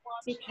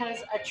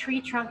 Because a tree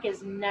trunk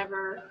is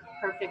never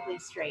perfectly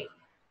straight.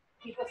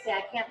 People say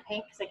I can't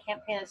paint because I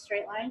can't paint a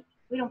straight line.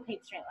 We don't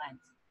paint straight lines.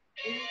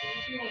 We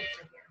do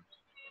nature here.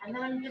 And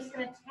then I'm just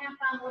going to tap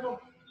on little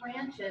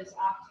branches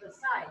off to the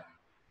side.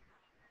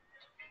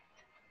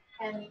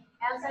 And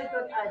as I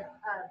go, a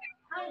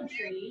pine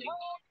tree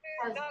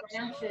has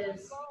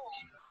branches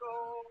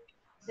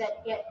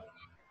that get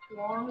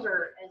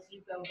longer as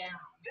you go down.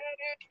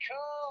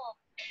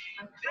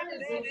 I'm kind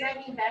of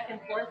zigzagging back and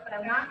forth, but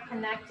I'm not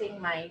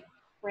connecting my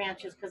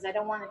branches because I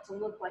don't want it to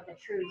look like a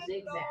true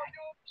zigzag.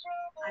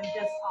 I'm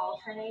just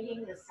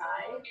alternating the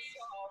sides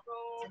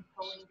and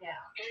pulling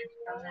down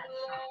from that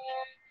trunk.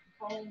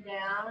 Pulling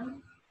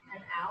down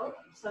and out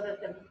so that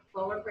the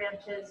lower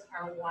branches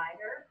are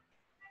wider.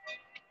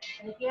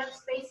 And if you have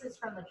spaces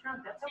from the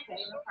trunk, that's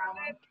okay, no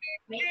problem.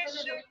 Make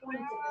sure there's a point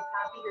at the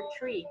top of your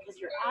tree because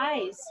your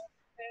eyes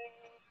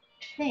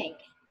think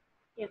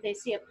if they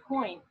see a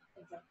point,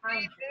 it's a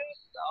pine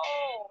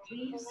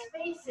tree. Leave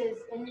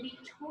spaces in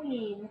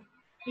between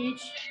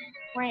each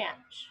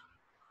branch.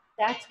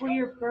 That's where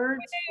your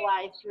birds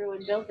fly through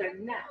and build their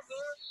nests.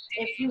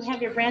 If you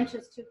have your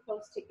branches too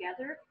close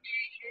together,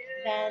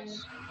 then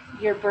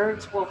your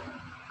birds will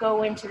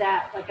go into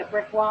that like a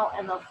brick wall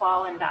and they'll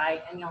fall and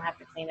die and you'll have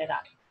to clean it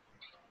up.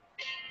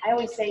 I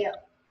always say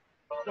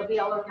they'll be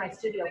all over my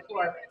studio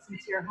floor, but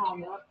since you're home,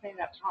 you won't clean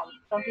it up at home.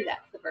 Don't do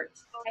that to the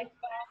birds, okay?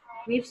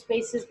 Leave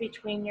spaces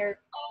between your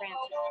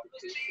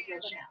branches to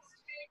build a nest.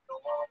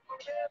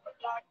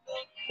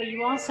 But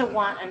you also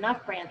want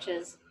enough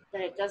branches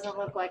that it doesn't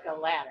look like a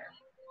ladder.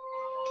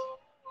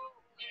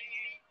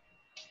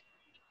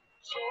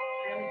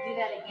 I'm going to do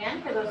that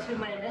again for those who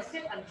might have missed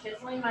it. I'm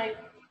chiseling my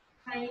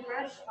tiny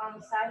brush on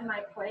the side of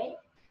my plate.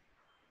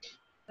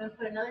 I'm going to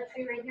put another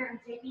tree right here. I'm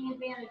taking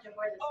advantage of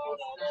where the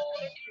spaces are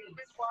on the trees.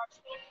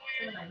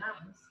 In my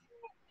mountains.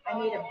 I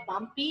made a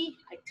bumpy,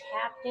 I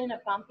tapped in a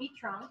bumpy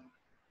trunk.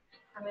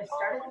 I'm going to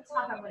start at the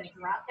top. I'm going to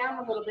drop down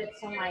a little bit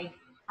so my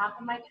top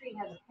of my tree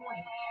has a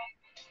point.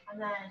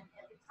 And then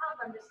at the top,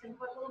 I'm just going to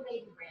put little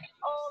baby branches.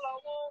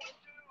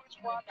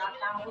 I'm going to drop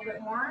down a little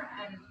bit more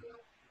and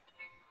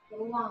a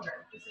little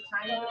longer, just a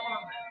tiny bit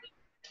longer.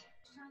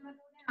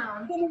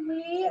 Can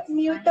we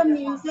mute the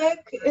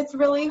music? It's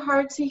really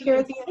hard to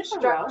hear the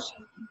instructions.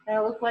 And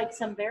it looked like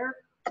some bear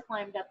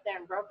climbed up there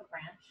and broke a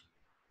branch.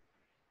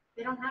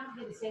 They don't have to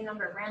be the same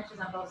number of branches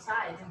on both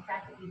sides. In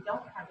fact, if you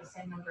don't have the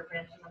same number of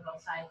branches on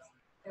both sides,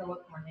 it'll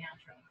look more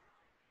natural.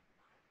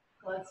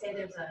 So let's say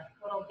there's a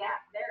little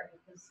gap there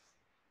because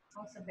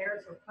some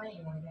bears were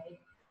playing one day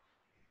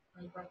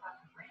and they broke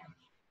off a branch.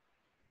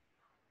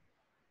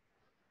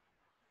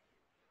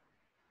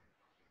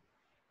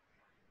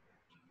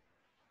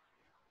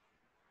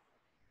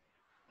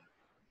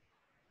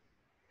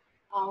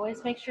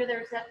 Always make sure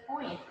there's that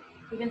point.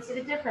 You can see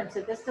the difference.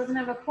 If this doesn't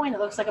have a point, it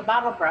looks like a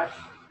bottle brush.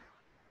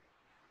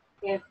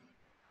 If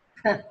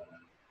I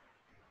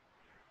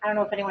don't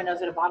know if anyone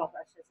knows what a bottle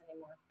brush is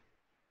anymore.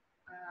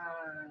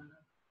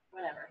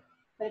 Whatever.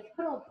 But if you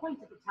put a little point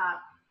at the top,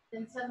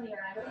 then suddenly your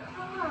eye goes,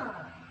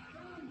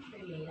 pine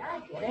tree. I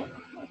get it.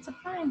 It's a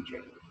pine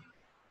tree.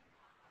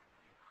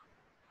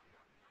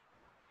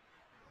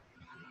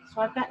 So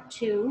I've got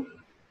two.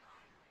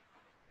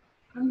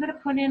 I'm going to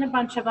put in a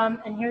bunch of them,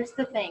 and here's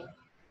the thing.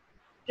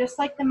 Just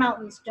like the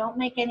mountains, don't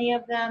make any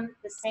of them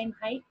the same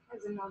height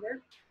as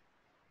another.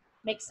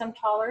 Make some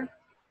taller,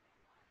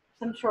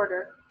 some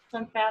shorter,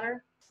 some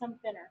fatter, some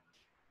thinner.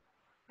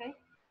 Okay?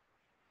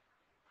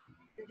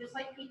 They're just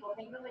like people.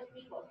 Think of it like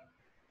people.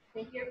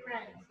 Think of your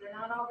friends. They're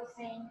not all the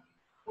same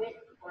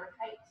width or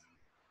height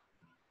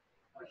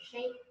or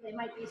shape. They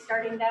might be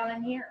starting down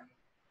in here.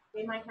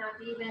 They might not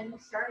be even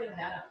starting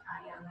that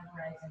high on the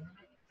horizon. They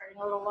might be starting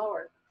a little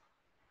lower.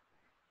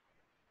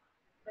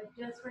 But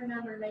just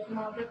remember, make them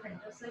all different.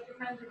 Just like your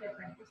friends are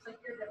different. Just like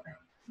you're different.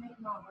 Just make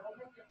them all a little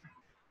bit different.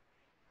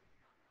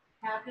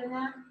 Tap in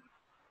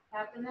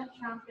that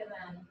trunk, and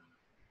then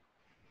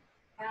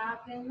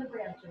tap in the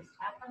branches.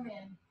 Tap them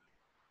in.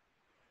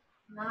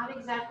 Not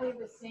exactly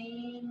the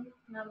same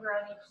number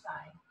on each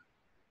side.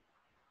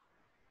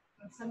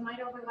 And some might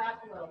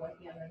overlap a little with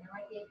the other. There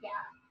might be a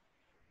gap.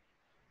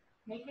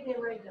 Make it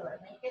irregular.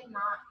 Make it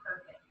not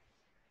perfect.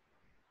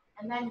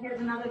 And then here's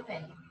another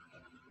thing.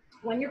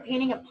 When you're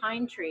painting a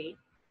pine tree,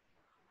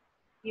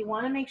 you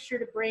want to make sure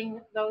to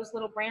bring those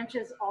little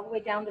branches all the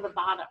way down to the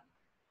bottom.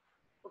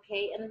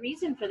 Okay, and the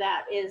reason for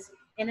that is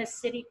in a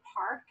city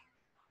park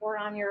or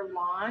on your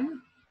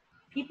lawn,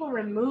 people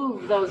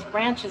remove those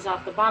branches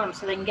off the bottom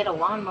so they can get a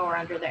lawnmower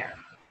under there.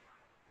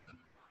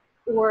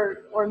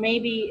 Or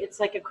maybe it's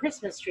like a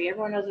Christmas tree.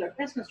 Everyone knows what a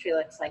Christmas tree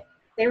looks like.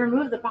 They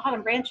remove the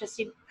bottom branches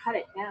so you cut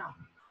it down.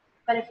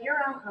 But if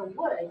you're out in the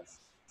woods,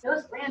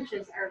 those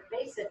branches are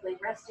basically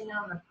resting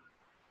on the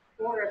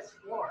forest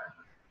floor.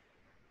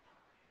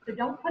 So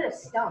don't put a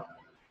stump.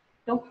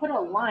 Don't put a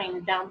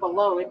line down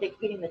below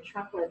indicating the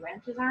trunk where the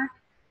branches are,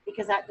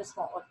 because that just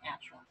won't look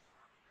natural.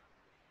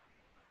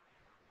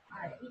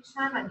 All right, each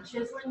time I'm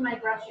chiseling my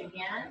brush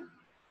again,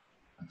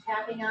 I'm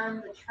tapping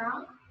on the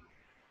trunk.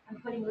 I'm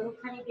putting little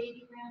tiny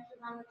baby branches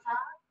on the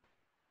top.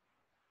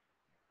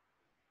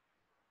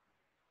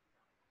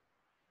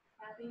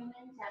 Tapping them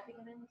in, tapping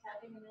them in,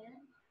 tapping them in.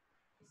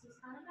 This is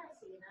kind of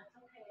messy, and that's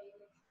okay.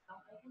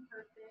 Don't make them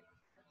perfect.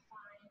 That's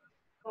fine.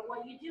 But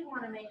what you do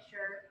want to make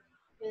sure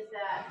is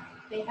that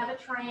they have a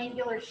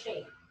triangular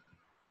shape,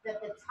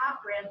 that the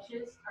top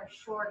branches are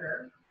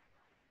shorter,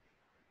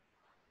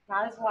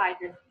 not as wide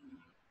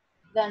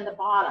than the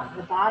bottom.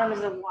 The bottom is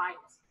the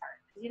widest part,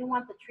 because you don't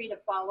want the tree to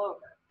fall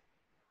over.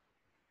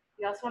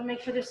 You also want to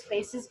make sure there's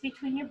spaces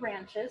between your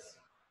branches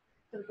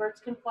so the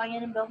birds can fly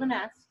in and build a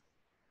nest.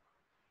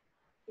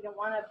 You don't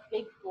want a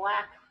big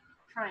black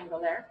triangle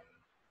there.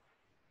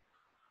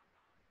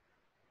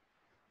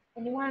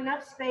 And you want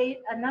enough space,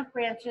 enough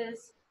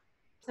branches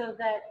so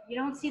that you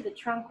don't see the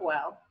trunk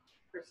well,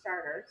 for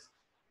starters,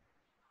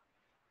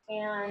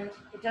 and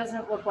it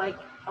doesn't look like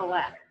a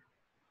ladder.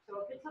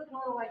 So if it's looking a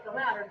little like a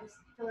ladder, just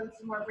fill in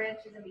some more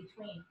branches in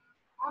between.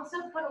 Also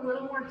put a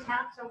little more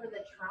taps over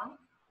the trunk.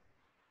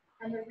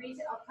 And the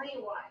reason, I'll tell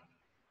you why.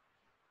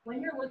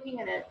 When you're looking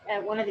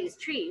at one of these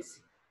trees,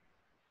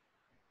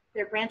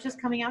 there are branches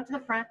coming out to the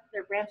front,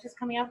 there are branches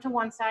coming out to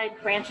one side,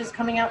 branches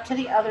coming out to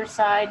the other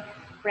side,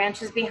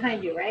 branches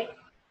behind you, right?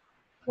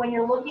 When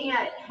you're looking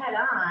at it head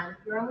on,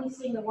 you're only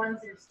seeing the ones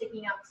that are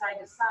sticking out side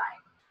to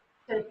side.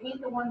 So to paint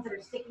the ones that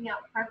are sticking out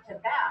front to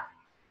back,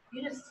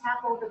 you just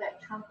tap over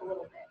that trunk a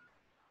little bit.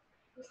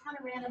 Just kind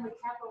of randomly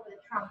tap over the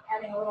trunk,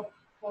 adding a little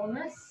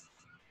fullness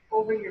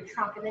over your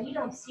trunk, and then you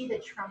don't see the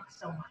trunk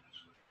so much.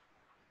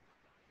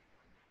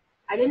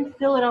 I didn't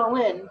fill it all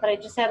in, but I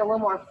just add a little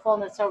more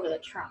fullness over the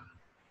trunk.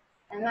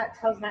 And that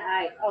tells my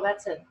eye, oh,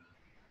 that's a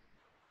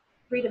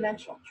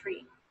three-dimensional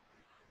tree.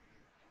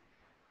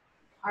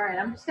 All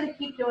right, I'm just going to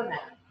keep doing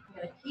that. I'm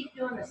going to keep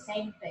doing the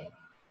same thing.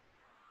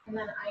 And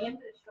then I am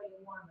going to show you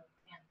one with a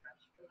fan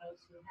brush for those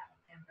who have a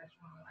fan brush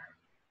want to learn.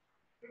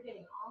 You're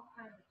getting all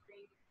kinds of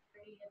pretty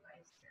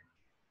advice here.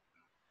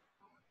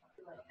 I'll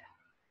do like that.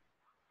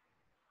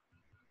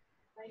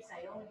 Advice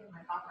I only give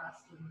my Bob Ross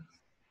students.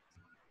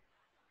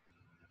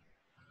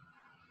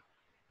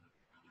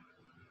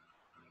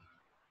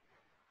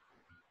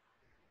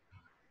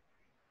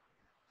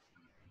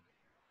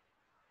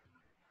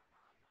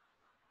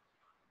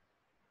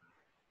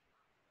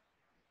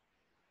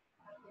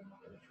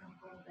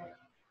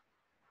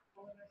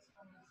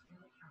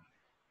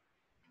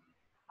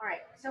 All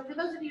right, so for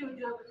those of you who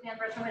do have a fan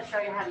brush, I'm going to show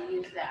you how to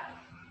use that.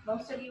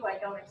 Most of you, I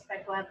don't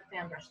expect will have a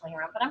fan brush laying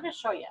around, but I'm going to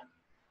show you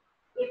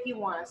if you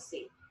want to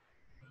see.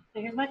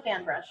 So here's my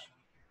fan brush.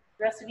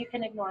 The rest of you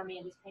can ignore me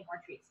and just paint more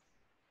trees.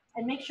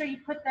 And make sure you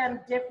put them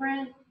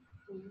different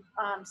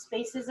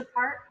spaces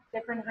apart,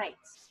 different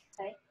heights,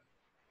 okay,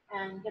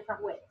 and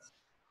different widths.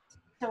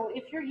 So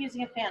if you're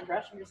using a fan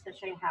brush, I'm just going to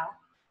show you how.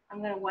 I'm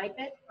going to wipe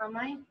it on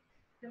my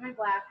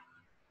black,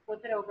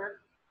 flip it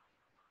over.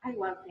 I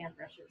love fan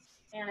brushes.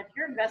 And if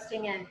you're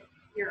investing in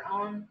your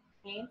own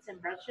paints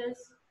and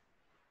brushes,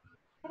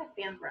 get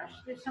a fan brush.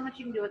 There's so much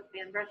you can do with a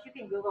fan brush. You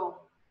can Google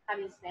how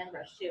to use a fan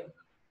brush too.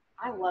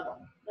 I love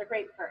them. They're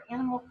great for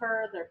animal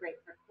fur. They're great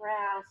for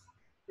grass.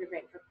 They're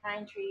great for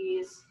pine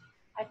trees.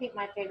 I think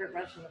my favorite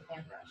brush is a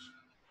fan brush.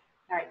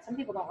 All right, some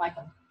people don't like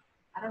them.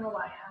 I don't know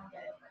why. I don't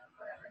get it, but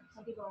whatever.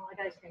 Some people don't like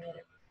ice cream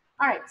either.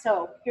 All right,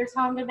 so here's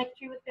how I'm going to make a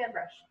tree with fan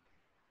brush.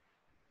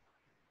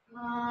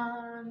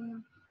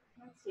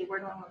 Let's see, where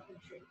do I want the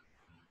tree?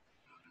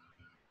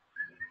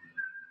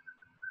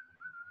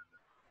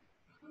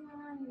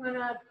 I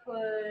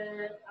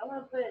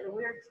want to put it in a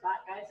weird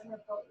spot, guys. I'm going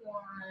to put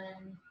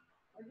one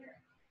Over here.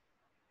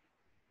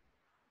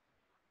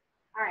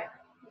 All right,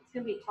 it's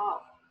gonna be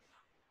tall.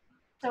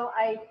 So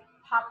I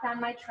popped on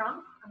my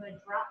trunk. I'm gonna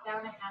drop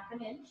down a half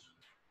an inch.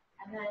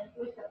 And then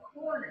with the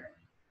corner,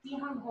 see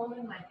how I'm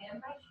holding my fan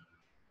brush?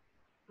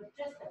 With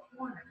just the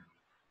corner,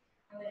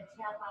 I'm gonna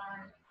tap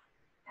on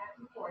back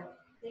and forth,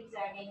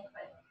 zigzagging,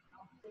 but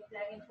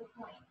zigzagging to a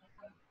point.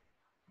 I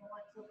don't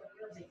want to look like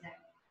real zigzag.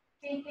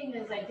 Same thing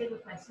as I did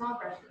with my small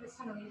brush, but this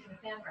time I'm using a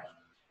fan brush.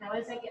 Now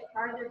as I get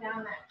farther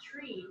down that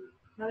tree,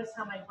 notice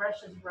how my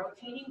brush is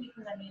rotating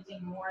because I'm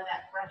using more of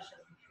that brush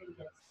as the tree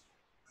gets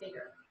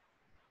bigger.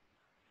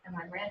 And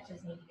my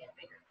branches need to get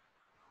bigger.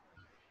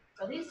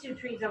 So these two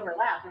trees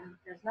overlap, and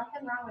there's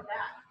nothing wrong with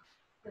that,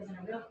 because in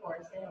a real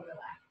forest, they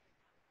overlap.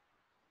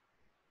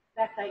 In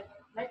fact, I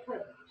might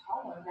put a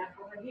tall one back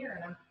over here,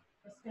 and I'm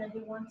just going to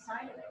do one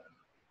side of it.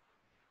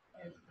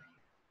 There's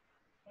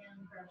my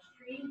hand brush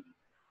tree.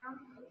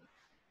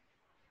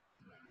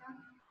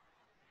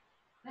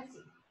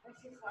 Messy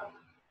slope.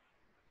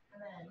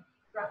 And then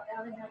drop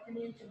down a half an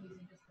inch and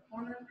using just the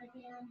corner of my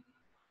hand.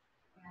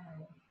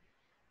 And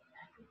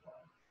back and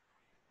forth.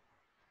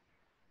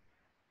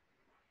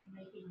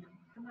 Making them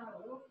come out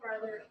a little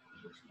farther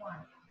each one.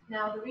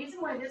 Now, the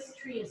reason why this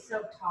tree is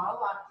so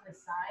tall off to the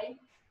side,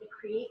 it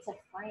creates a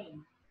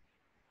frame.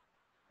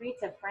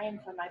 Creates a frame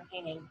for my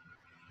painting.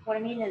 What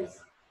I mean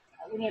is,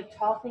 when you have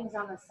tall things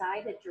on the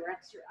side, it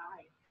directs your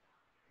eye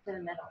to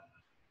the middle.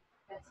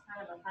 That's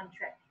kind of a fun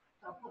trick.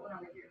 So I'll put one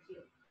over here too.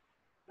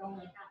 It's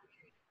only half a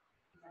tree,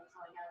 because that's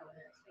all I got over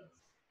there, space.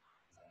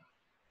 So,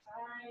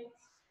 sides.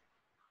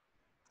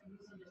 I'm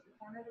using just the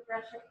corner of the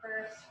brush at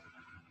first.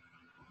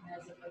 And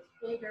as it gets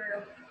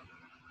bigger,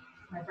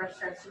 my brush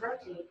starts to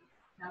rotate.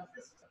 Now it's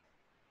this way.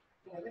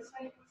 Go this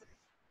way.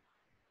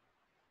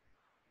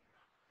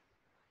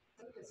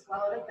 Just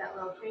swallowed up that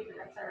little tree, but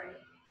that's all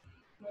right.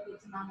 Maybe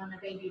it's mom and a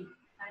baby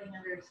hiding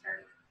under a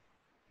skirt.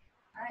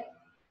 All right.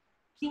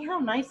 See how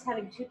nice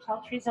having two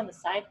tall trees on the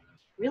side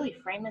really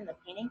framing the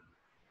painting?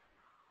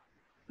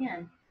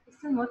 Again, this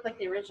doesn't look like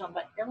the original,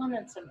 but they're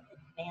learning some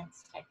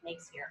advanced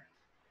techniques here.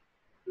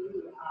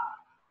 Ooh,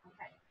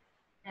 okay.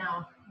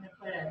 Now, I'm going to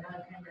put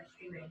another fan brush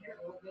tree right here,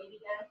 a little baby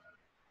guy.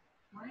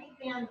 My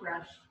fan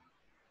brush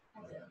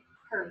has a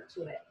curve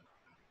to it,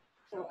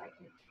 so I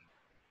can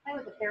play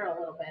with the ferrule a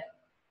little bit.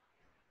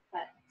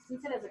 But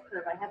since it has a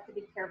curve, I have to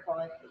be careful.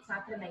 It's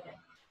not going to make a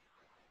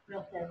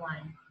real thin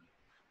line.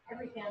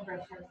 Every fan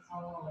brush has its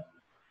own little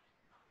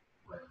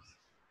quirks.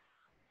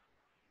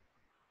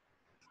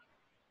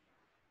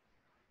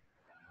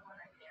 One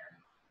right there.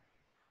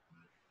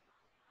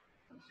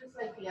 It's just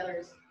like the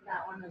others.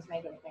 That one was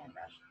made with a fan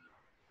brush.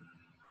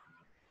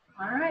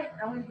 All right,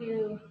 I'm going to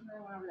do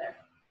another one over there.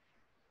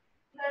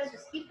 You guys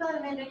just keep filling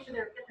them in, make sure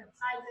they're different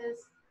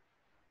sizes,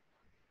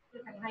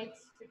 different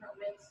heights, different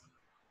widths,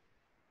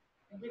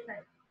 and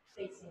different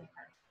spacing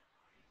apart.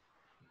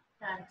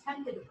 Now, I'm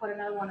tempted to put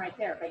another one right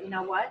there, but you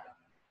know what?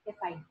 If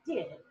I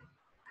did,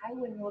 I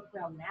wouldn't look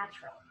real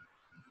natural.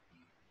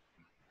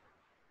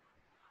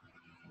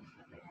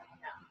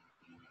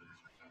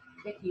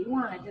 If you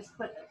want to just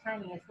put the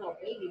tiniest little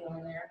baby one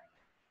in there,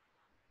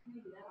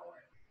 maybe that'll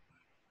work.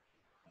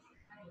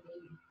 Tiny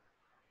baby.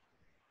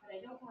 But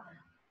I don't want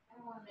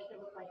to make it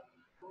look like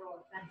a row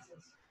of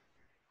fences.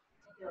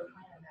 If they were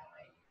planted that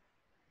way.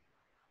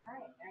 All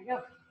right, there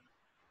you go.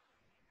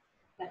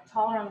 Got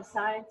taller on the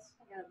sides.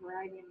 I got a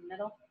variety in the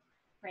middle.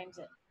 Frames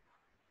it.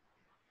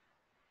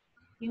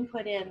 You can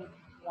put in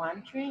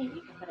one tree.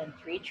 You can put in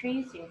 3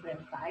 trees. You can put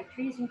in 5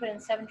 trees. You can put in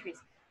 7 trees.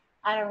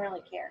 I don't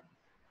really care.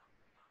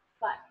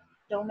 But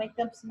don't make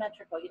them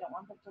symmetrical. You don't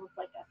want them to look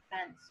like a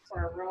fence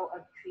or a row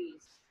of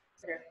trees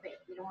that are fake.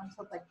 You don't want them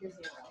to look like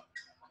Disney World.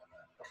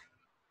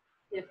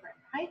 Different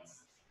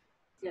heights,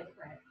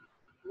 different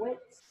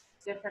widths,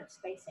 different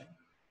spacing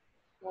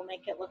will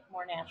make it look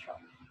more natural.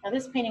 Now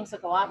this paintings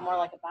look a lot more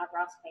like a Bob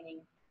Ross painting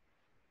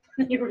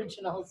than the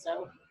original,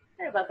 so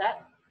sorry about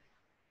that.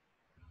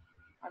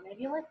 Or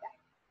maybe you like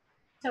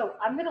that. So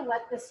I'm gonna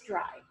let this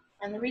dry.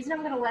 And the reason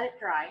I'm gonna let it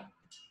dry,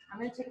 I'm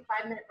gonna take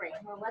a 5-minute break.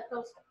 I'm gonna let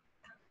those,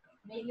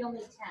 maybe you'll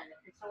need 10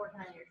 if you're still working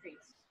on your trees.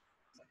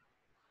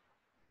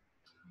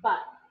 But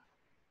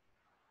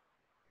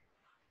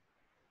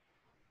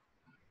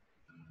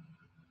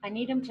I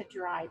need them to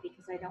dry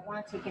because I don't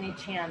want to take any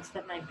chance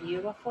that my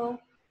beautiful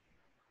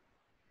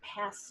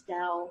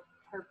pastel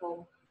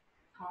purple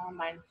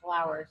Columbine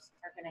flowers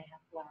are going to have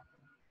black.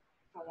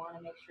 I want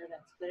to make sure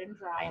that's good and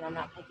dry and I'm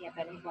not picking up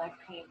any black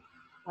paint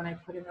when I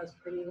put in those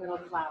pretty little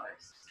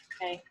flowers,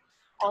 okay?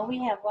 All we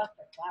have left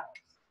are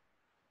flowers.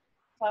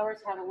 Flowers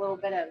have a little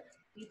bit of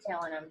detail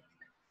in them,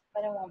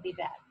 but it won't be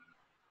bad.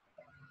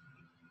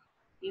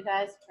 You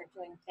guys are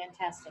doing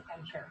fantastic,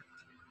 I'm sure.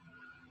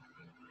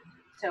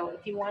 So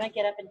if you want to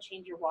get up and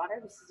change your water,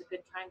 this is a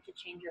good time to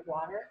change your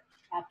water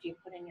after you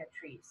put in your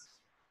trees.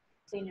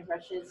 Clean your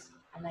brushes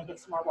and then get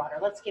some more water.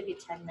 Let's give you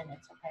 10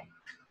 minutes, okay?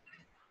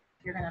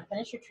 You're going to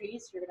finish your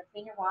trees, you're going to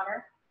clean your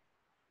water,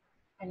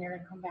 and you're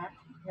going to come back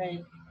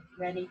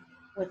ready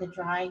with a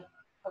dry,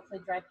 hopefully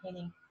dry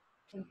painting.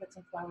 You can put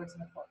some flowers in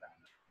the foreground.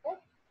 Okay?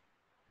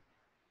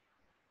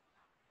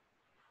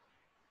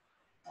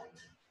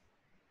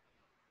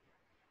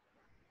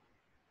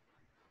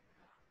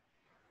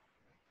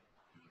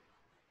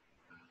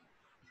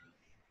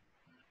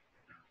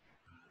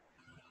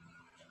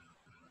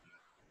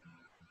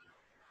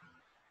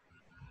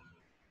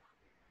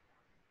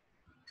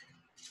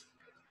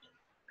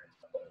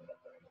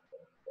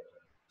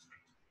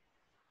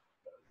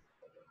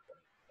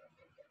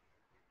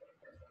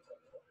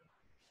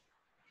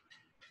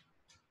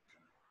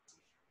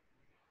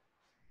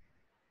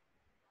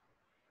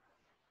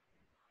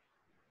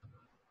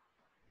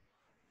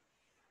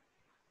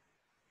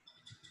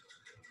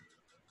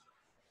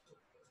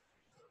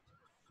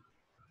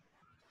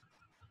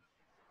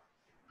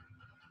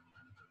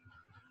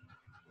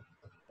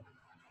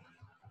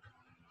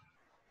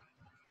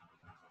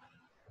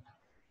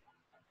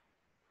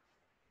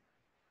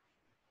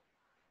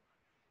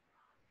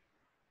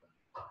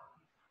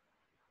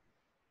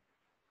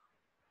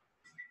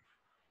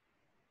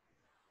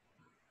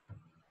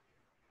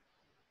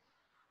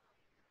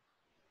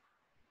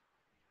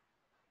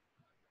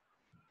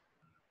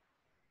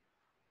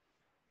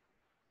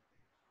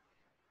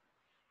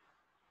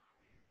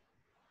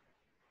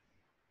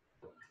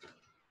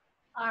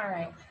 All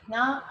right,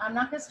 now I'm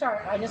not gonna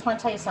start. I just wanna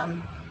tell you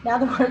something. Now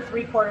that we're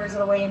 3/4 of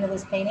the way into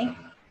this painting,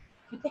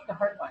 we picked a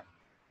hard one.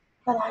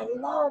 But I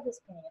love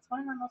this painting. It's one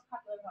of my most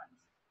popular ones.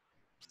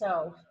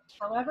 So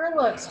however it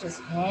looks,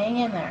 just hang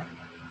in there.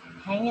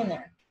 Hang in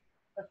there.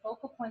 The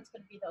focal point's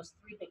gonna be those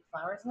 3 big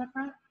flowers in the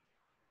front.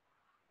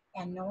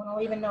 And no one will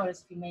even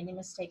notice if you made any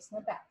mistakes in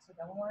the back. So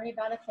don't worry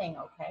about a thing,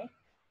 okay?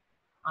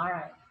 All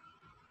right.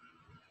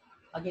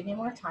 I'll give you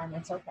more time.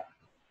 It's okay.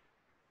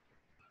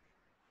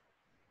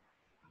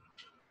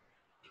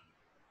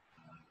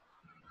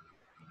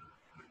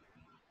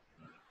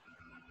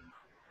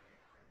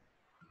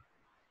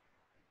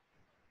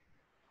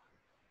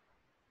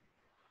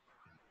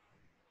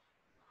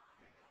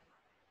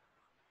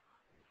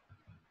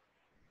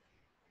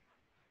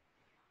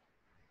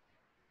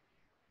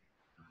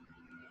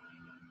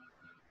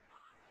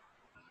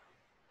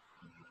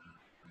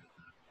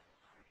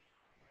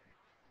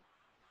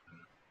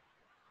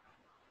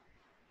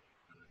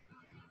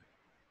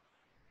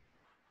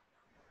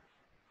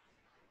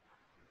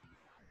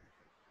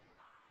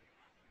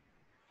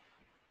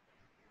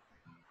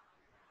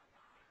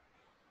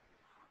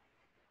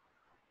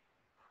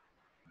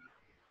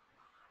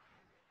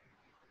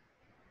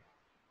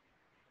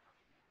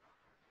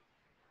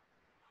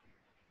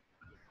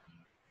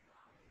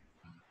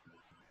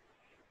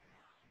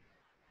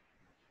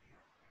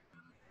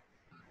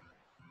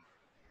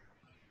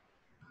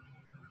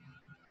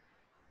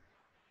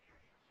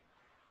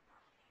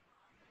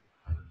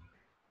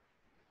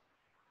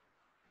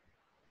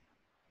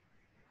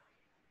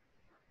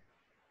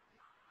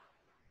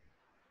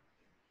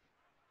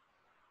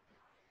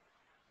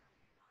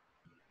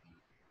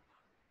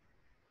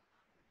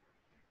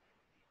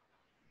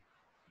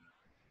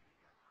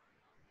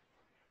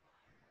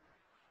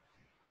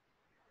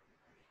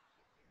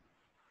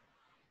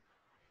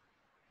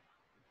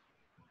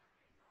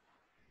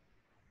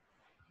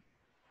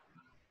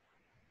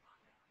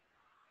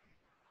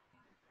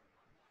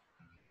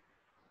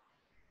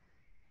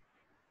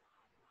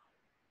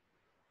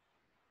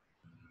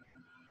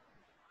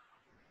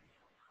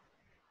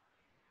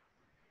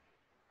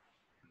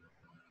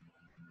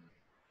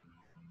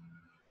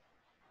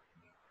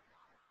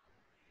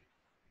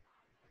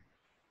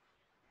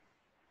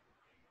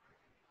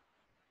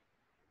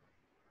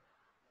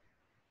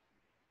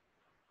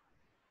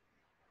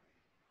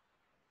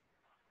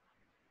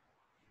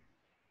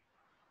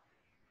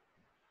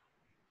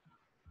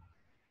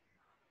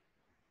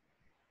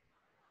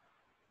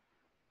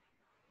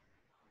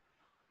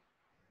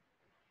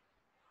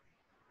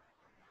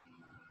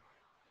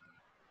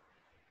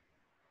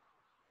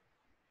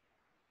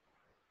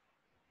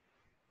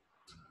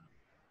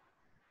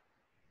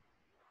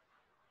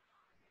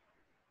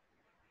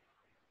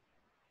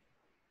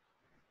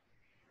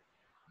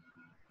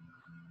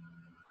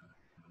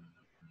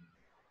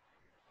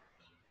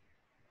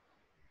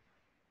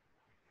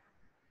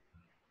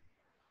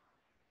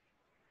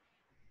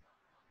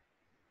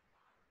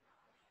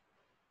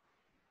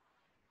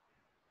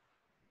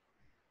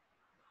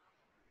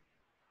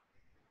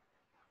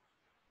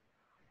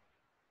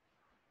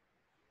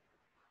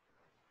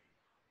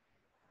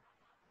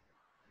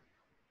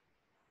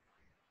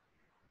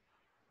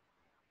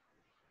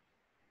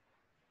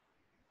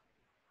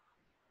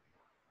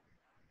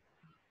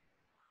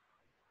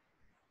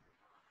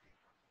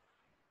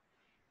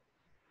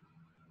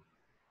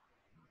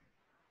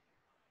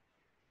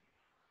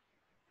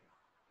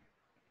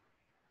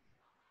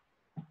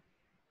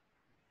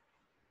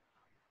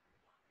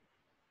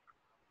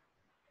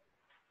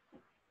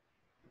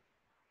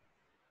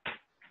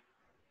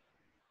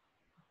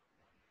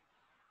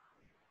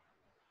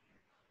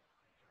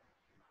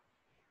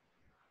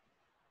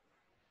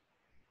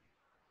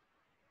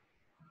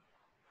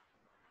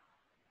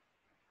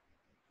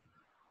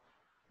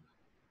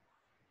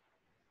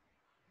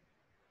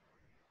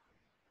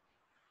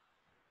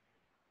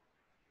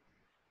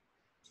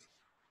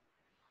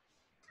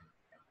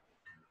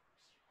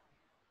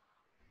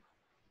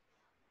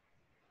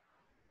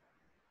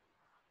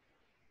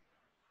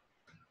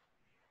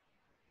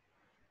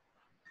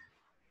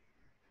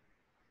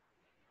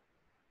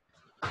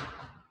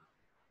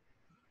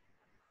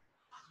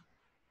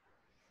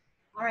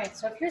 All right,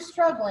 so if you're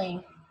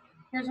struggling,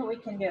 here's what we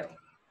can do.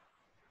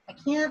 I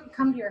can't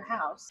come to your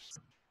house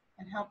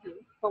and help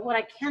you, but what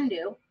I can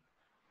do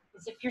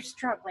is if you're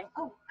struggling,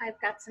 oh, I've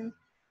got some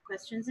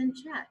questions in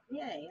chat.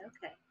 Yay,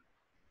 okay.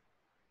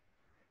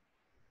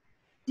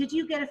 Did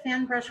you get a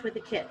fan brush with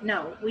the kit?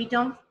 No, we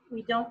don't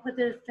put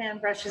the fan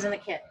brushes in the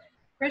kit.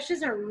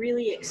 Brushes are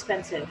really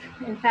expensive.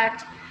 In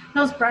fact,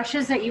 those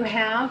brushes that you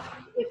have,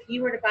 if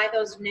you were to buy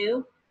those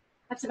new,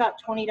 that's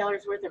about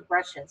 $20 worth of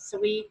brushes. So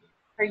we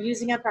are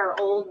using up our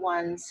old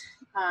ones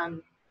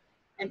and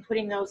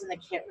putting those in the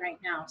kit right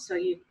now. So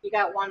you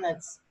got one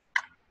that's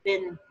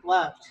been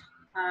loved.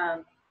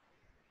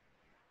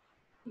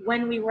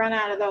 When we run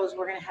out of those,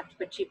 we're gonna have to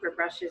put cheaper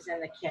brushes in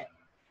the kit.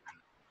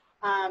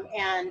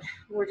 And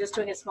we're just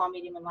doing a small,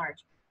 medium, and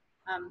large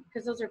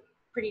because those are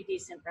pretty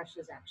decent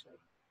brushes actually.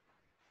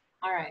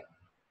 All right,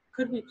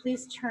 Could we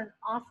please turn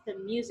off the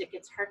music?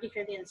 It's hard to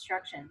hear the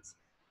instructions.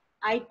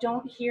 I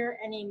don't hear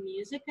any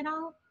music at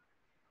all.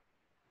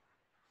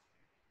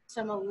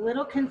 So I'm a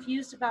little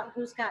confused about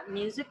who's got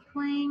music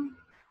playing.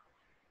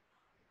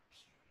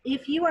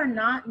 If you are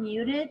not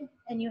muted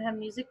and you have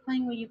music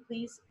playing, will you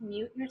please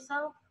mute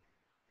yourself?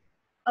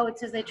 Oh, it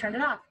says they turned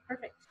it off.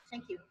 Perfect.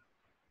 Thank you.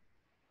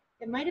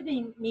 It might have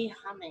been me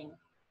humming.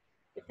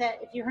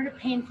 If you heard a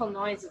painful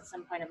noise at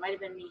some point, it might have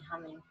been me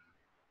humming.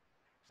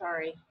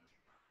 Sorry.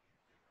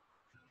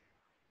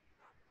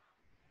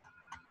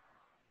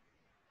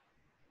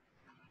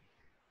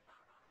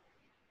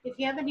 If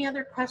you have any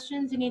other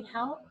questions, you need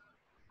help,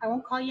 I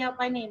won't call you out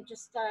by name.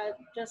 Just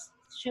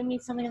shoot me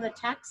something in the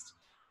text,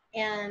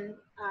 and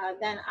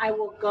then I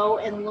will go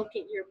and look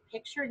at your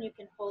picture, and you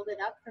can hold it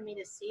up for me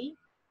to see,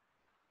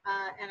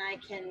 and I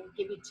can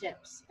give you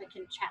tips. I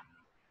can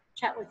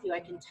chat with you. I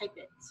can type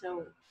it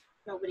so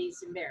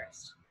nobody's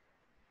embarrassed.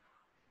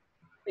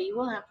 But you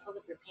will have to hold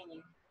up your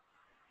painting.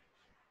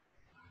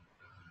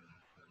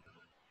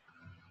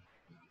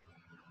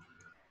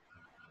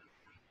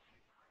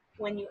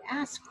 When you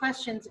ask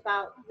questions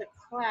about the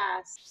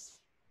class,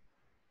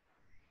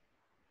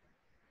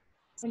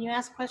 when you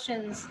ask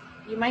questions,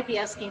 you might be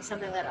asking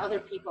something that other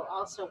people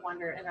also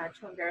wonder and are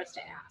too embarrassed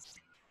to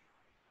ask.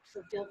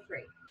 So feel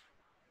free.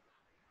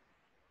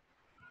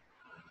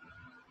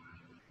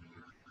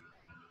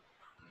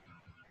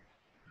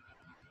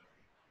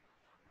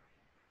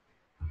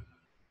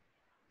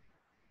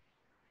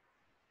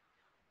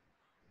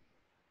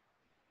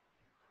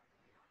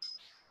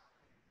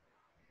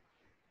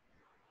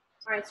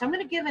 All right, so I'm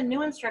going to give a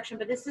new instruction,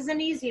 but this is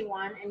an easy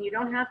one, and you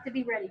don't have to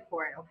be ready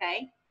for it,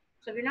 okay?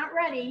 So if you're not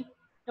ready,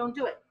 don't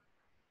do it.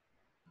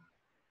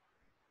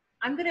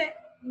 I'm going to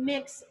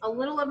mix a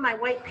little of my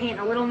white paint,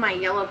 a little of my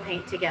yellow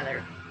paint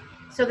together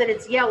so that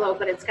it's yellow,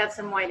 but it's got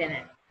some white in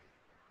it.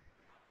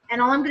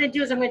 And all I'm going to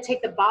do is I'm going to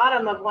take the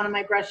bottom of one of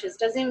my brushes,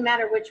 doesn't even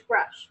matter which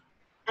brush,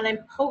 and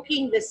I'm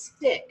poking the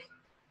stick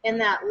in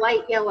that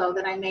light yellow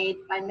that I made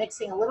by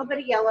mixing a little bit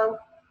of yellow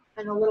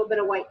and a little bit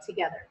of white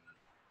together.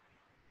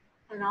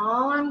 And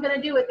all I'm going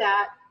to do with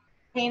that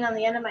paint on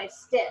the end of my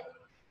stick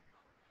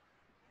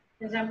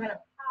is I'm going to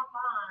pop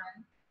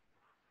on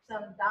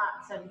some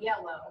dots of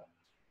yellow,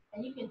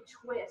 and you can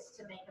twist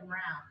to make them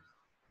round.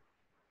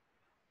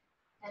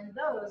 And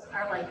those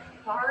are like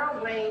far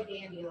away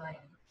dandelions.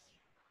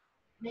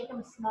 Make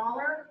them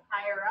smaller,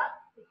 higher up,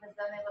 because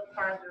then they look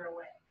farther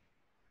away.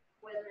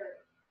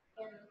 Whether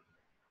in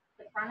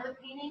the front of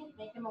the painting,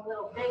 make them a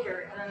little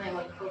bigger, and then they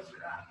look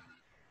closer up.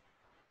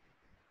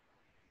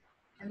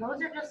 And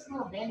those are just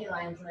little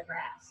dandelions in the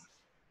grass.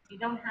 You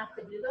don't have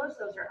to do those.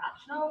 Those are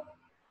optional,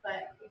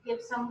 but it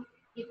gives some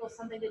people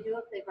something to do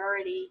if they're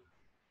already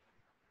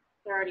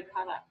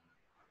caught up.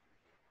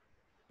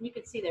 And you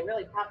can see they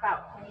really pop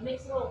out. When you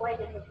mix a little white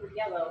in with your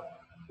yellow,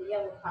 the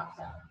yellow pops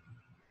out.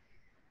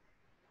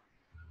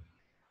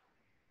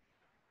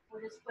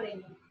 We're just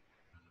putting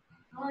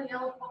little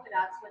yellow polka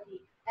dots with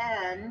the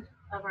end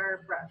of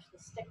our brush, the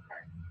stick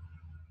part.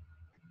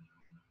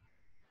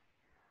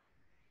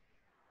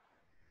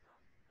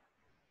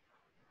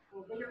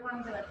 Little bigger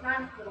ones in the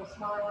front, little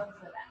smaller ones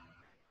in the back.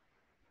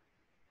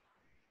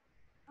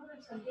 Oh,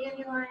 there's some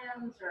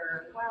dandelions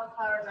or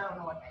wildflowers, I don't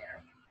know what they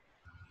are.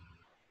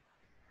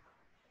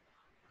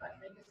 But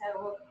they just add a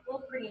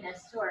little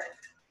prettiness to our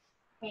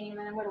painting, and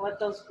then I'm going to let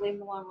those leave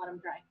them alone, let them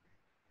dry.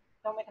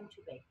 Don't make them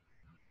too big.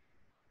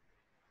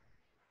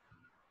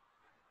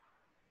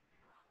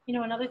 You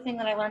know, another thing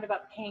that I learned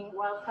about painting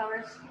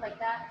wildflowers like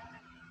that,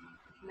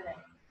 I'm going to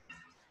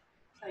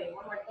show you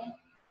one more thing.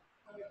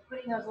 When you're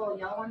putting those little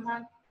yellow ones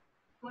on,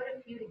 put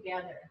a few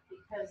together,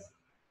 because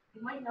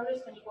you might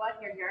notice when you go out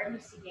in your garden,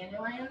 you see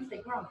dandelions,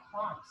 they grow in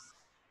clumps.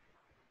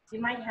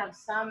 You might have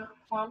some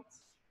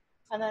clumps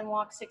and then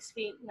walk 6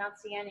 feet, not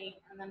see any,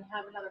 and then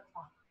have another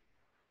clump,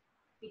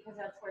 because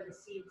that's where the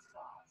seeds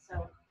fall.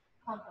 So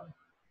clump them,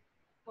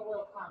 put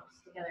little clumps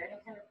together.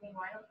 Anytime you're painting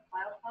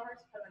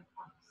wildflowers, put them in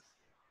clumps.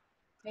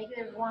 Maybe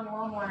there's one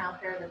lone one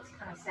out there that's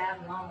kind of sad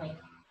and lonely.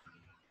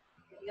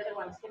 The other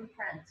ones, give them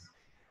friends.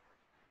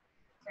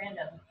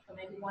 Random. So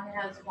maybe one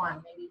has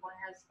 1, maybe one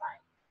has 5.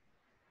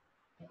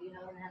 Maybe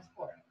another one has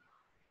 4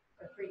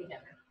 or 3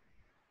 together.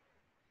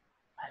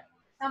 But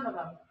some of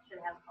them should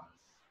have clumps.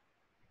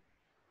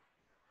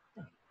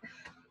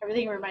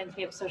 Everything reminds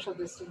me of social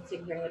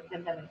distancing during the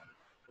pandemic.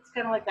 It's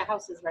kind of like the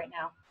houses right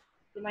now.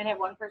 You might have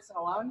one person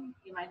alone,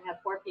 you might have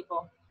 4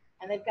 people,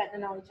 and they've gotten to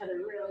know each other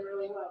really,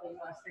 really well these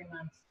last 3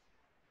 months.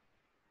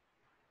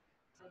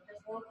 So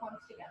just little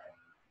clumps together.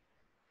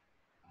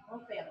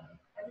 Whole family.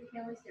 Every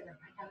family's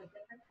different. I have a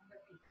different number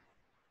of people.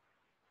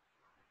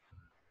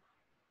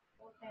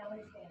 Whole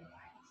families,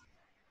 dandelions.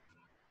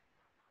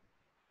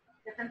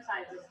 Different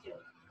sizes too.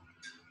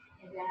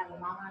 Maybe I have a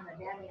mama and a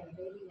daddy and a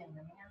baby and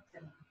an aunt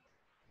and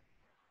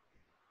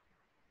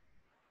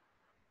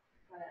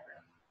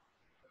whatever.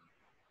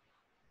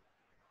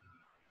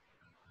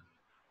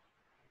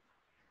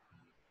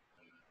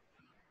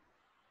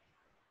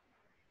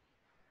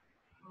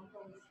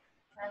 Uncles,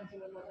 friends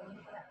who live with them,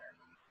 whatever.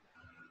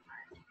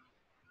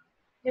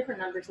 different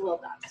numbers, little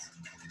dots.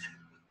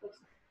 Oops.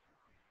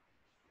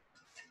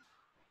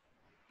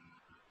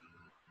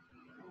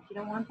 And if you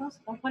don't want those,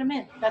 don't put them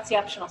in. That's the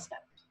optional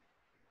step.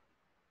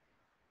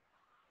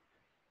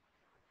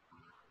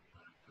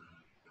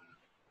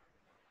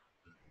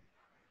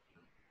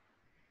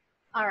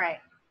 All right.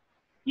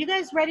 You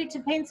guys ready to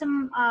paint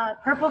some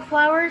purple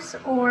flowers,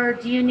 or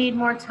do you need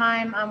more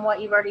time on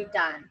what you've already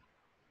done?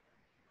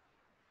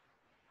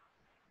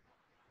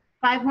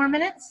 5 more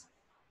minutes?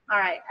 All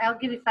right, I'll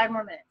give you 5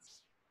 more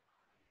minutes.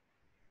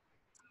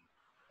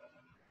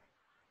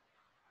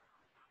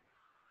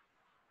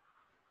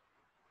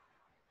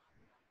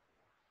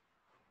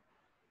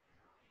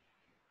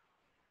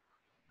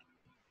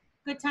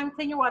 Good time to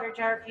clean your water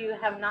jar if you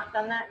have not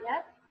done that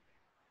yet.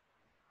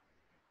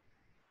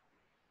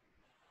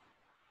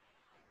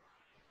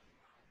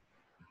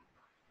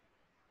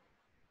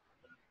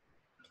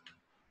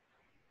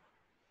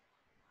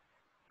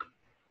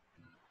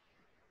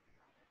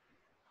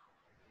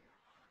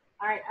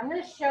 All right, I'm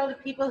going to show the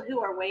people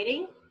who are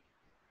waiting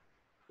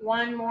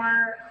one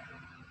more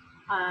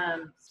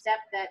step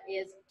that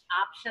is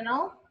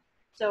optional.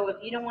 So if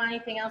you don't want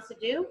anything else to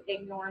do,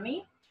 ignore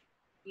me.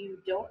 You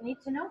don't need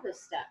to know this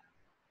step.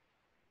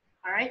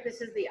 All right, this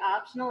is the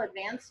optional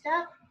advanced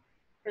step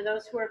for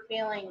those who are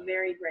feeling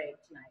very brave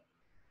tonight.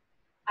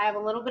 I have a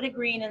little bit of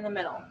green in the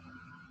middle,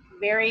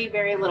 very,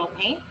 very little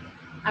paint.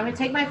 I'm going to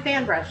take my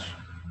fan brush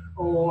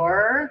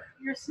or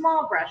your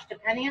small brush,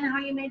 depending on how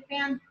you made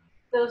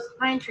those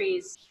pine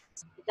trees.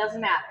 It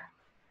doesn't matter.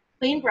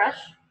 Clean brush.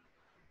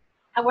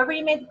 However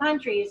you made the pine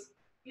trees,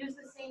 use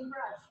the same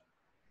brush.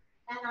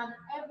 And on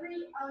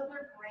every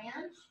other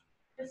branch,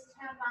 just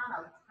tap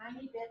on a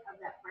tiny bit of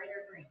that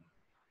brighter green.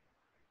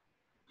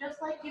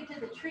 Just like you did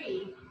the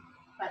tree,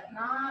 but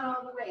not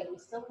all the way. We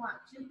still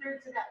want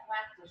 2/3 of that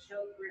black to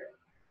show through.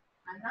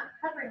 I'm not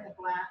covering the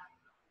black.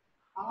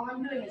 All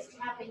I'm doing is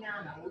tapping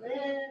on a little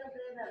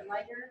bit of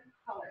lighter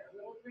color, a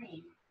little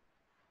green,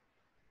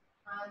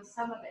 on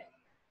some of it.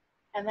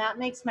 And that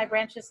makes my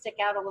branches stick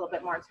out a little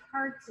bit more. It's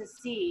hard to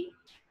see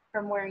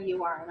from where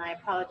you are, and I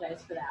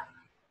apologize for that.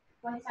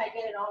 Once I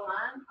get it all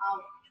on,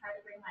 I'll try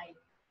to bring my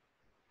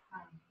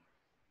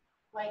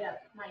light up,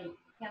 my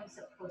canvas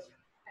up closer,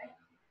 okay?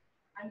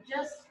 I'm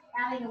just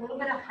adding a little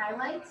bit of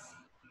highlights.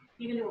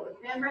 You can do it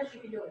with fan brush,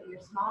 you can do it with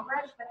your small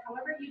brush, but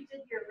however you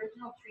did your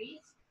original trees,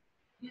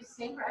 use the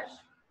same brush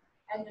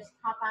and just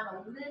pop on a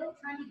little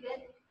tiny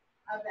bit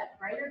of that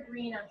brighter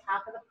green on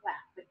top of the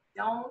black, but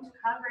don't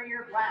cover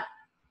your black.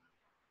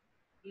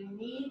 You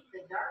need the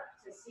dark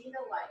to see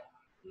the light.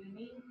 You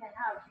need to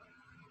have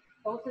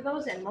both of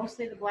those and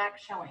mostly the black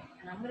showing.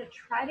 And I'm going to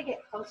try to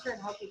get closer and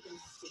hope you can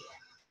see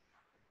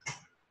it.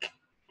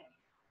 Okay.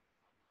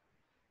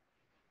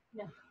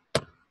 No.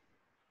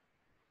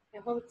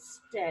 Hold it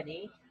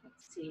steady.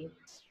 Let's see.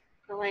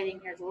 The lighting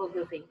here is a little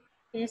goofy.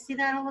 Can you see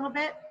that a little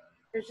bit?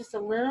 There's just a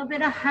little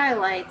bit of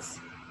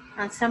highlights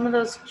on some of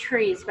those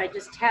trees by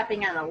just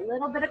tapping on a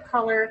little bit of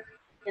color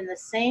in the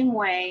same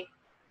way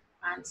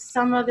on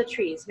some of the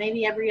trees,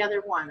 maybe every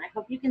other one. I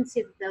hope you can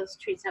see that those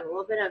trees have a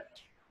little bit of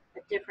a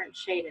different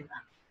shade in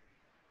them.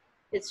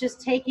 It's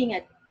just taking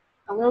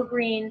a little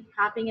green,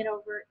 popping it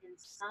over in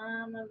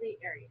some of the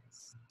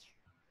areas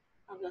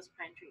of those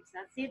pine trees.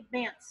 That's the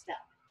advanced step.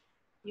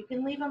 You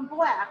can leave them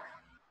black,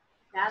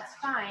 that's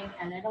fine,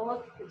 and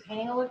the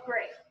painting will look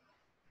great.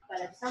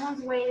 But if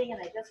someone's waiting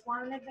and they just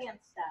want an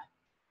advanced step,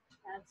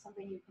 that's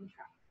something you can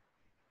try.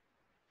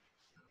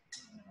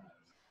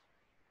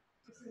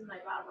 This is my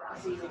Bob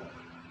Ross easel.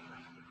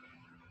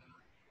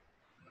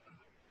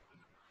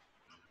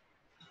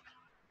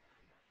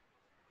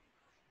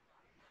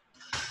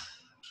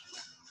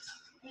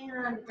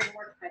 And it doesn't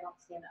work if I don't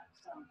stand up,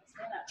 so I'm going to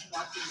stand up and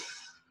walk through this.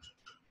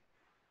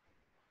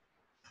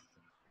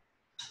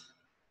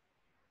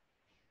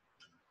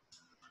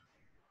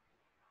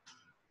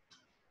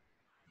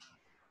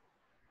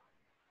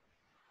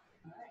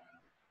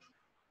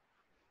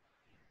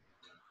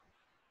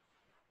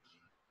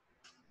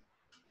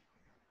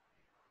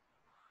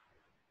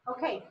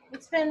 Okay,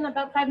 it's been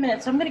about 5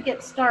 minutes, so I'm going to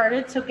get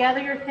started. So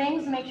gather your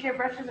things, make sure your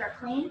brushes are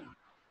clean.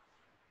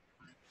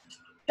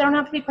 Don't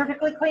have to be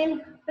perfectly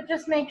clean, but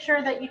just make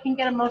sure that you can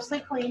get them mostly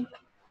clean.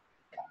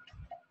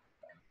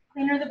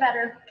 Cleaner the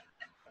better,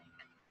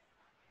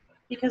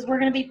 because we're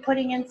going to be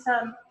putting in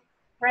some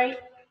bright,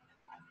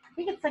 I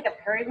think it's like a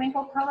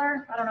periwinkle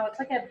color. I don't know, it's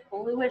like a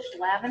bluish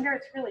lavender.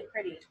 It's really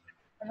pretty.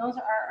 And those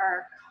are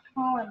our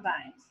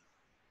Columbines.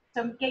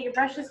 So get your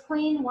brushes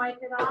clean, wipe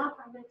it off.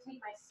 I'm going to take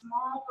my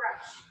small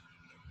brush.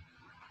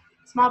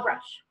 Small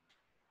brush.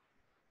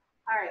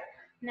 All right,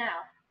 now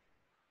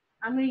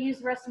I'm going to use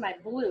the rest of my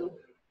blue,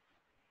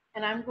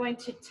 and I'm going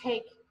to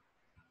take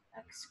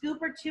a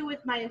scoop or two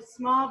with my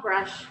small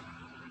brush.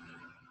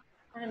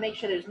 I'm going to make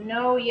sure there's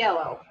no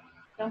yellow.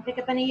 Don't pick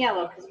up any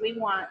yellow because we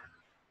want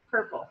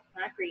purple,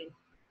 not green.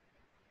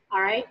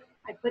 All right,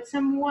 I put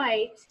some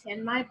white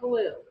in my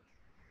blue.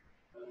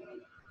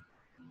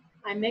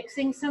 I'm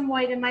mixing some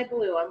white in my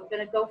blue. I'm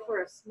going to go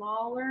for a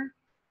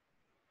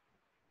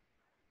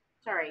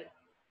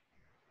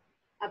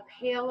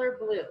paler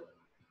blue.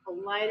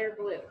 a lighter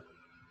blue.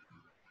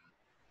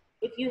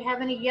 If you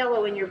have any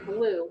yellow in your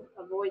blue,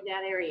 avoid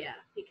that area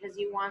because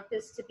you want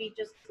this to be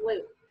just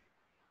blue,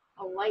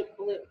 a light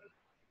blue.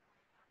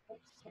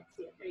 Oops, can't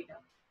see it. There you go.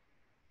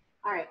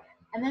 All right,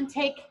 and then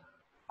take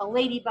a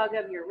ladybug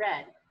of your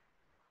red,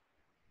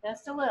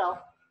 just a little,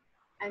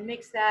 and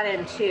mix that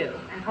in too.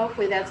 And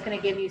hopefully that's going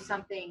to give you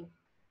something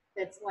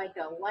that's like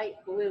a light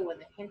blue with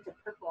a hint of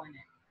purple in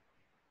it.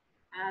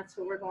 That's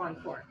what we're going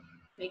for.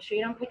 Make sure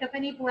you don't pick up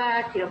any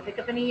black, you don't pick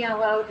up any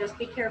yellow. Just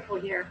be careful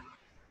here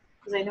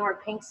because I know our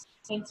paints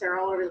are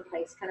all over the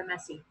place, kind of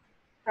messy.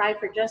 Try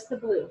for just the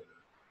blue.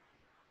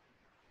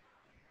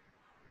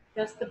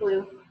 Just the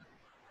blue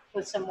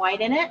with some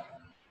white in it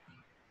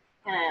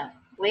and a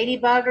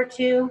ladybug or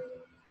two.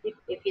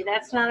 If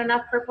that's not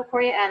enough purple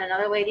for you, add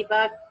another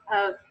ladybug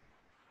of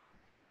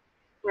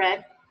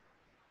red.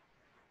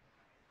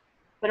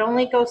 But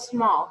only go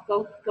small.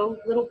 Go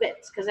little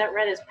bits because that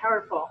red is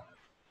powerful.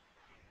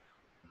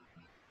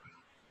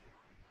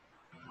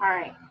 All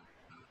right.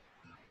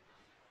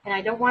 And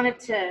I don't want it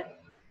to,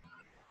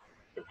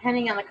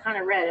 depending on the kind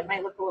of red, it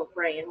might look a little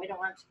gray, and we don't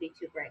want it to be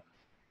too gray.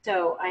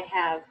 So I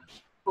have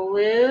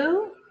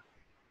blue,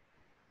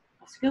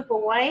 a scoop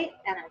of white,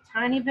 and a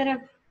tiny bit of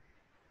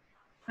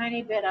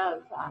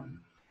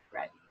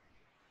red.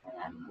 And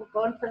then we're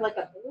going for like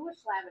a bluish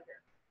lavender.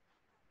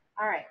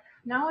 All right.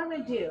 Now what I'm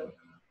going to do,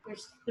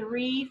 there's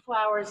 3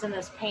 flowers in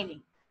this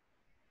painting.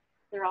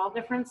 They're all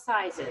different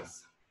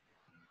sizes.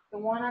 The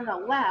one on the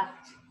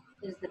left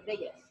is the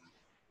biggest.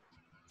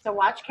 So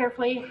watch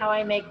carefully how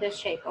I make this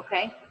shape,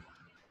 okay?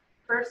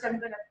 First, I'm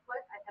going to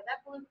put, I have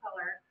that blue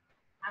color.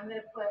 I'm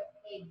going to put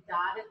a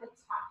dot at the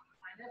top.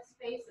 Find that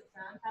space that's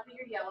on top of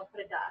your yellow,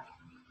 put a dot.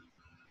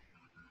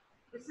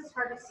 This is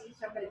hard to see,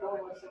 so I'm going to go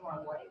in with some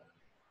more white.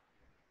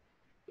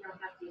 You don't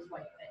have to use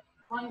white, but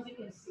as long as you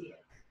can see it.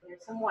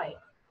 There's some white.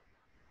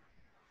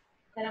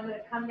 Then I'm going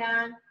to come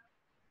down,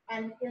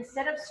 and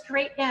instead of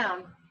straight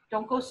down,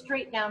 don't go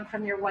straight down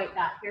from your white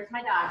dot. Here's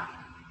my dot.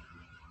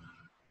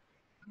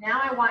 Now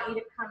I want you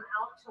to come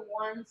out to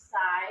one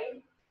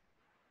side.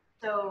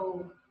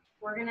 So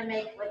we're going to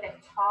make like a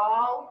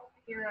tall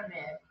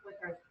pyramid with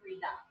our 3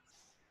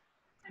 dots.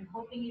 I'm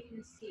hoping you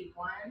can see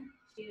 1,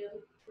 2,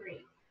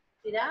 3.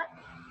 See that?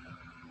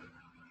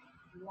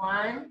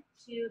 1,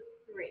 2,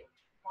 3.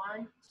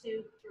 1,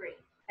 2, 3.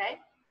 Okay?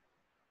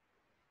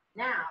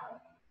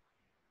 Now,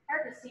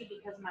 hard to see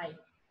because my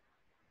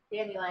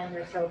dandelions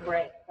are so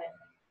bright, but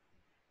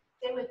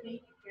stay with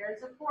me.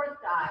 Here's a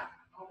 4th dot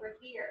over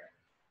here.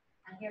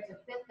 And here's a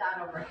 5th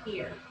dot over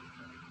here.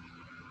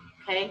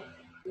 Okay?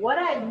 What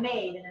I've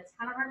made, and it's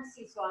kind of hard to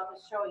see, so I'll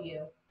just show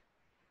you.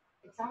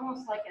 It's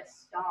almost like a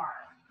star.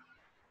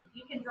 If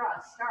you can draw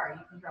a star,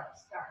 you can draw a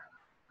star.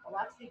 Well,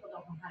 lots of people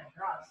don't know how to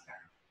draw a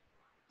star.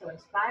 So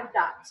it's 5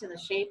 dots in the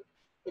shape.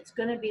 It's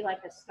going to be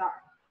like a star.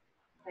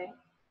 Okay?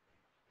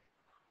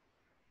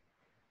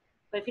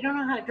 But if you don't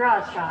know how to draw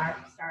a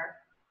star,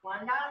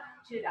 1 dot,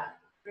 2 dot,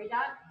 3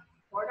 dot,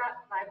 4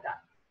 dot, 5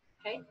 dot.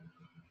 Okay?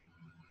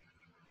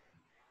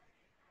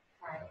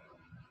 All right.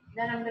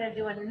 Then I'm going to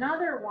do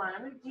another one.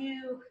 I'm going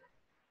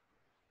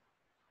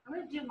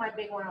to do my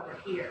big one over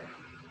here.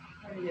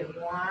 I'm going to do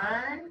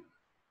 1,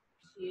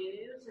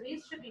 2. So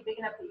these should be big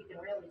enough that you can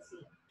really see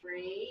them.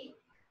 3,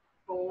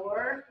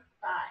 4,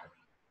 5.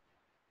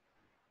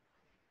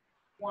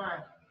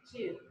 1,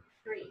 2,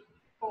 3,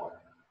 4,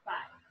 5.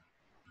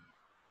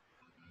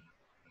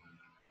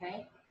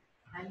 Okay?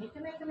 And you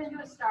can make them into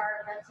a star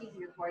if that's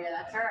easier for you.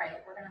 That's all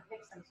right. We're going to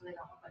fix them so they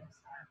don't look like a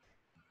star.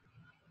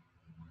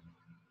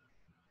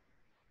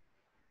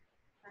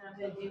 And I'm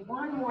going to do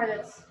one more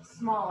that's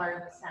smaller in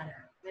the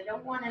center. I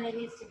don't want any of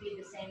these to be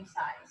the same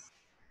size.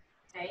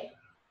 Okay?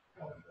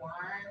 So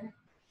 1,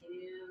 2,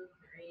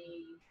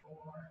 3, 4,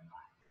 5.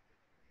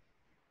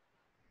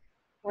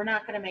 We're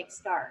not going to make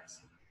stars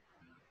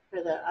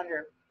for the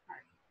under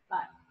part,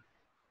 but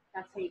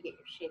that's how you get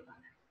your shape on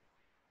it.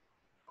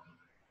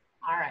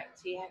 All right,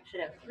 so you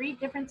should have 3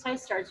 different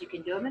size stars. You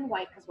can do them in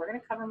white because we're going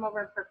to cover them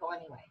over in purple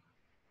anyway.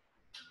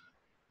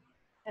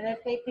 And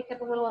if they pick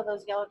up a little of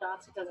those yellow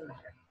dots, it doesn't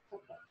matter.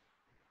 Okay.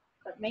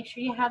 But make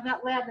sure you have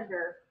that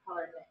lavender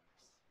color mix.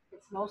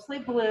 It's mostly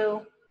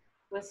blue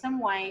with some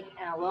white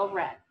and a little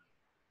red.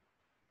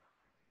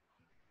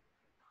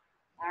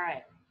 All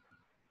right.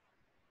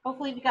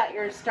 Hopefully you got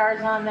your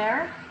stars on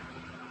there.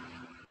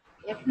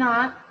 If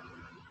not,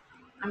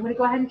 I'm going to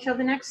go ahead and show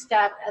the next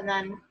step, and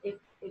then if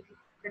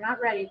you're not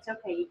ready, it's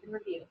okay, you can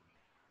review.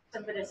 So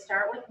I'm going to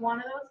start with one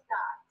of those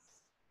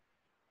dots,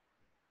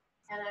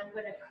 and I'm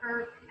going to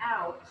curve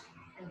out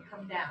and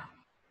come down.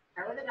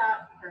 Start with a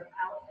dot, curve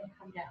out and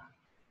come down.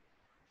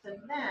 So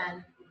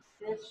then it's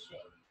this shape.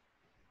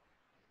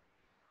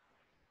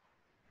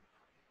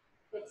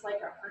 It's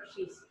like a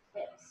Hershey's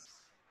Kiss.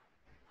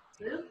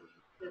 Scoop,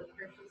 do a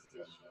Hershey's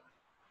Kiss shape.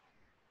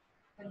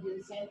 And do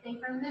the same thing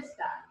from this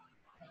dot.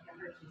 Make a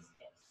Hershey's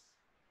Kiss.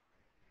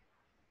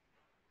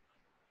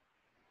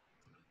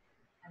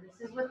 And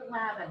this is with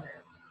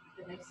lavender.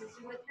 If it mixes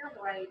with your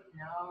white,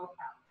 no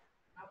problem.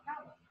 No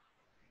problem.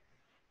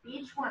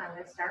 Each one, I'm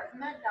going to start from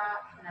that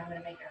dot, and I'm going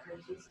to make a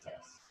Hershey's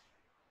kiss.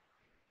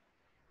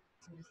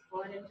 And just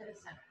pull it into the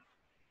center.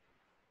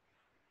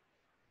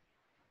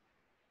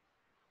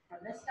 From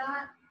this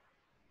dot,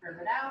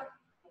 curve it out,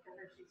 make a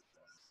Hershey's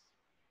kiss.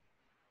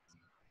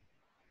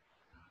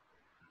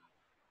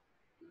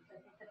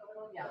 I think it's a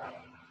little yellow,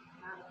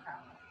 not a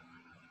problem.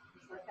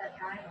 Just let that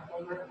dry and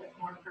I'll over it with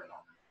more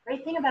purple.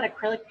 Great thing about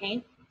acrylic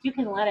paint, you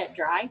can let it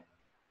dry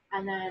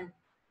and then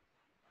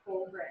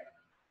over it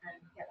and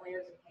get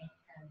layers of paint,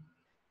 and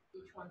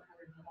each one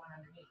covers the one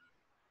underneath.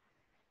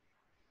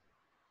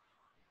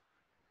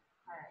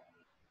 All right.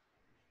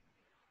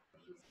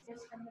 She's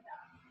kissed from the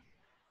dot.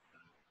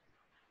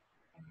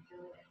 And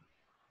fill it in.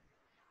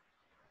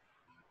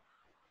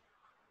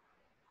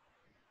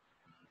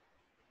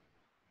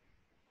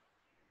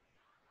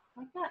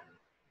 Like that.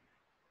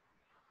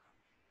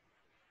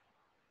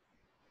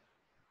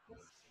 This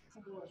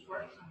is a little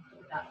short, so I'm going to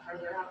put that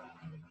further out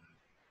and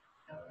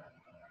fill it up.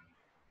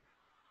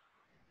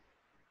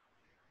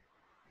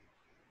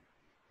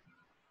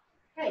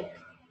 Okay.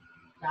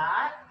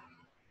 Dot.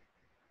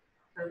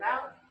 Curve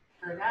out,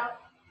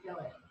 fill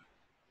it.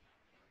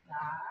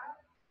 Dot,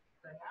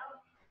 curve out,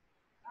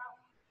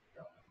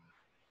 fill it.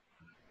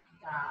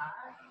 Dot,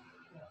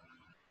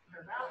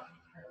 curve out,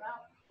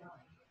 fill it.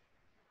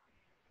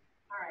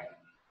 All right,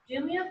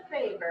 do me a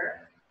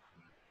favor,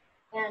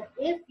 and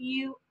if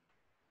you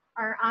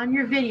are on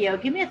your video,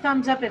 give me a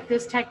thumbs up if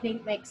this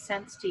technique makes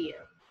sense to you.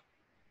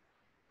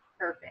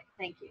 Perfect,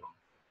 thank you.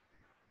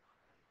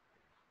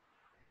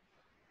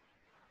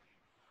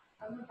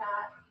 From the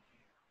dot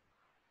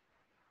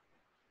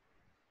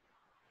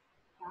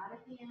at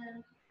the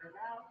end, curve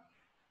out,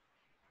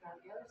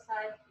 the other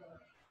side, fill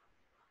it.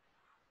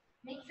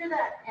 Make sure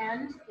that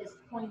end is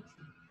pointy.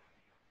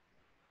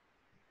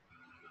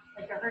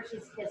 Like a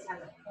Hershey's Kiss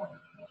has a point.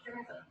 Make sure it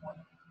has a point.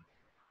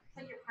 It's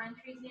like your pine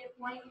trees need a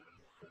point.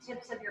 The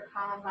tips of your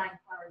Columbine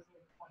flowers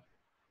need a point.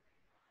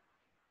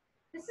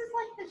 This is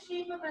like the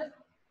shape of a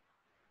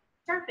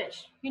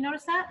starfish. You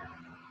notice that?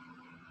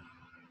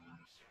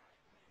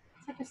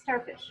 It's like a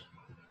starfish,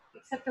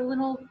 except a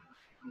little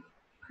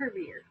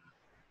curvier.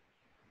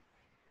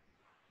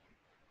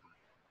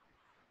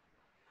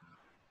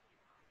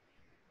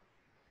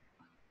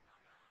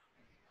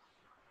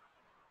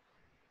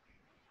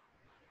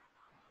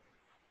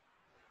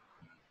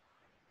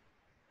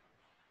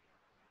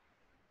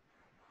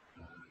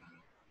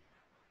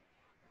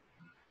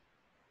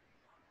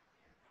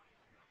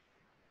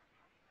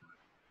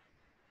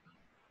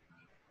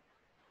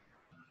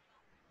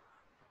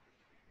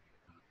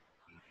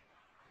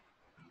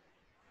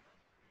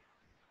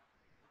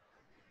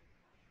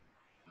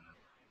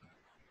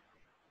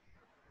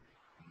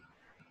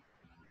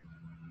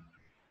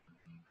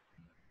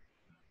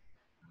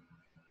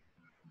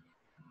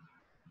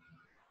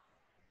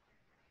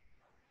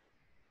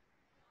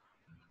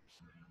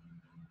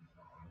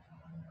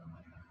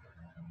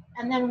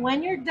 And then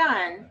when you're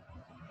done,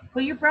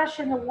 put your brush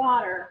in the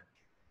water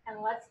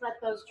and let's let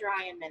those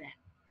dry a minute.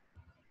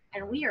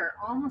 And we are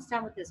almost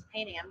done with this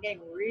painting. I'm getting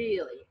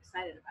really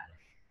excited about it.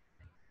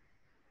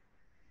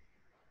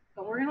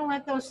 But we're gonna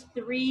let those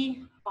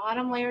 3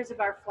 bottom layers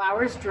of our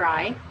flowers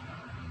dry.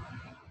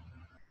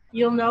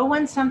 You'll know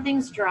when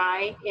something's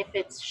dry if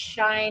it's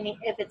shiny,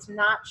 if it's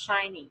not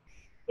shiny.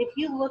 If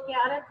you look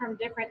at it from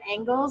different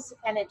angles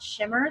and it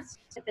shimmers,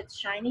 if it's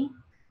shiny,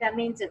 that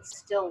means it's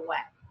still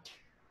wet.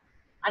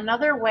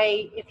 Another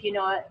way, if you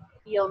know it,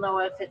 you'll know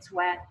if it's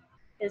wet,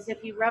 is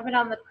if you rub it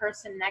on the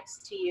person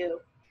next to you,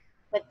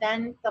 but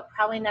then they'll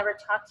probably never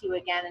talk to you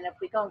again. And if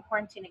we go in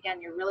quarantine again,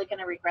 you're really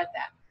gonna regret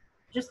that.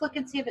 Just look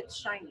and see if it's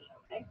shiny,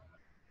 okay?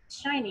 If it's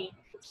shiny,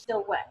 it's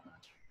still wet.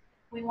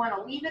 We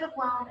wanna leave it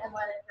alone and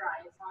let it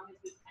dry as long as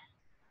we can.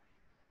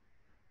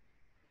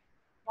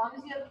 As long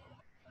as you have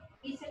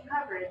decent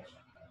coverage,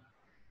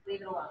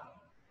 leave it alone.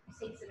 I'm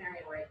seeing some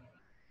area where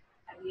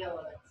I have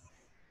yellow that's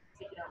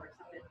taken over.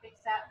 So I'm gonna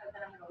fix that, but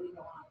then I'm gonna leave it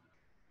alone.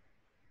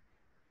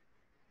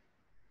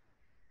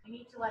 You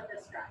need to let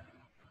this dry.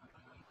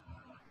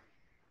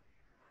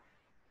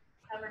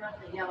 Covering up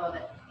the yellow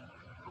that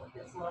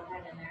gets a little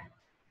head in there.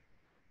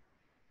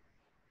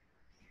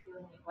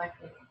 Really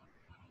neglected.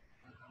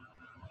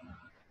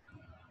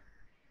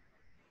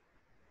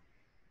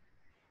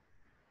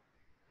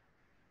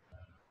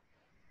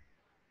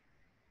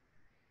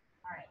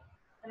 All right,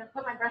 I'm gonna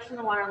put my brush in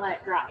the water and let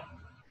it dry.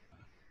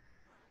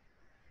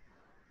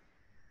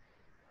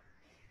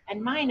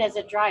 And mine, as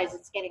it dries,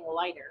 it's getting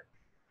lighter.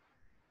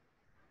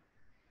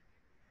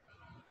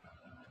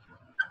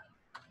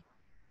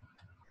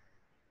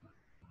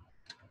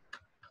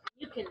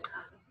 You can,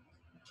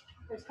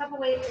 there's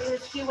a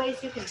few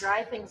ways you can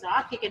dry things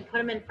off. You can put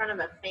them in front of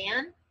a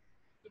fan.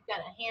 You've got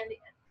a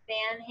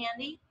fan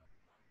handy,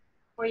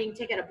 or you can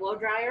take it a blow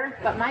dryer.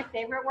 But my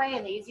favorite way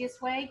and the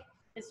easiest way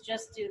is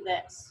just do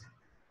this.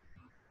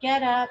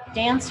 Get up,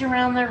 dance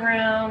around the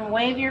room,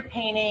 wave your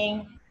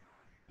painting.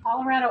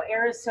 Colorado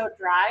air is so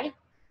dry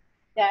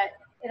that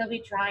it'll be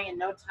dry in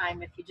no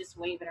time if you just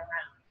wave it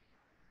around.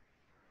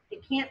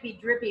 It can't be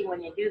drippy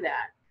when you do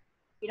that.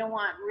 You don't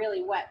want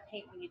really wet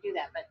paint when you do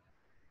that, but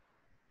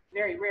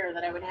very rare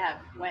that I would have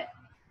wet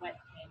paint.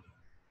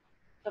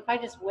 So if I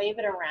just wave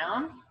it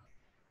around,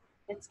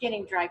 it's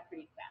getting dry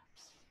pretty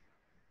fast.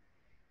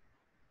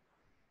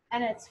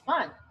 And it's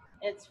fun.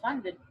 It's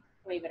fun to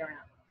wave it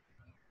around.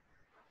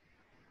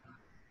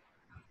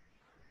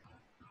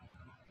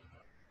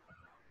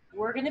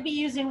 We're going to be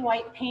using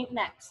white paint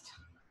next.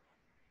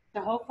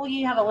 So hopefully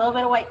you have a little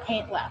bit of white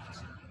paint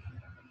left.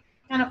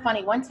 Kind of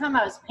funny. One time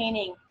I was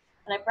painting,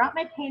 and I brought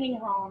my painting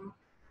home.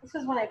 This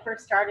was when I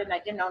first started and I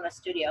didn't own a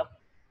studio.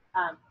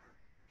 I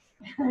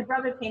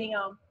brought my painting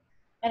home,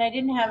 and I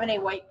didn't have any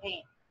white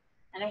paint,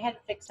 and I had to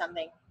fix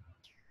something.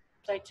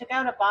 So I took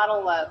out a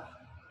bottle of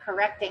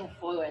correcting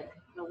fluid,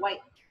 the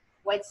white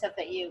stuff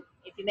that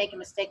if you make a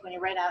mistake when you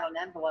write out an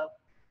envelope,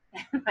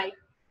 and I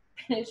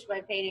finished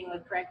my painting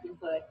with correcting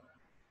fluid.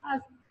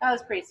 That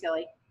was pretty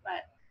silly,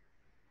 but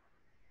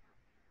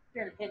if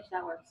you're in a pinch,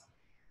 that works.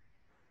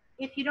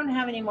 If you don't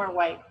have any more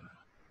white,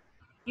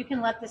 you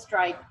can let this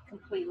dry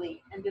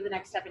completely and do the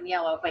next step in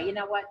yellow, but you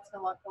know what? It's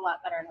gonna look a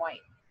lot better in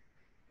white.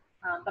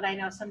 But I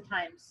know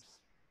sometimes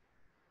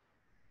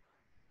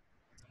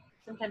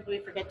we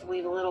forget to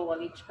leave a little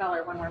of each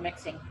color when we're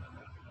mixing.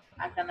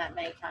 I've done that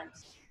many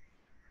times.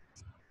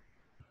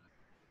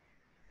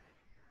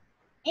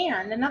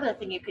 And another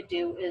thing you could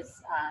do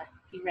is,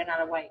 if you ran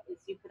out of white, is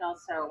you could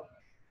also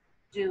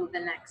do the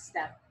next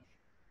step.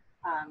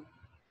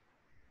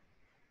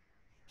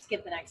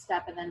 Skip the next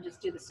step and then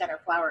just do the center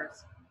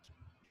flowers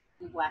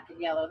in black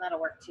and yellow, and that'll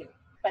work too.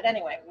 But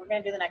anyway, we're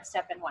going to do the next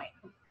step in white.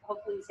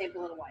 Hopefully you saved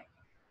a little white.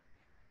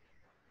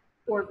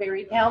 Or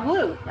very pale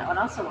blue. That would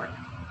also work.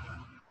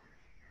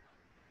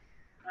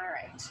 All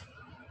right.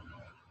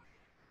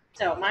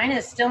 So mine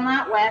is still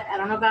not wet. I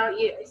don't know about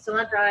you. It's still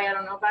not dry. I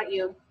don't know about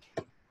you.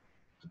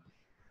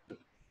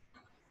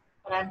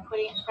 But I'm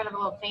putting it in front of a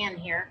little fan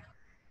here.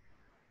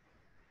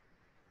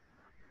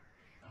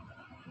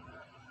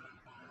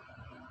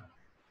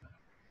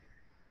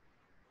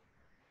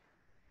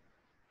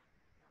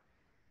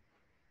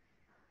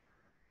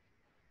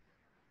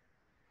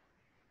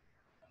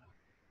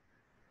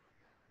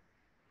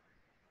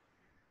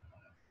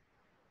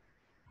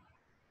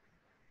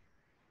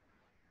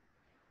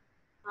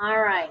 All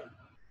right.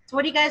 So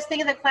what do you guys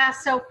think of the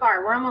class so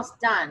far? We're almost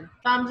done.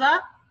 Thumbs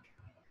up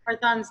or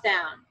thumbs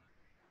down?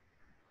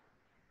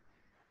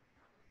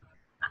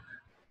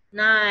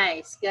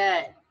 Nice.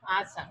 Good.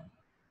 Awesome.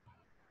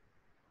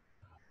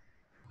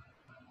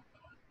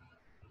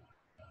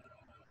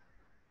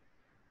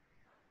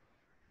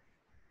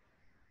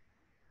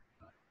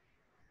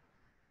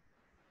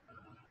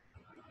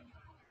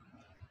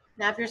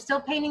 Now, if you're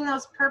still painting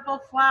those purple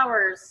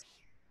flowers,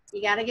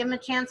 you got to give them a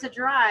chance to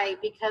dry,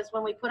 because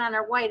when we put on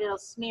our white, it'll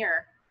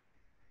smear.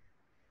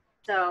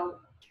 So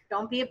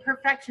don't be a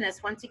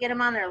perfectionist. Once you get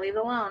them on there, leave it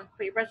alone.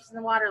 Put your brushes in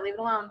the water, leave it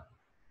alone.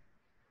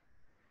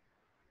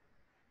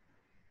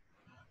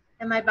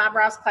 In my Bob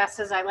Ross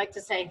classes, I like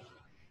to say,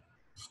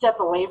 step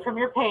away from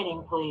your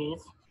painting,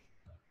 please.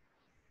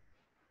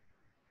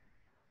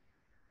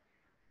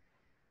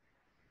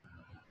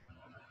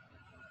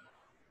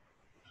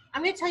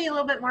 I'm going to tell you a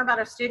little bit more about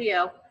our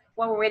studio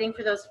while we're waiting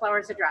for those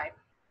flowers to dry.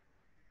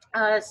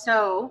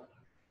 So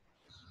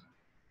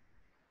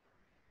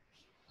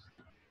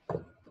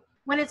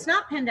when it's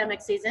not pandemic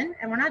season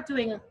and we're not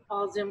doing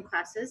all Zoom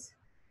classes,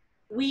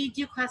 we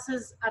do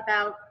classes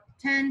about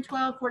 10,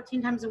 12,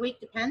 14 times a week,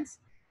 depends.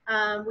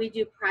 We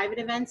do private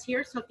events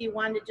here. So if you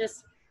want to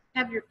just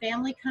have your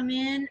family come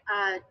in,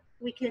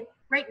 we could,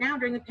 right now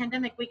during the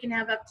pandemic, we can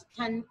have up to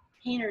 10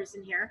 painters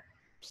in here.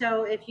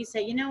 So if you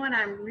say, you know what,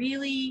 I'm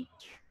really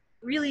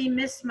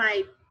miss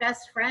my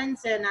best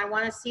friends and I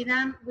want to see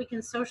them, we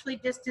can socially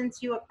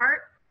distance you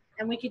apart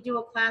and we could do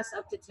a class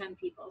up to 10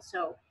 people.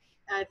 So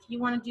if you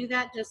want to do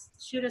that, just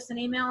shoot us an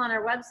email on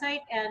our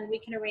website and we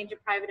can arrange a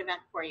private event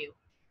for you.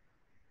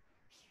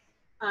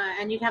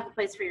 And you'd have a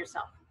place for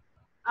yourself.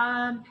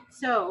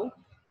 So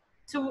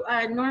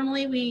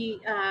normally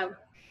we,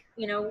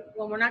 you know,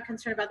 when we're not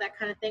concerned about that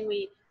kind of thing,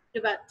 we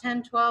do about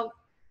 10, 12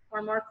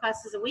 or more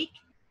classes a week.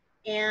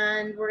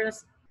 And we're going to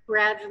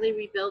gradually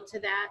rebuild to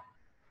that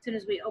as soon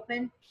as we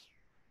open.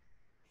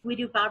 We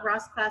do Bob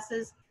Ross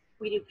classes.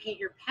 We do Paint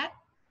Your Pet.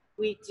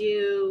 We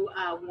do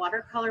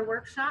watercolor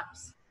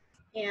workshops.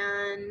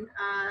 And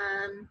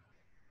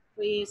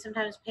we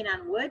sometimes paint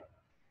on wood.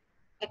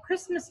 At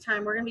Christmas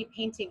time, we're going to be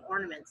painting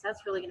ornaments.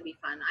 That's really going to be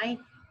fun. I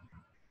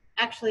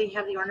actually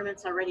have the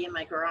ornaments already in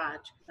my garage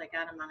because I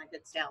got them on a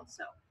good sale.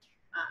 So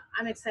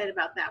I'm excited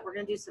about that. We're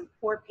going to do some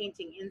pour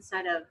painting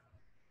inside of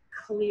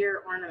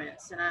clear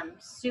ornaments, and I'm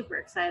super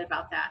excited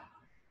about that.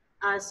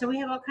 So we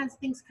have all kinds of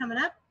things coming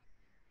up.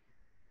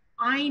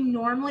 I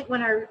normally,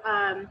 when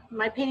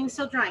my painting's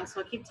still drying,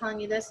 so I'll keep telling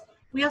you this.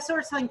 We also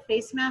are selling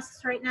face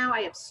masks right now.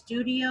 I have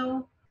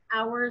studio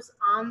hours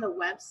on the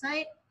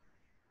website.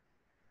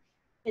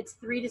 It's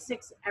 3 to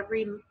 6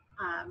 every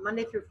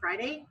Monday through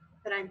Friday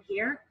that I'm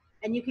here.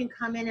 And you can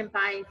come in and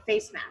buy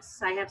face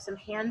masks. I have some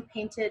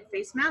hand-painted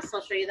face masks.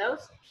 I'll show you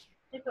those.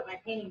 Let me put my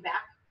painting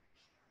back.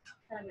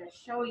 And I'm going to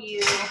show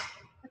you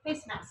the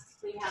face masks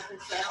we have for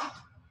sale.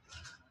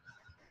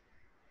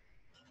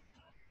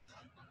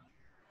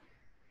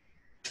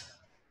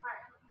 All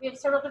right. We have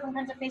several different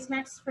kinds of face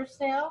masks for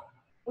sale.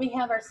 We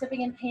have our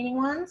sipping and painting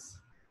ones.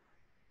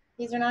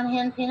 These are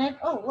non-hand painted.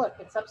 Oh, look,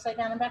 it's upside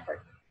down and backward.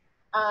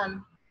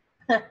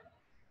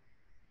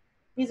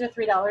 These are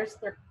 $3.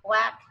 They're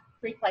black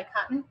 3-ply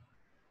cotton,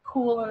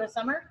 cool in the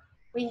summer.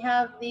 We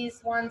have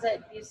these ones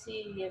that you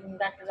see in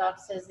doctor's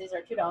offices. These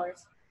are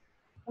 $2.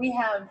 We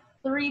have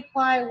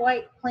 3-ply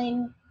white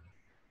plain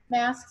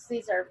masks.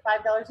 These are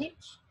 $5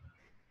 each.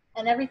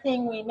 And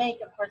everything we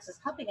make, of course, is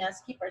helping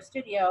us keep our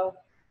studio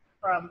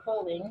from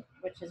folding,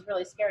 which is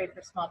really scary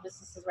for small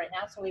businesses right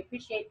now. So we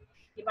appreciate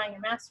you buying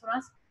your masks from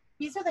us.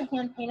 These are the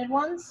hand-painted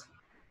ones.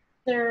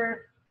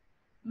 They're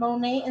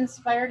Monet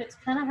inspired. It's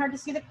kind of hard to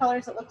see the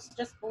colors. It looks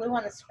just blue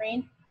on the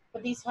screen,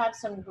 but these have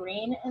some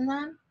green in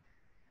them.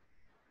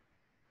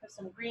 There's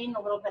some green,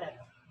 a little bit of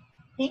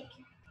pink.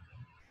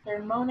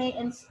 They're Monet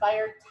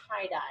inspired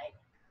tie-dye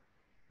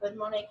with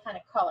Monet kind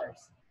of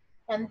colors.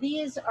 And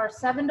these are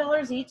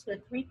 $7 each. They're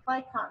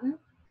 3-ply cotton,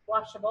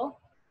 washable.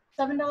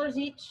 $7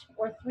 each,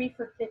 or 3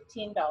 for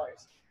 $15.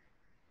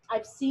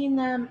 I've seen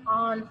them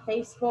on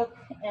Facebook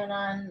and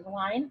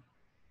online.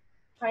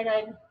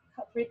 Tie-dyed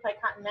 3-ply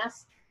cotton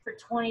masks for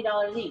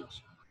 $20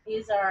 each.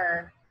 These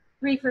are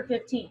 3 for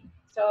 $15.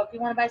 So if you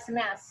want to buy some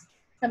masks,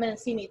 come in and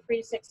see me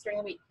 3 to 6 during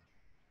the week.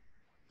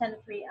 10 to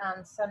 3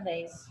 on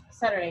Sundays,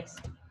 Saturdays,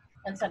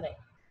 and Sunday.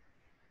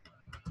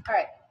 All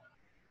right.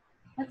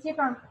 Let's see if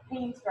our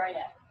painting's dry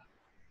yet.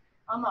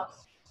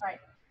 Almost. All right.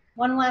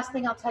 One last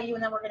thing I'll tell you,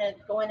 and then we're going to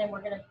go in and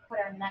we're going to put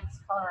our next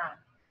color on.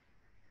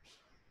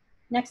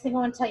 Next thing I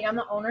want to tell you, I'm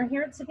the owner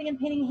here at Sipping and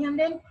Painting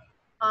Hampden.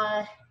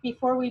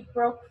 Before we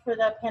broke for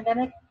the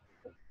pandemic,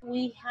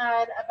 we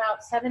had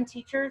about 7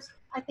 teachers.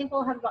 I think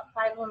we'll have about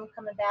 5 of them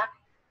coming back,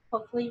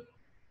 hopefully.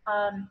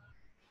 And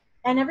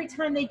every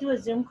time they do a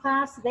Zoom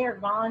class, they are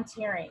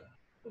volunteering.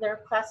 Their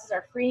classes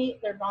are free,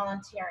 they're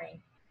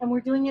volunteering. And we're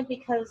doing it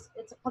because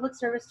it's a public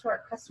service to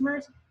our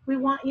customers. We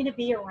want you to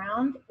be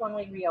around when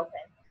we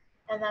reopen.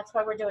 And that's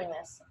why we're doing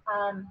this.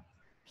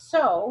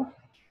 So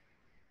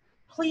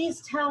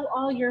please tell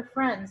all your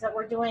friends that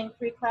we're doing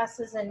free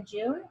classes in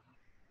June,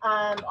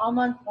 all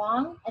month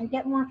long, and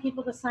get more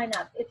people to sign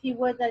up. If you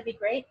would, that'd be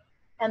great.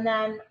 And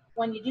then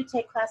when you do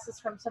take classes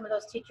from some of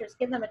those teachers,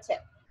 give them a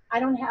tip. I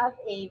don't have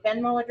a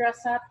Venmo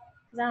address up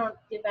because I don't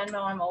do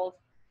Venmo, I'm old.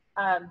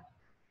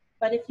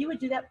 But if you would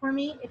do that for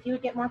me, if you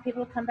would get more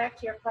people to come back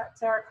to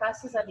our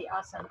classes, that'd be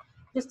awesome.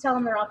 Just tell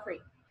them they're all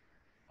free.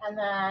 And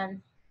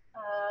then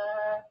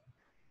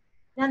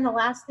the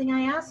last thing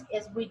I ask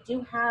is we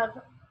do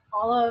have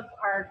all of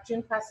our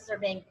June classes are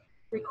being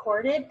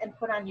recorded and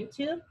put on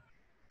YouTube.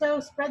 So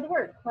spread the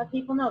word. Let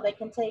people know they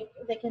can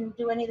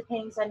do any of the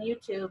paintings on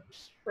YouTube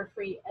for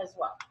free as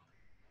well.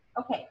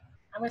 Okay,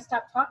 I'm gonna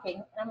stop talking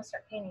and I'm gonna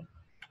start painting.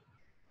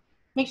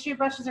 Make sure your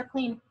brushes are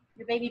clean,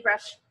 your baby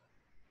brush.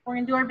 We're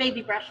gonna do our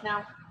baby brush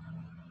now.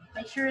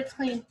 Make sure it's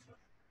clean.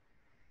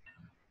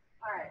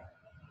 All right.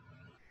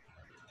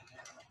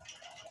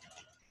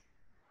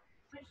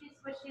 Swishy,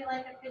 swishy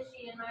like a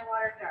fishy in my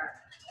water jar.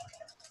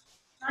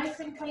 Nice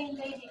and clean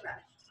baby brush.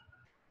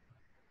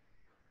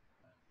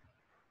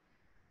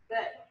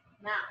 Good.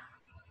 Now,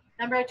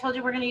 remember I told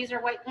you we're gonna use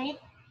our white paint?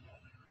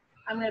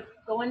 I'm gonna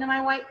go into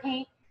my white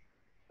paint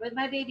with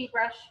my baby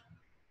brush.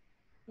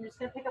 I'm just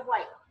gonna pick up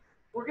white.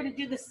 We're gonna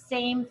do the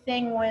same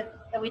thing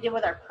that we did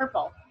with our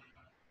purple.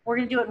 We're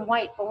gonna do it in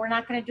white, but we're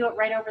not gonna do it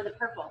right over the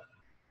purple.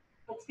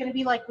 It's gonna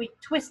be like we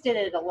twisted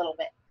it a little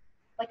bit,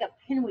 like a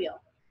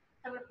pinwheel.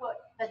 I'm gonna put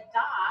the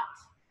dot,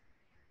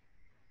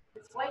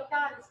 this white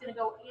dot is gonna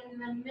go in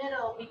the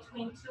middle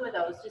between 2 of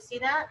those. Do you see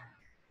that?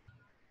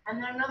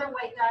 And then another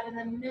white dot in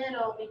the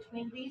middle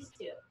between these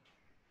 2.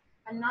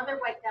 Another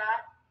white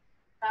dot,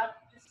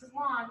 about just as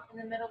long, in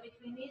the middle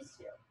between these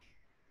 2.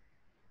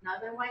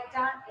 Another white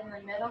dot in the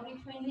middle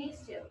between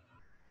these 2.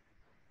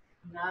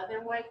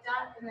 Another white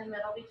dot in the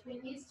middle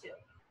between these 2.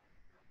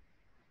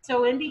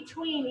 So in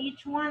between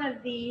each one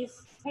of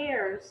these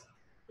pairs,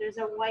 there's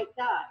a white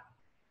dot.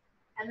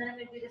 And then I'm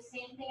going to do the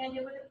same thing I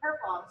did with the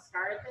purple. I'll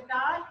start at the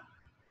dot,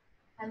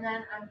 and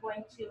then I'm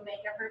going to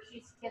make a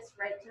Hershey's Kiss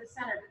right to the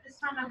center. But this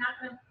time I'm not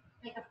going to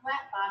make a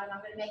flat bottom. I'm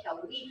going to make a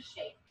leaf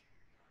shape,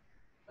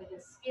 like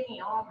a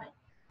skinny almond.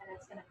 And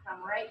it's going to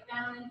come right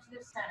down into the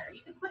center.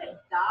 You can put a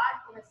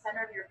dot in the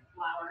center of your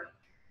flower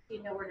so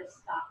you know where to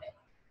stop it.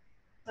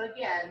 So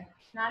again,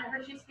 not a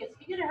Hershey's Kiss.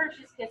 If you did a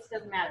Hershey's Kiss,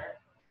 doesn't matter.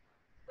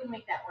 We can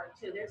make that work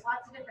too. There's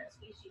lots of different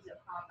species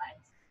of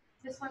Columbines.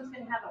 This one's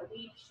going to have a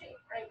leaf shape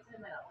right to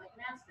the middle, like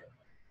an aspen.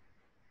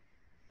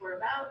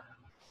 Swerve out,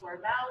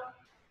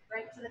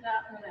 right to the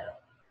dot in the middle.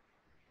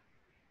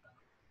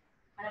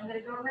 And I'm going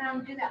to go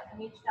around and do that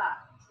from each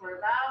dot.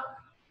 Swerve out,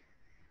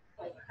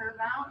 like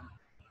curve out,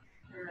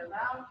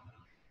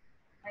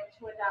 right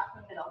to a dot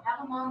in the middle.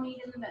 Have them all meet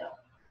in the middle.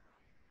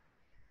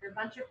 They're a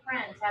bunch of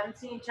friends, haven't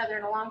seen each other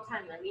in a long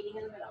time. They're meeting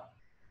in the middle.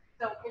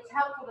 So it's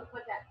helpful to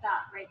put that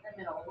dot right in the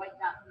middle, a white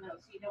dot in the middle,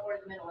 so you know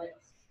where the middle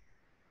is.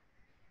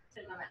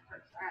 Should have done that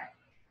first. All right.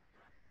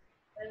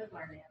 There's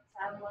our dance.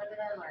 have them live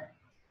and learn.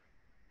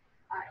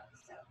 All right,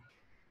 so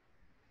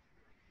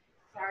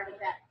start at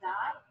that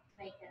dot,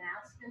 make an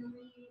aspen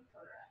leaf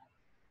or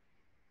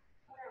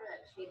whatever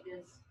that shape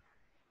is.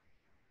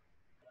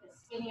 Like a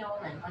skinny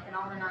almond, like an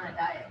almond on a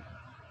diet.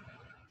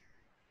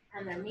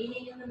 And they're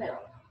meeting in the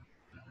middle.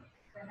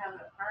 They're having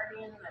a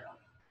party in the middle,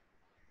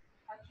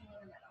 touching in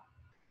the middle.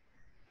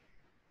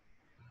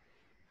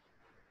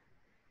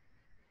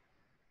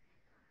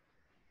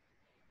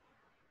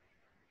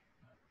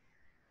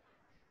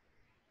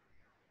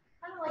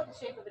 Kind of like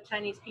the shape of a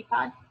Chinese pea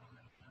pod.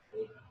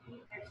 You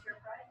eat their stir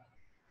fry?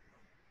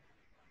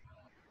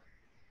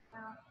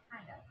 Well,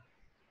 kind of.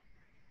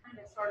 Kind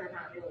of, sort of,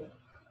 not really.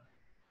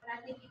 But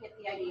I think you get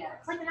the idea.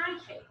 It's like an eye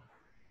shape.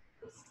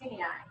 It's a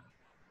skinny eye.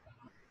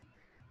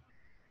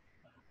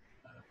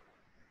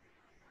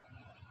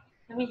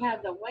 Then we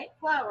have the white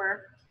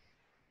flower.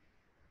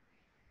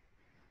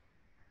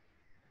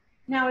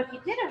 Now, if you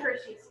did a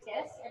Hershey's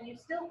Kiss, and you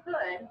still could,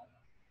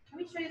 let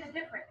me show you the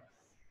difference.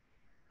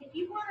 If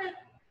you want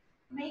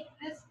to make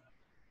this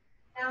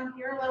down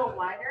here a little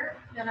wider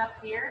than up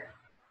here,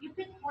 you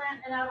could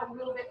flatten it out a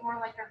little bit more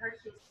like a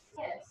Hershey's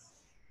Kiss.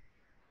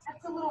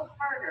 That's a little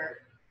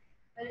harder,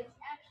 but it's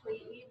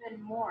actually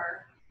even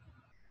more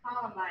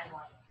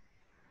Columbine-like.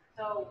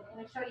 So let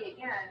me show you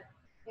again.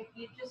 If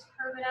you just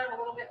curve it out a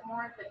little bit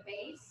more at the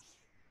base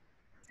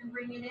and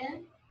bring it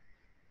in,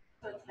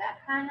 so it's that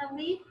kind of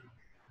leaf,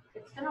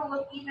 it's going to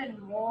look even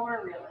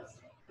more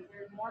realistic because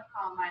there's more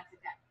Columbines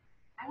at that.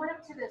 I went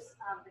up to this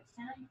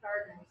Botanic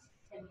Gardens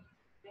in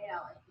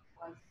Vail, I think it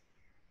was.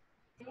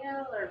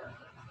 Vail or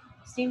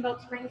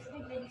Steamboat Springs, I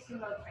think maybe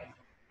Steamboat Springs.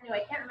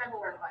 Anyway, I can't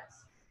remember where it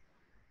was.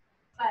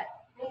 But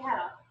they had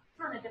a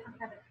ton of different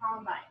kinds of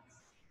Columbines.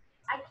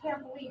 I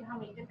can't believe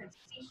how many different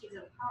species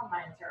of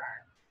Columbines there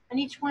are. And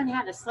each one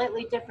had a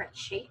slightly different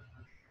shape.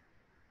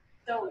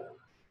 So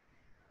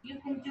you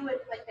can do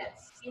it like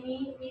that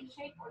skinny leaf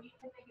shape, or you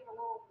can make it a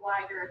little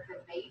wider at the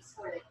base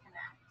where they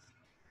connect.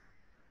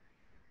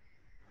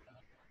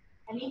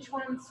 And each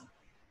one's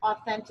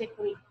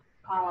authentically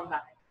Columbine.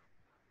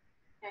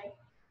 Okay?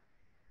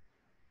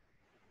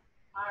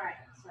 All right,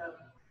 so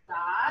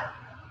dot,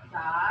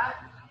 dot,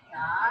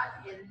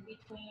 dot in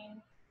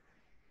between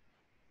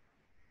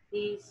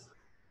these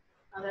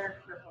other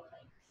purple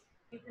things.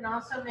 You can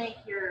also make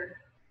your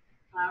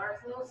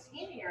flowers a little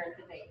skinnier at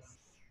the base.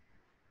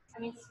 I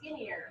mean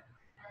skinnier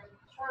and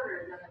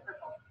shorter than the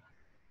purple.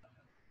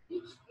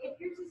 If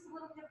yours is a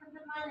little different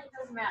than mine, it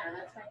doesn't matter,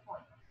 that's my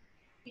point.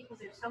 Because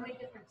there's so many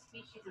different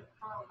species of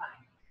Columbine.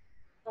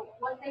 But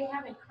what they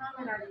have in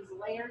common are these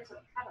layers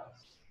of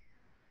petals.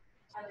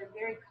 And they're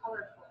very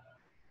colorful.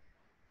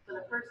 So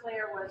the first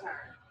layer was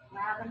our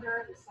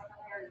lavender, the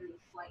second layer is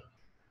white.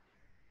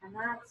 And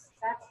that's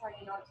how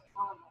you know it's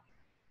Columbine.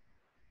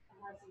 It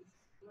has these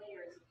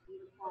layers of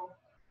beautiful,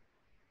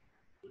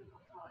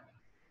 beautiful color.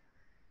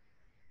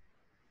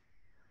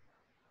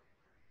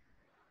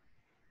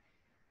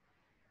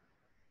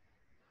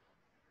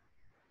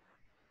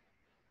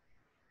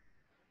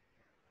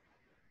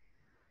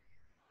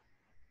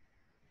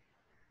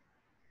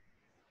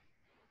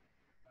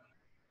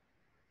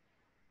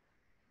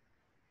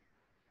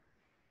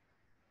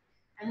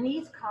 And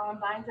these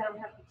Columbines, I don't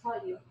have to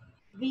tell you,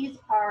 these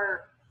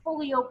are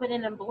fully open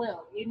and in bloom.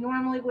 You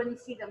normally wouldn't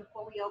see them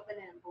fully open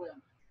and in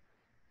bloom.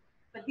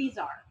 But these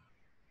are.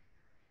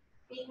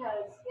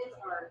 Because it's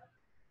art.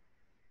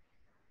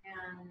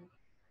 And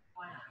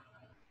why not?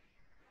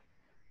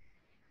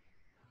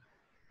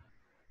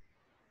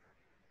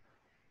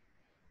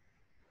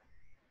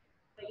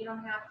 But you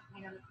don't have to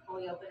paint them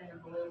fully open and in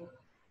bloom.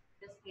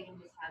 This painting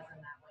just has them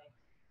that way.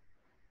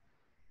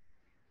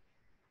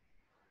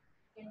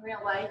 In real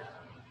life,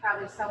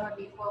 probably some would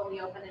be fully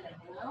open and in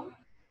bloom.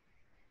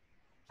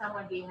 Some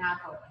would be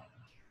half open.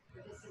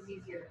 But this is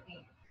easier to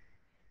paint.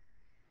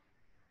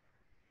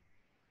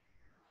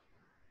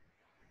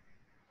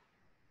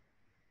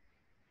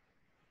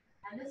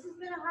 And this has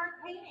been a hard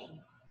painting.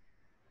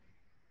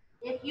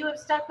 If you have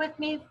stuck with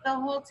me the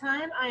whole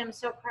time, I am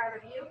so proud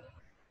of you.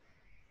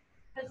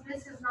 Because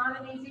this is not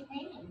an easy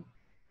painting.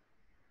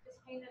 Just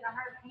painted a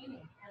hard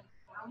painting, and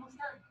we're almost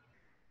done.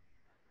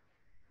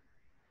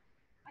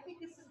 I think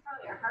this is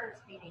probably our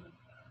hardest painting.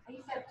 I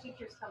used to have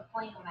teachers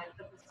complain when I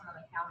put this one on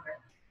the calendar.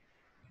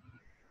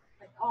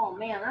 Like, oh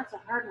man, that's a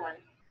hard one.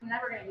 I'm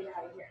never going to get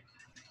out of here.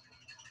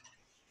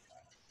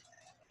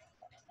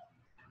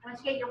 Once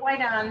you get your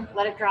white on,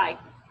 let it dry.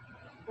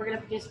 We're going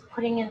to be just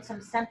putting in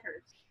some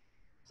centers.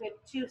 So we have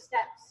 2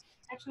 steps.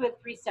 Actually, we have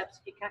 3 steps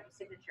if you count your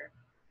signature.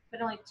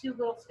 But only 2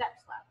 little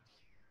steps left.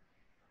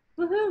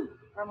 Woohoo!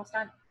 We're almost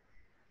done.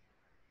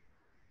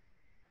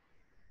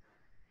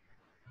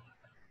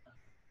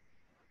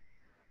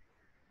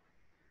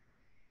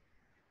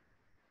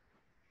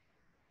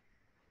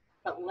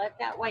 But let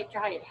that white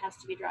dry. It has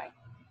to be dry.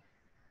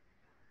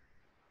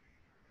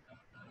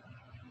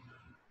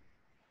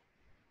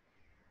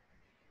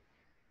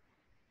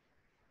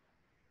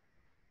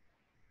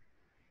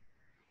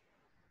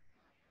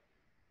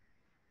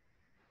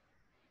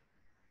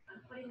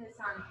 I'm putting this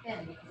on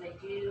thin because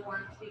I do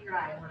want it to be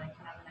dry when I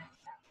come out the next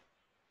step.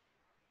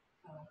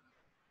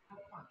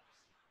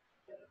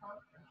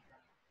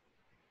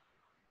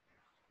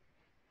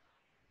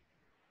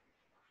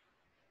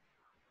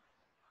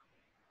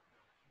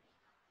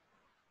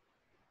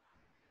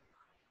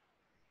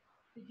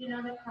 Did you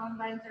know that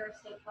Columbines are a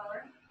state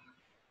flower?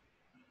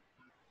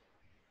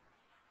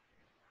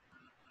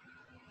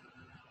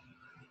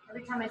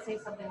 Every time I say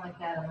something like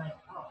that, I'm like,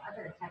 oh, I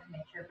better check to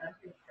make sure, but I'm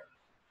pretty sure.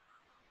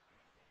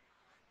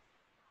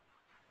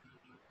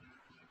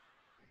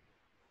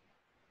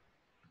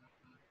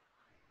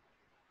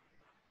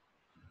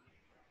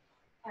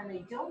 And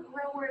they don't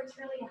grow where it's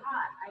really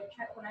hot. I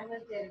checked when I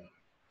lived in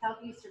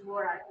southeastern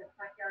Florida, the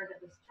front yard that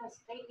was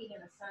just baking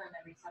in the sun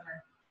every summer,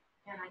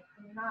 and I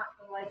could not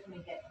for the life of me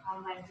get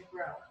Columbines to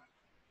grow.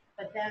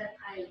 But then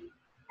I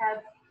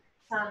have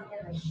some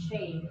in the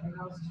shade, and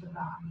those took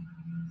off.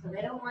 So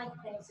they don't like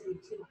things to be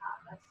too hot.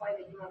 That's why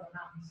they grow them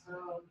out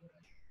so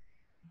good.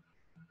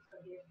 So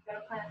if you've got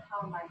to plant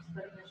Columbines,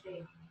 put them in the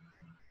shade.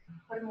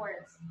 Put them where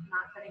it's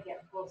not going to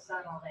get full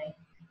sun all day,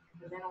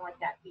 because they don't like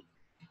that heat.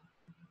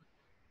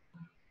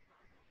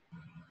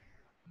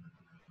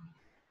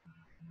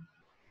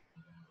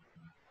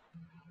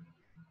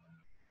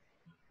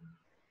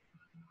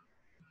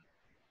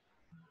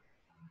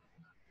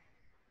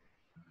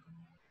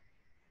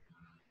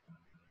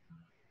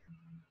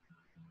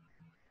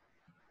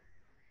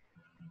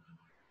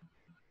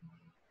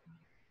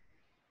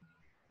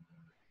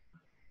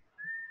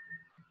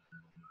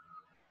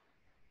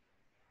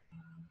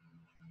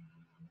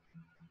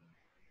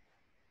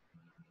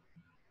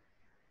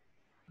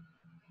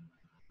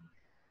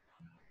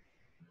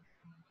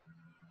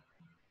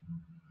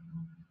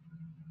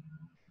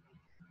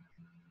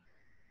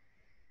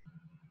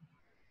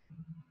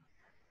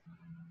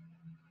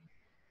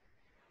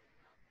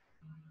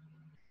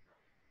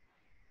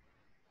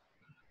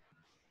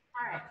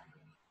 All right.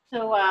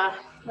 So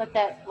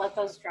let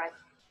those dry.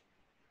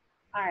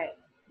 All right.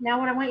 Now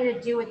what I want you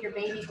to do with your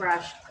baby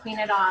brush, clean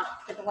it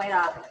off, get the white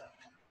off.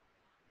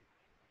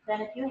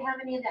 Then if you have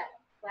any of that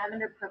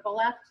lavender purple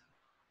left,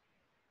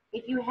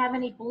 if you have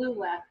any blue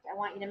left, I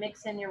want you to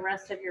mix in your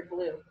rest of your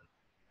blue.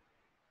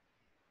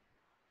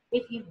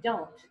 If you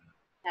don't,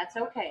 that's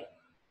okay.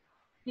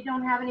 If you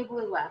don't have any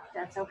blue left,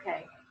 that's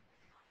okay.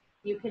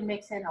 You can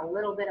mix in a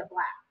little bit of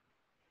black.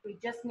 We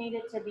just need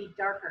it to be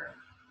darker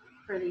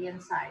for the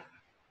inside.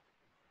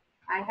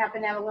 I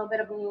happen to have a little bit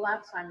of blue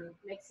left, so I'm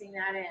mixing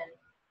that in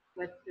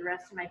with the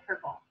rest of my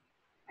purple.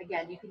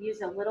 Again, you could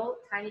use a little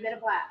tiny bit of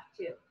black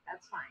too.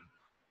 That's fine.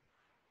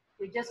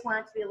 We just want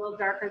it to be a little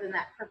darker than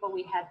that purple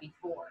we had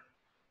before.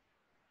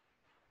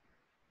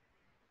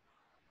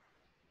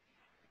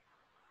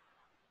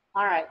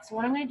 All right, so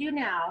what I'm going to do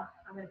now,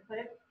 I'm going to put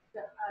a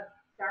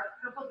dark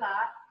purple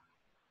dot,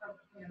 or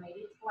maybe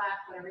it's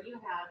black, whatever you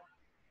have,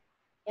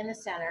 in the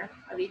center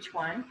of each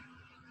one.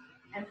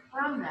 And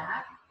from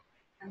that,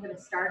 I'm going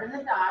to start in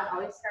the dot,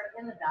 always start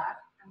in the dot.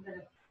 I'm going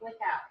to flick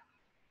out.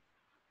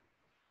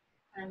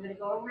 And I'm going to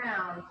go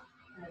around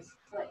and just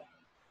flick.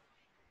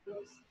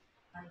 Oops,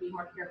 I'm going to be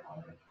more careful.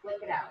 I'm going to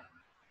flick it out.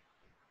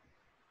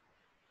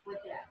 Flick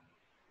it out.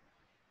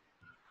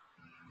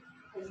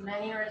 As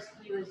many or as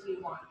few as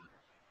you want.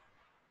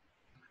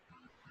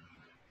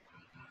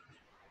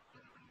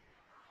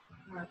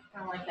 I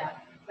don't like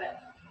that,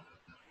 but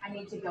I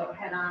need to go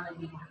head on and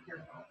be more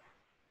careful.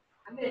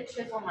 I'm going to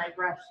chisel my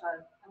brush, so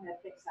I'm going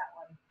to fix that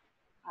one.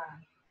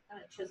 I'm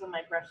going to chisel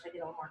my brush to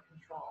get a little more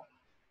control.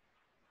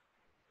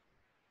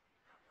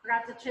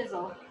 Forgot to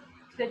chisel.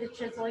 It's good to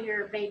chisel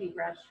your baby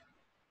brush.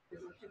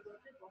 Chisel, chisel,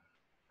 chisel.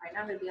 All right,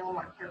 now I'm going to be a little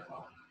more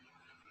careful.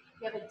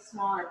 If you have a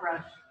smaller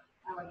brush,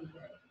 that would be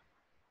good.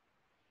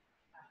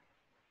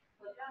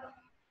 Look out.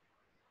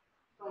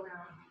 Go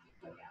around.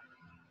 Look out.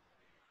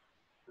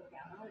 Look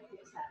out. I'm going to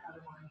fix that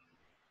other one.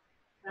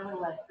 I'm going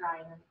to let it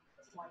dry and then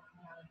this one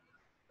come out.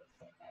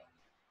 It's okay.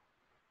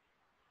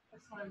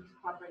 This one's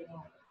cooperating a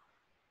little bit.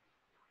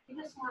 You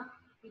just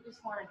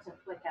want it to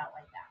flick out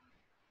like that.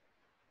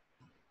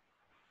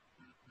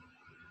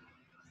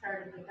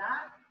 Start at the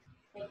dot.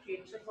 Make sure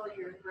you chisel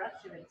your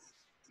brush if it's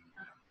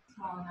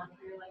small enough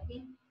for your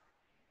liking.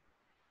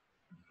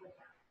 And flick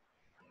out.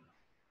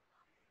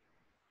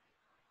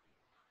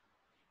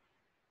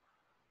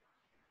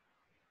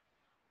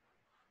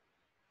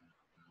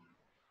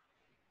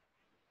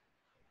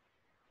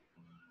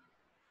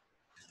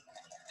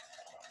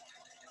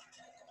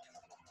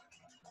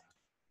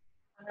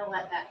 I'm going to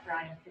let that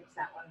dry and fix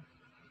that one.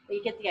 But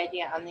you get the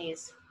idea on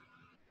these.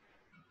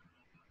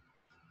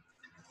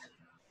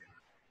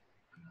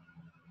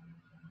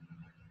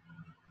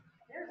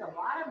 There's a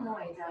lot of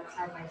noise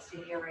outside my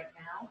studio right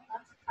now.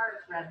 Lots of cars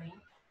revving.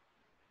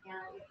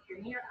 And if you're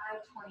near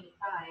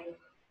I-25,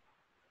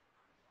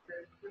 or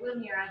if you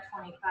live near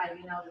I-25,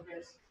 you know that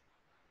there's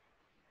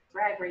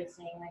drag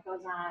racing that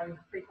goes on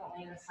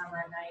frequently in the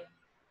summer at night.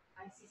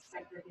 I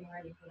suspect they're getting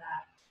ready for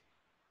that.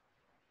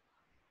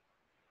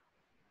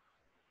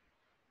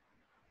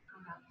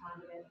 I'm not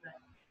positive, but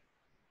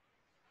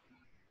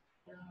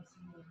they're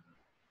missing me.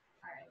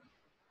 All right.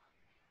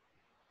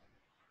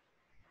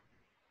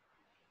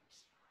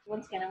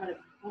 Once again, I'm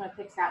gonna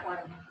fix that one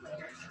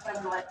later. I'm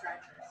gonna let dry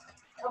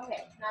first.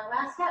 Okay, now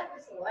last step.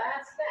 This is the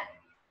last step.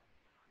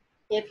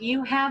 If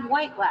you have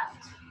white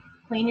left,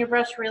 clean your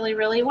brush really,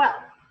 really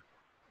well,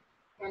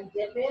 and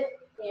dip it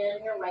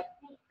in your white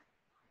paint.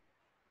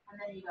 And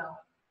then you go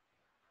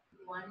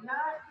 1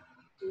 dot,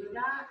 2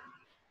 dot.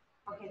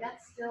 Okay,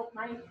 that's still,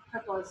 my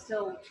purple is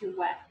still too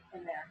wet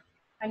in there.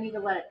 I need to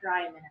let it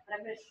dry a minute, but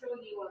I'm going to show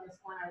you on this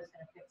one I was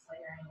going to fix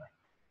later anyway.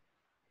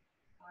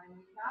 1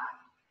 dot,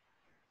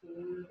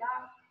 2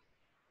 dot,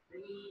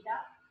 3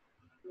 dot,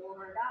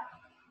 4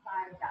 dot,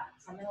 5 dot,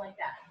 something like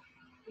that.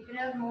 You can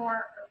have more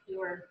or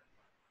fewer,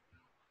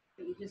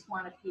 but you just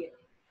want a few.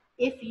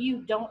 If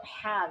you don't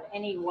have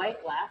any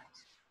white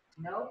left,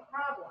 no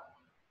problem.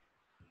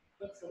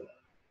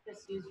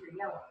 Just use your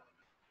yellow.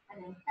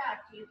 And in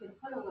fact, you can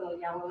put a little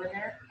yellow in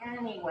there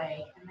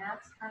anyway, and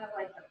that's kind of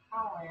like the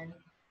pollen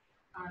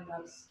on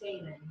those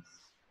stamens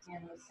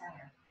in the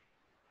center.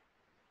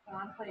 So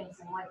I'm putting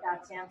some white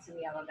dots and some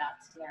yellow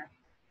dots there.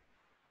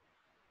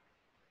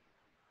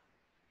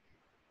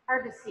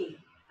 Hard to see,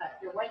 but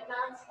your white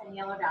dots and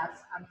yellow dots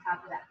on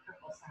top of that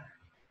purple center.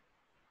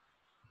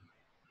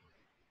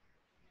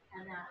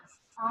 And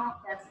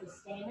that's the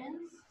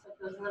stamens, so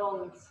those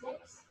little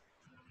sticks,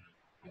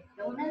 like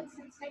filaments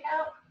that stick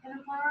out in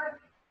a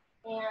flower.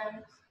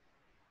 And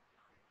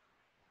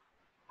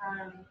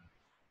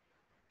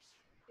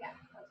yeah,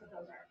 that's what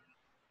those are.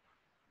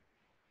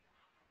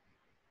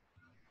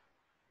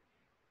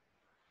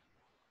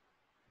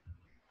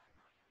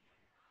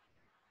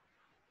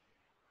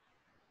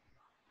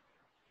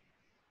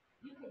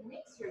 You can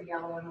mix your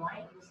yellow and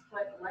white, just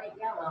put light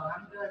yellow.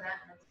 I'm doing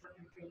that and it's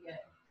working pretty good.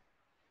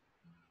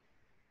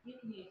 You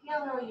can use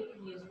yellow, you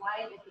can use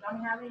white. If you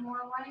don't have any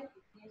more white,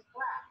 you can use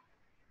black.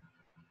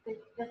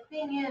 The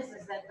thing is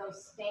that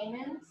those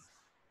stamens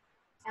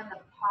and the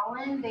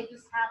pollen, they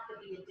just have to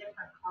be a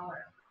different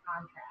color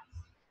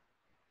contrast.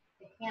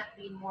 They can't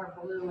be more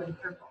blue and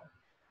purple.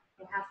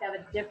 They have to have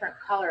a different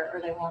color or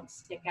they won't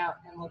stick out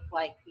and look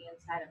like the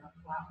inside of a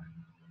flower.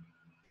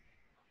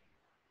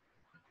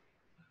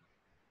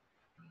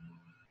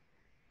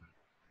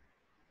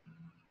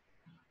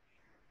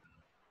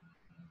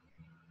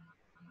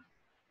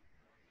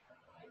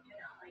 I do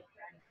not like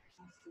dragging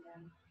things to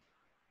them.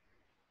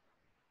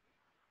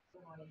 So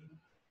annoying.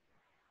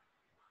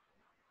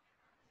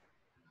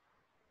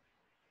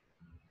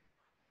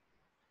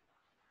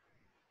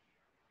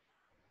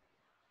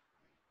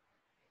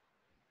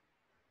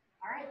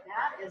 All right,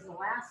 that is the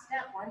last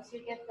step. Once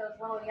you get those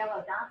little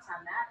yellow dots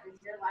on, that is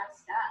your last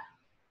step.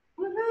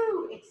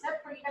 Woohoo!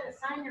 Except for you got to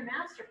sign your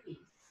masterpiece.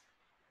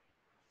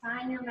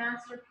 Sign your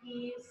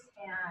masterpiece,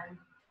 and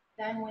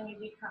then when you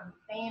become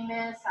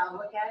famous, I'll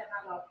look at it and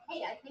I'll go,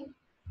 hey, I think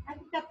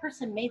that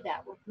person made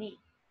that with me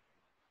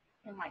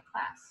in my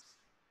class.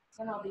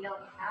 Then I'll be all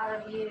proud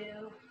of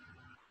you.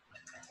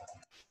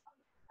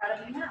 Proud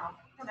of you now.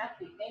 You don't have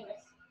to be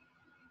famous.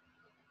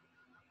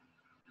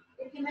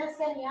 If you miss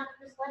any, you have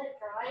to just let it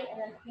dry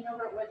and then paint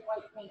over it with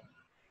white paint.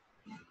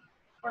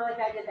 Or like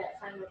I did that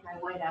time with my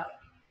white out.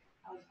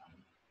 That was fun.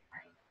 All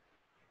right.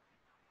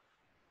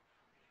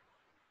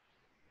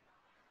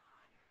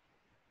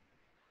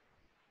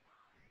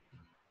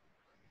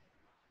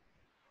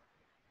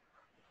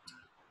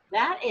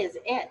 That is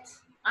it.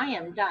 I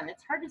am done.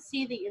 It's hard to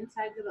see the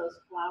insides of those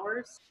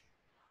flowers,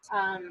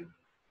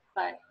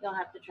 but you'll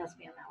have to trust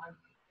me on that one.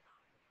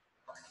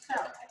 So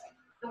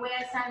the way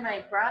I sign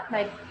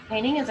my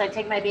painting is I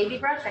take my baby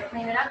brush, I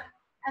clean it up,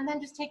 and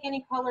then just take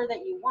any color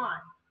that you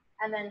want,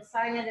 and then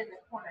sign it in the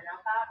corner.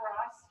 Now Bob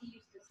Ross, he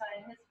used to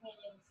sign his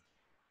paintings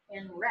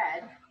in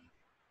red.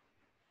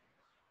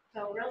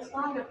 So real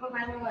small, I'm gonna put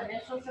my little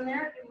initials in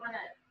there if you want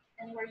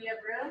to, anywhere you have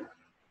room.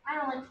 I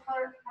don't like to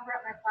cover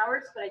up my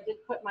flowers, but I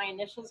did put my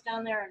initials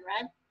down there in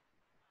red.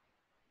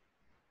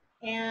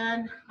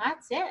 And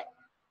that's it.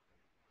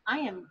 I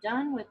am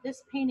done with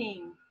this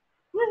painting.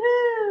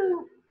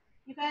 Woohoo!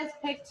 You guys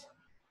picked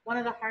one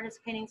of the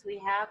hardest paintings we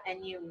have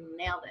and you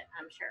nailed it,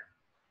 I'm sure.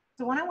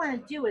 So what I want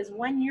to do is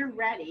when you're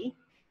ready,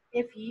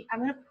 I'm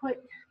going to put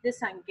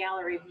this on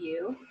gallery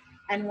view,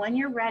 and when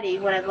you're ready,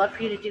 what I'd love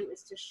for you to do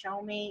is to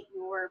show me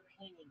your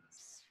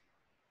paintings.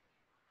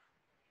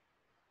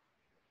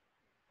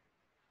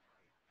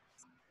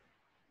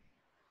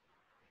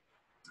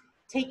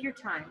 Take your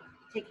time.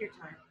 Take your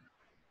time.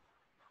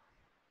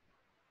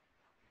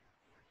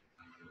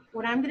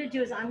 What I'm going to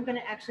do is I'm going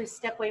to actually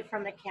step away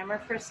from the camera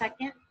for a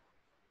second,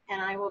 and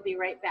I will be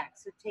right back.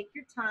 So take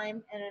your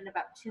time, and in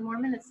about 2 more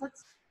minutes,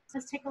 let's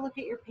take a look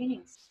at your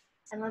paintings,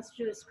 and let's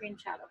do a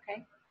screenshot,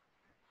 okay?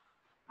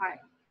 All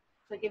right.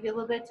 So I'll give you a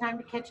little bit of time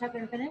to catch up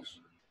and finish,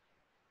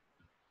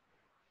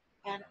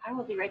 and I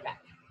will be right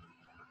back.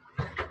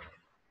 I'm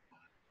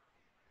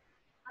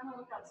going to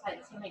look outside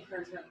and see my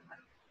birds are in the park.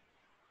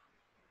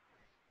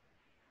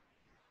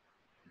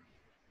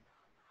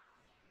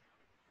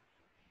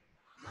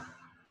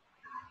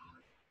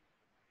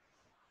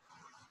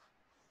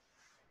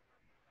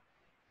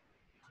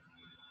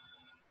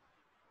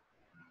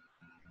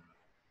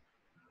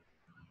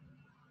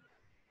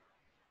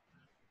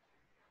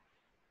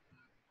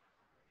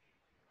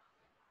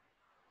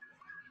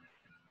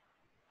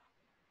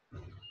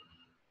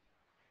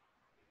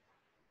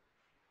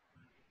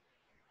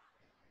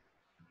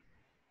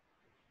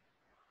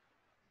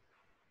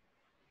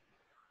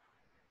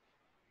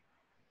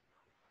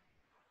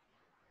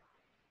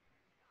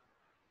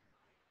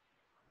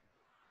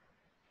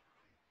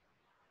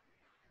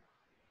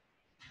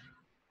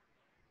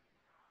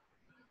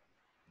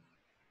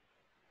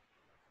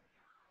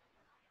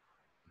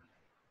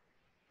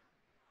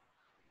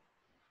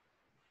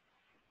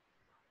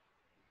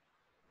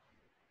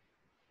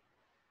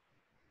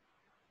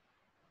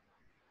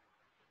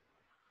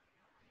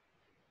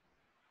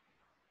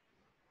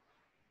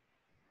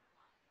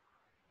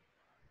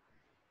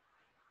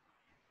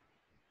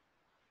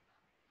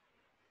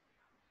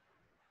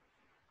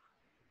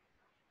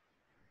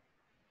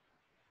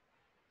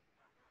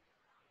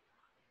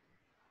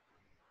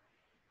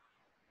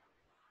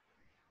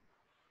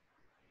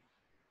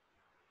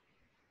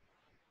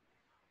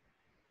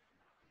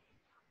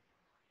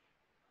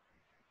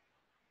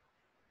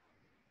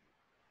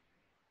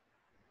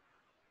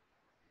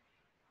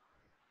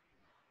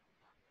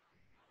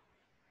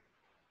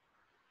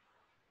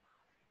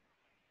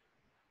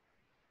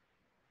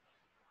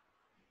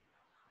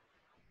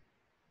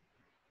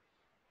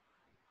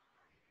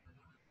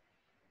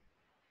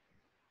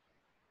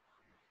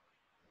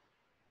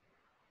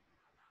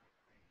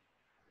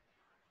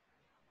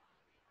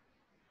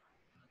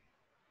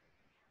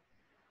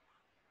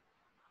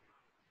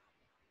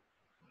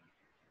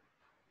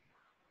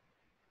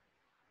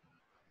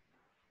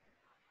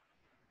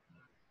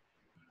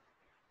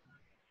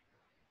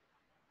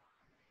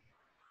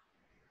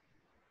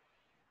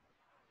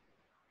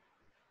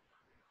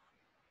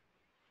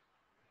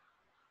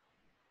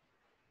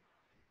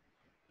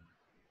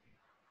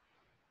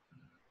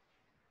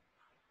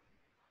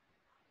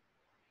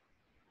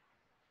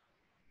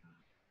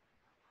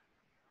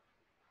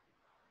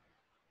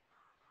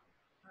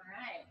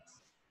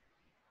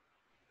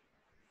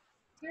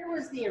 Here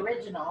was the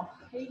original.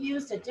 It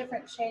used a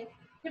different shade,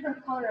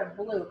 different color of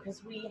blue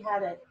because we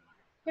had a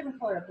different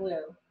color of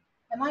blue.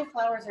 And my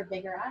flowers are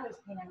bigger. I always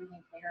paint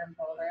everything bigger and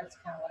bolder. That's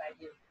kind of what I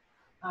do.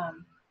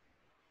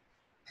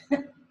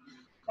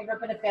 I grew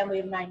up in a family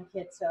of 9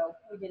 kids, so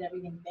we did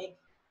everything big.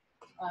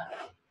 But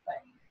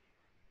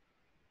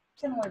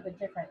similar but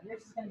different.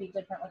 Yours is going to be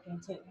different looking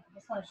too. I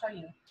just want to show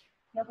you,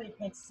 nobody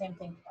paints the same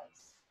thing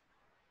twice.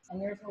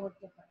 And yours will look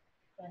different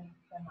than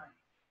mine.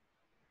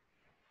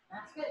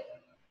 That's good.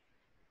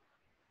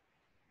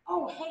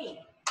 Oh, hey,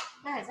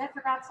 guys, I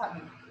forgot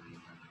something.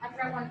 I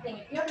forgot one thing.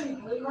 If you have any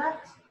glue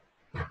left,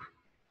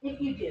 if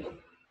you do,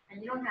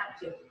 and you don't have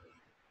to,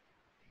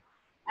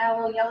 add a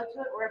little yellow to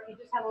it, or if you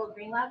just have a little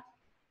green left,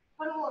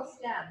 put a little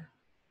stem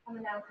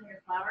coming down from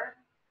your flower.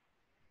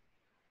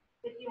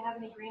 If you have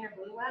any green or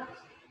blue left,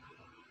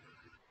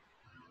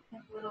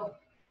 just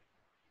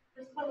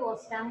put a little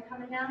stem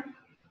coming down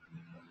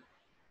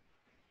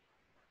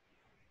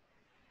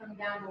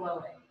below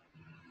it.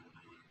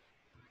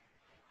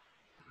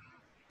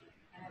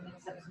 And I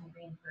mix up some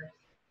green first.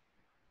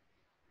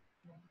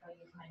 I'll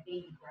use my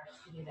baby brush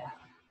to do that.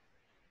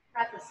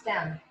 At the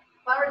stem.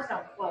 Flowers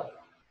don't float.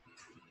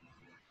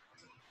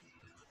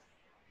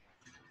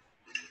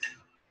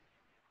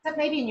 Except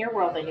maybe in your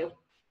world they do.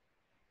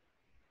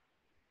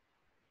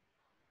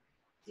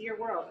 It's your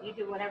world. You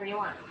do whatever you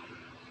want.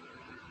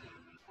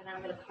 And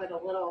I'm going to put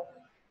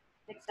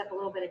mix up a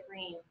little bit of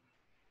green.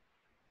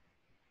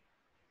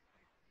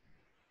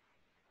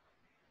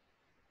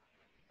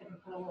 I can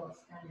put a little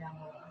stem down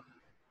below.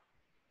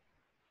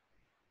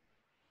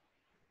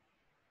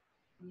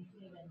 And you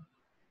can even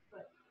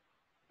put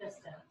just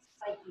a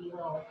spiky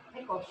little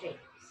pickle-shaped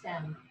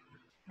stem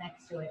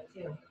next to it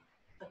too.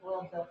 Like a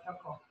little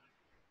pickle.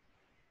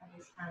 And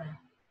just kind of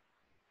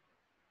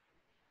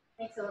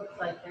makes it look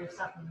like there's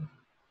something,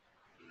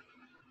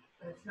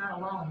 but it's not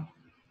alone.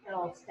 A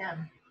little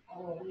stem, a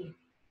little leaf.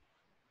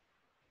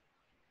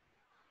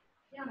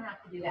 You don't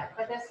have to do that,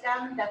 but the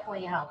stem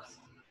definitely helps.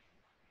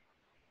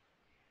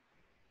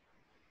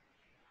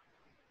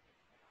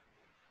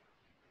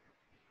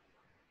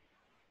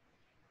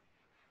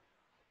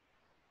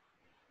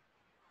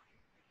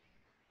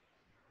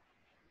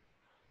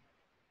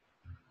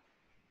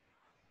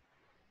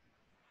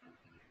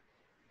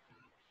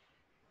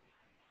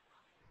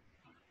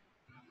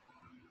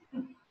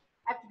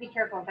 I have to be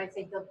careful if I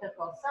say dill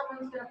pickle.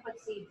 Someone's going to put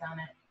seeds on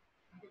it.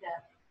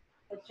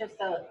 It's just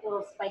a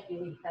little spiky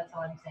leaf. That's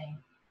all I'm saying.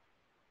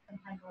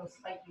 Sometimes a little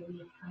spiky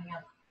leaf coming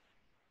up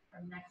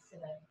from next to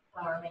the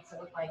flower makes it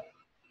look like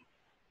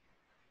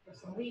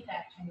there's some leaf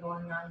action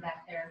going on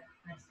back there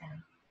in the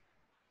stem.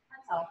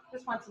 That's all.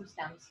 Just want some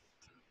stems.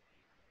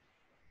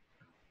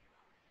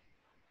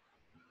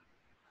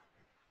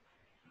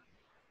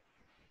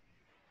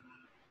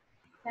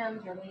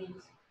 Stems or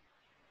leaves.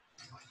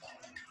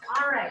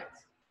 All right.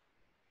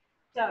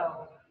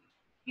 So,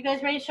 you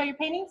guys ready to show your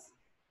paintings?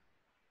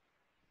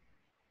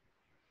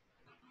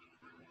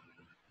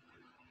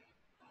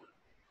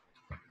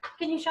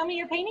 Can you show me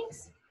your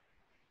paintings?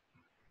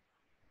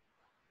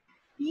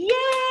 Yay!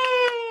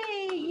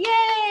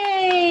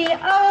 Yay!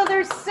 Oh,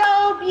 they're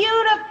so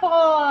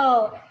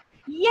beautiful!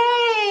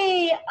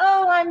 Yay!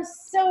 Oh, I'm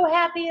so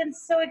happy and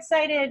so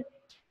excited.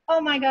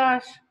 Oh my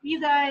gosh, you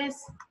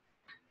guys.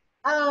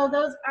 Oh,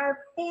 those are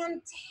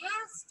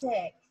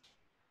fantastic.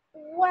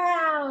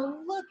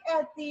 Wow, look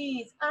at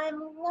these. I'm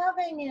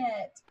loving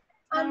it.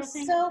 I'm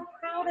so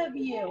proud of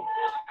you.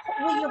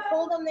 Will you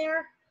hold them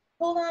there?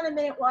 Hold on a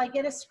minute while I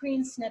get a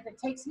screen snip. It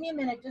takes me a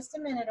minute, just a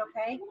minute,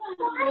 okay?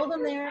 Hold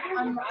them there.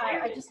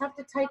 I just have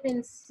to type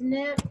in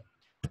snip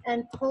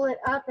and pull it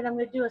up, and I'm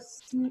going to do a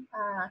snip.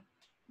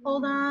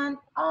 Hold on.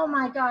 Oh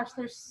my gosh,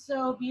 they're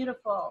so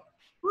beautiful.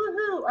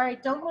 Woohoo. All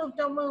right, don't move,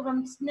 don't move.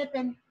 I'm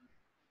snipping.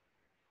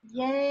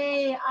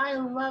 Yay, I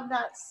love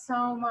that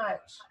so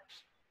much.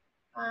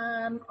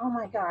 Oh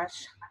my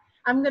gosh.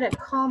 I'm going to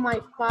call my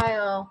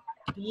file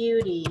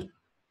Beauty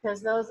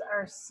because those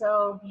are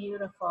so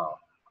beautiful.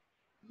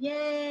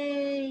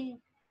 Yay.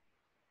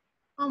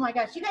 Oh my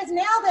gosh, you guys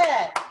nailed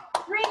it.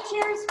 3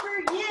 cheers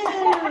for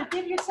you.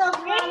 Give yourself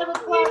a round of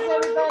applause,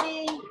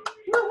 everybody.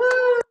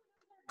 Woohoo.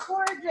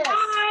 Gorgeous.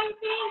 Hi,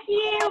 thank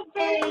you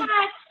very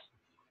much.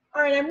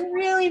 All right, I'm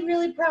really,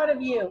 really proud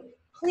of you.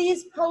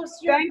 Please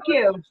post your you.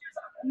 pictures.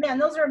 Man,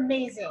 those are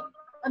amazing.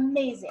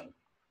 Amazing.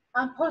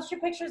 Post your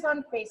pictures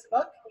on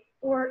Facebook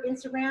or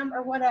Instagram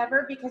or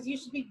whatever, because you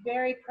should be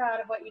very proud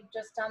of what you've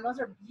just done. Those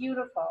are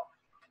beautiful.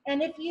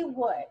 And if you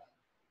would,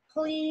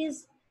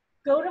 please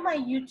go to my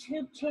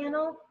YouTube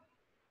channel.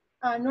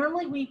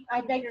 Normally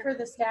I beg for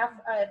the staff,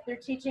 if they're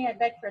teaching, I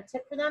beg for a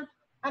tip for them.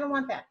 I don't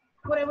want that.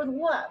 What I would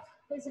love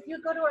is if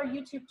you go to our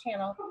YouTube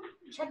channel,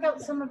 check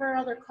out some of our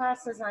other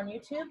classes on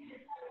YouTube,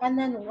 and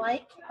then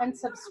like and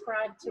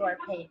subscribe to our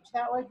page.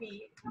 That would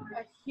be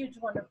a huge,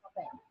 wonderful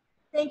thing.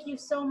 Thank you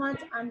so much.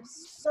 I'm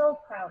so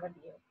proud of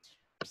you.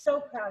 So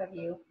proud of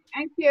you.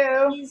 Thank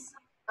you. Please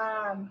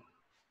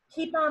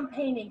keep on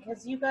painting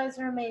because you guys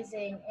are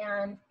amazing.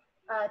 And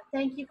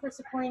Thank you for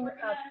supporting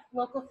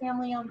local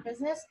family-owned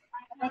business.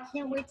 And I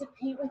can't wait to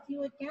paint with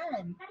you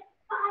again.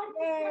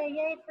 Yay,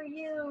 yay for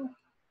you.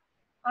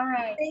 All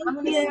right, I'm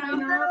going to Thank sign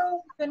you.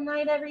 off. Good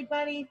night,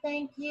 everybody.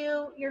 Thank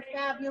you. You're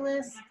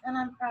fabulous, and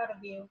I'm proud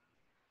of you.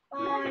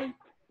 Bye.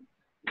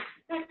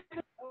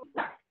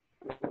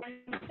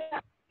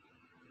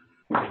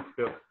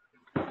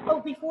 Oh,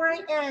 before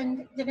I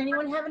end, did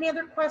anyone have any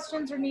other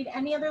questions or need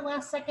any other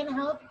last second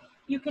help?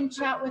 You can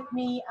chat with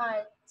me.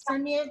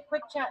 Send me a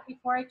quick chat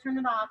before I turn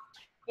it off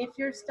if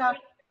you're stuck,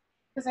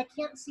 because I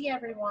can't see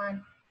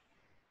everyone.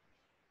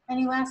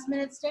 Any last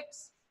minute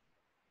sticks?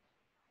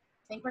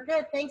 I think we're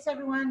good. Thanks,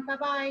 everyone.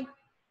 Bye-bye.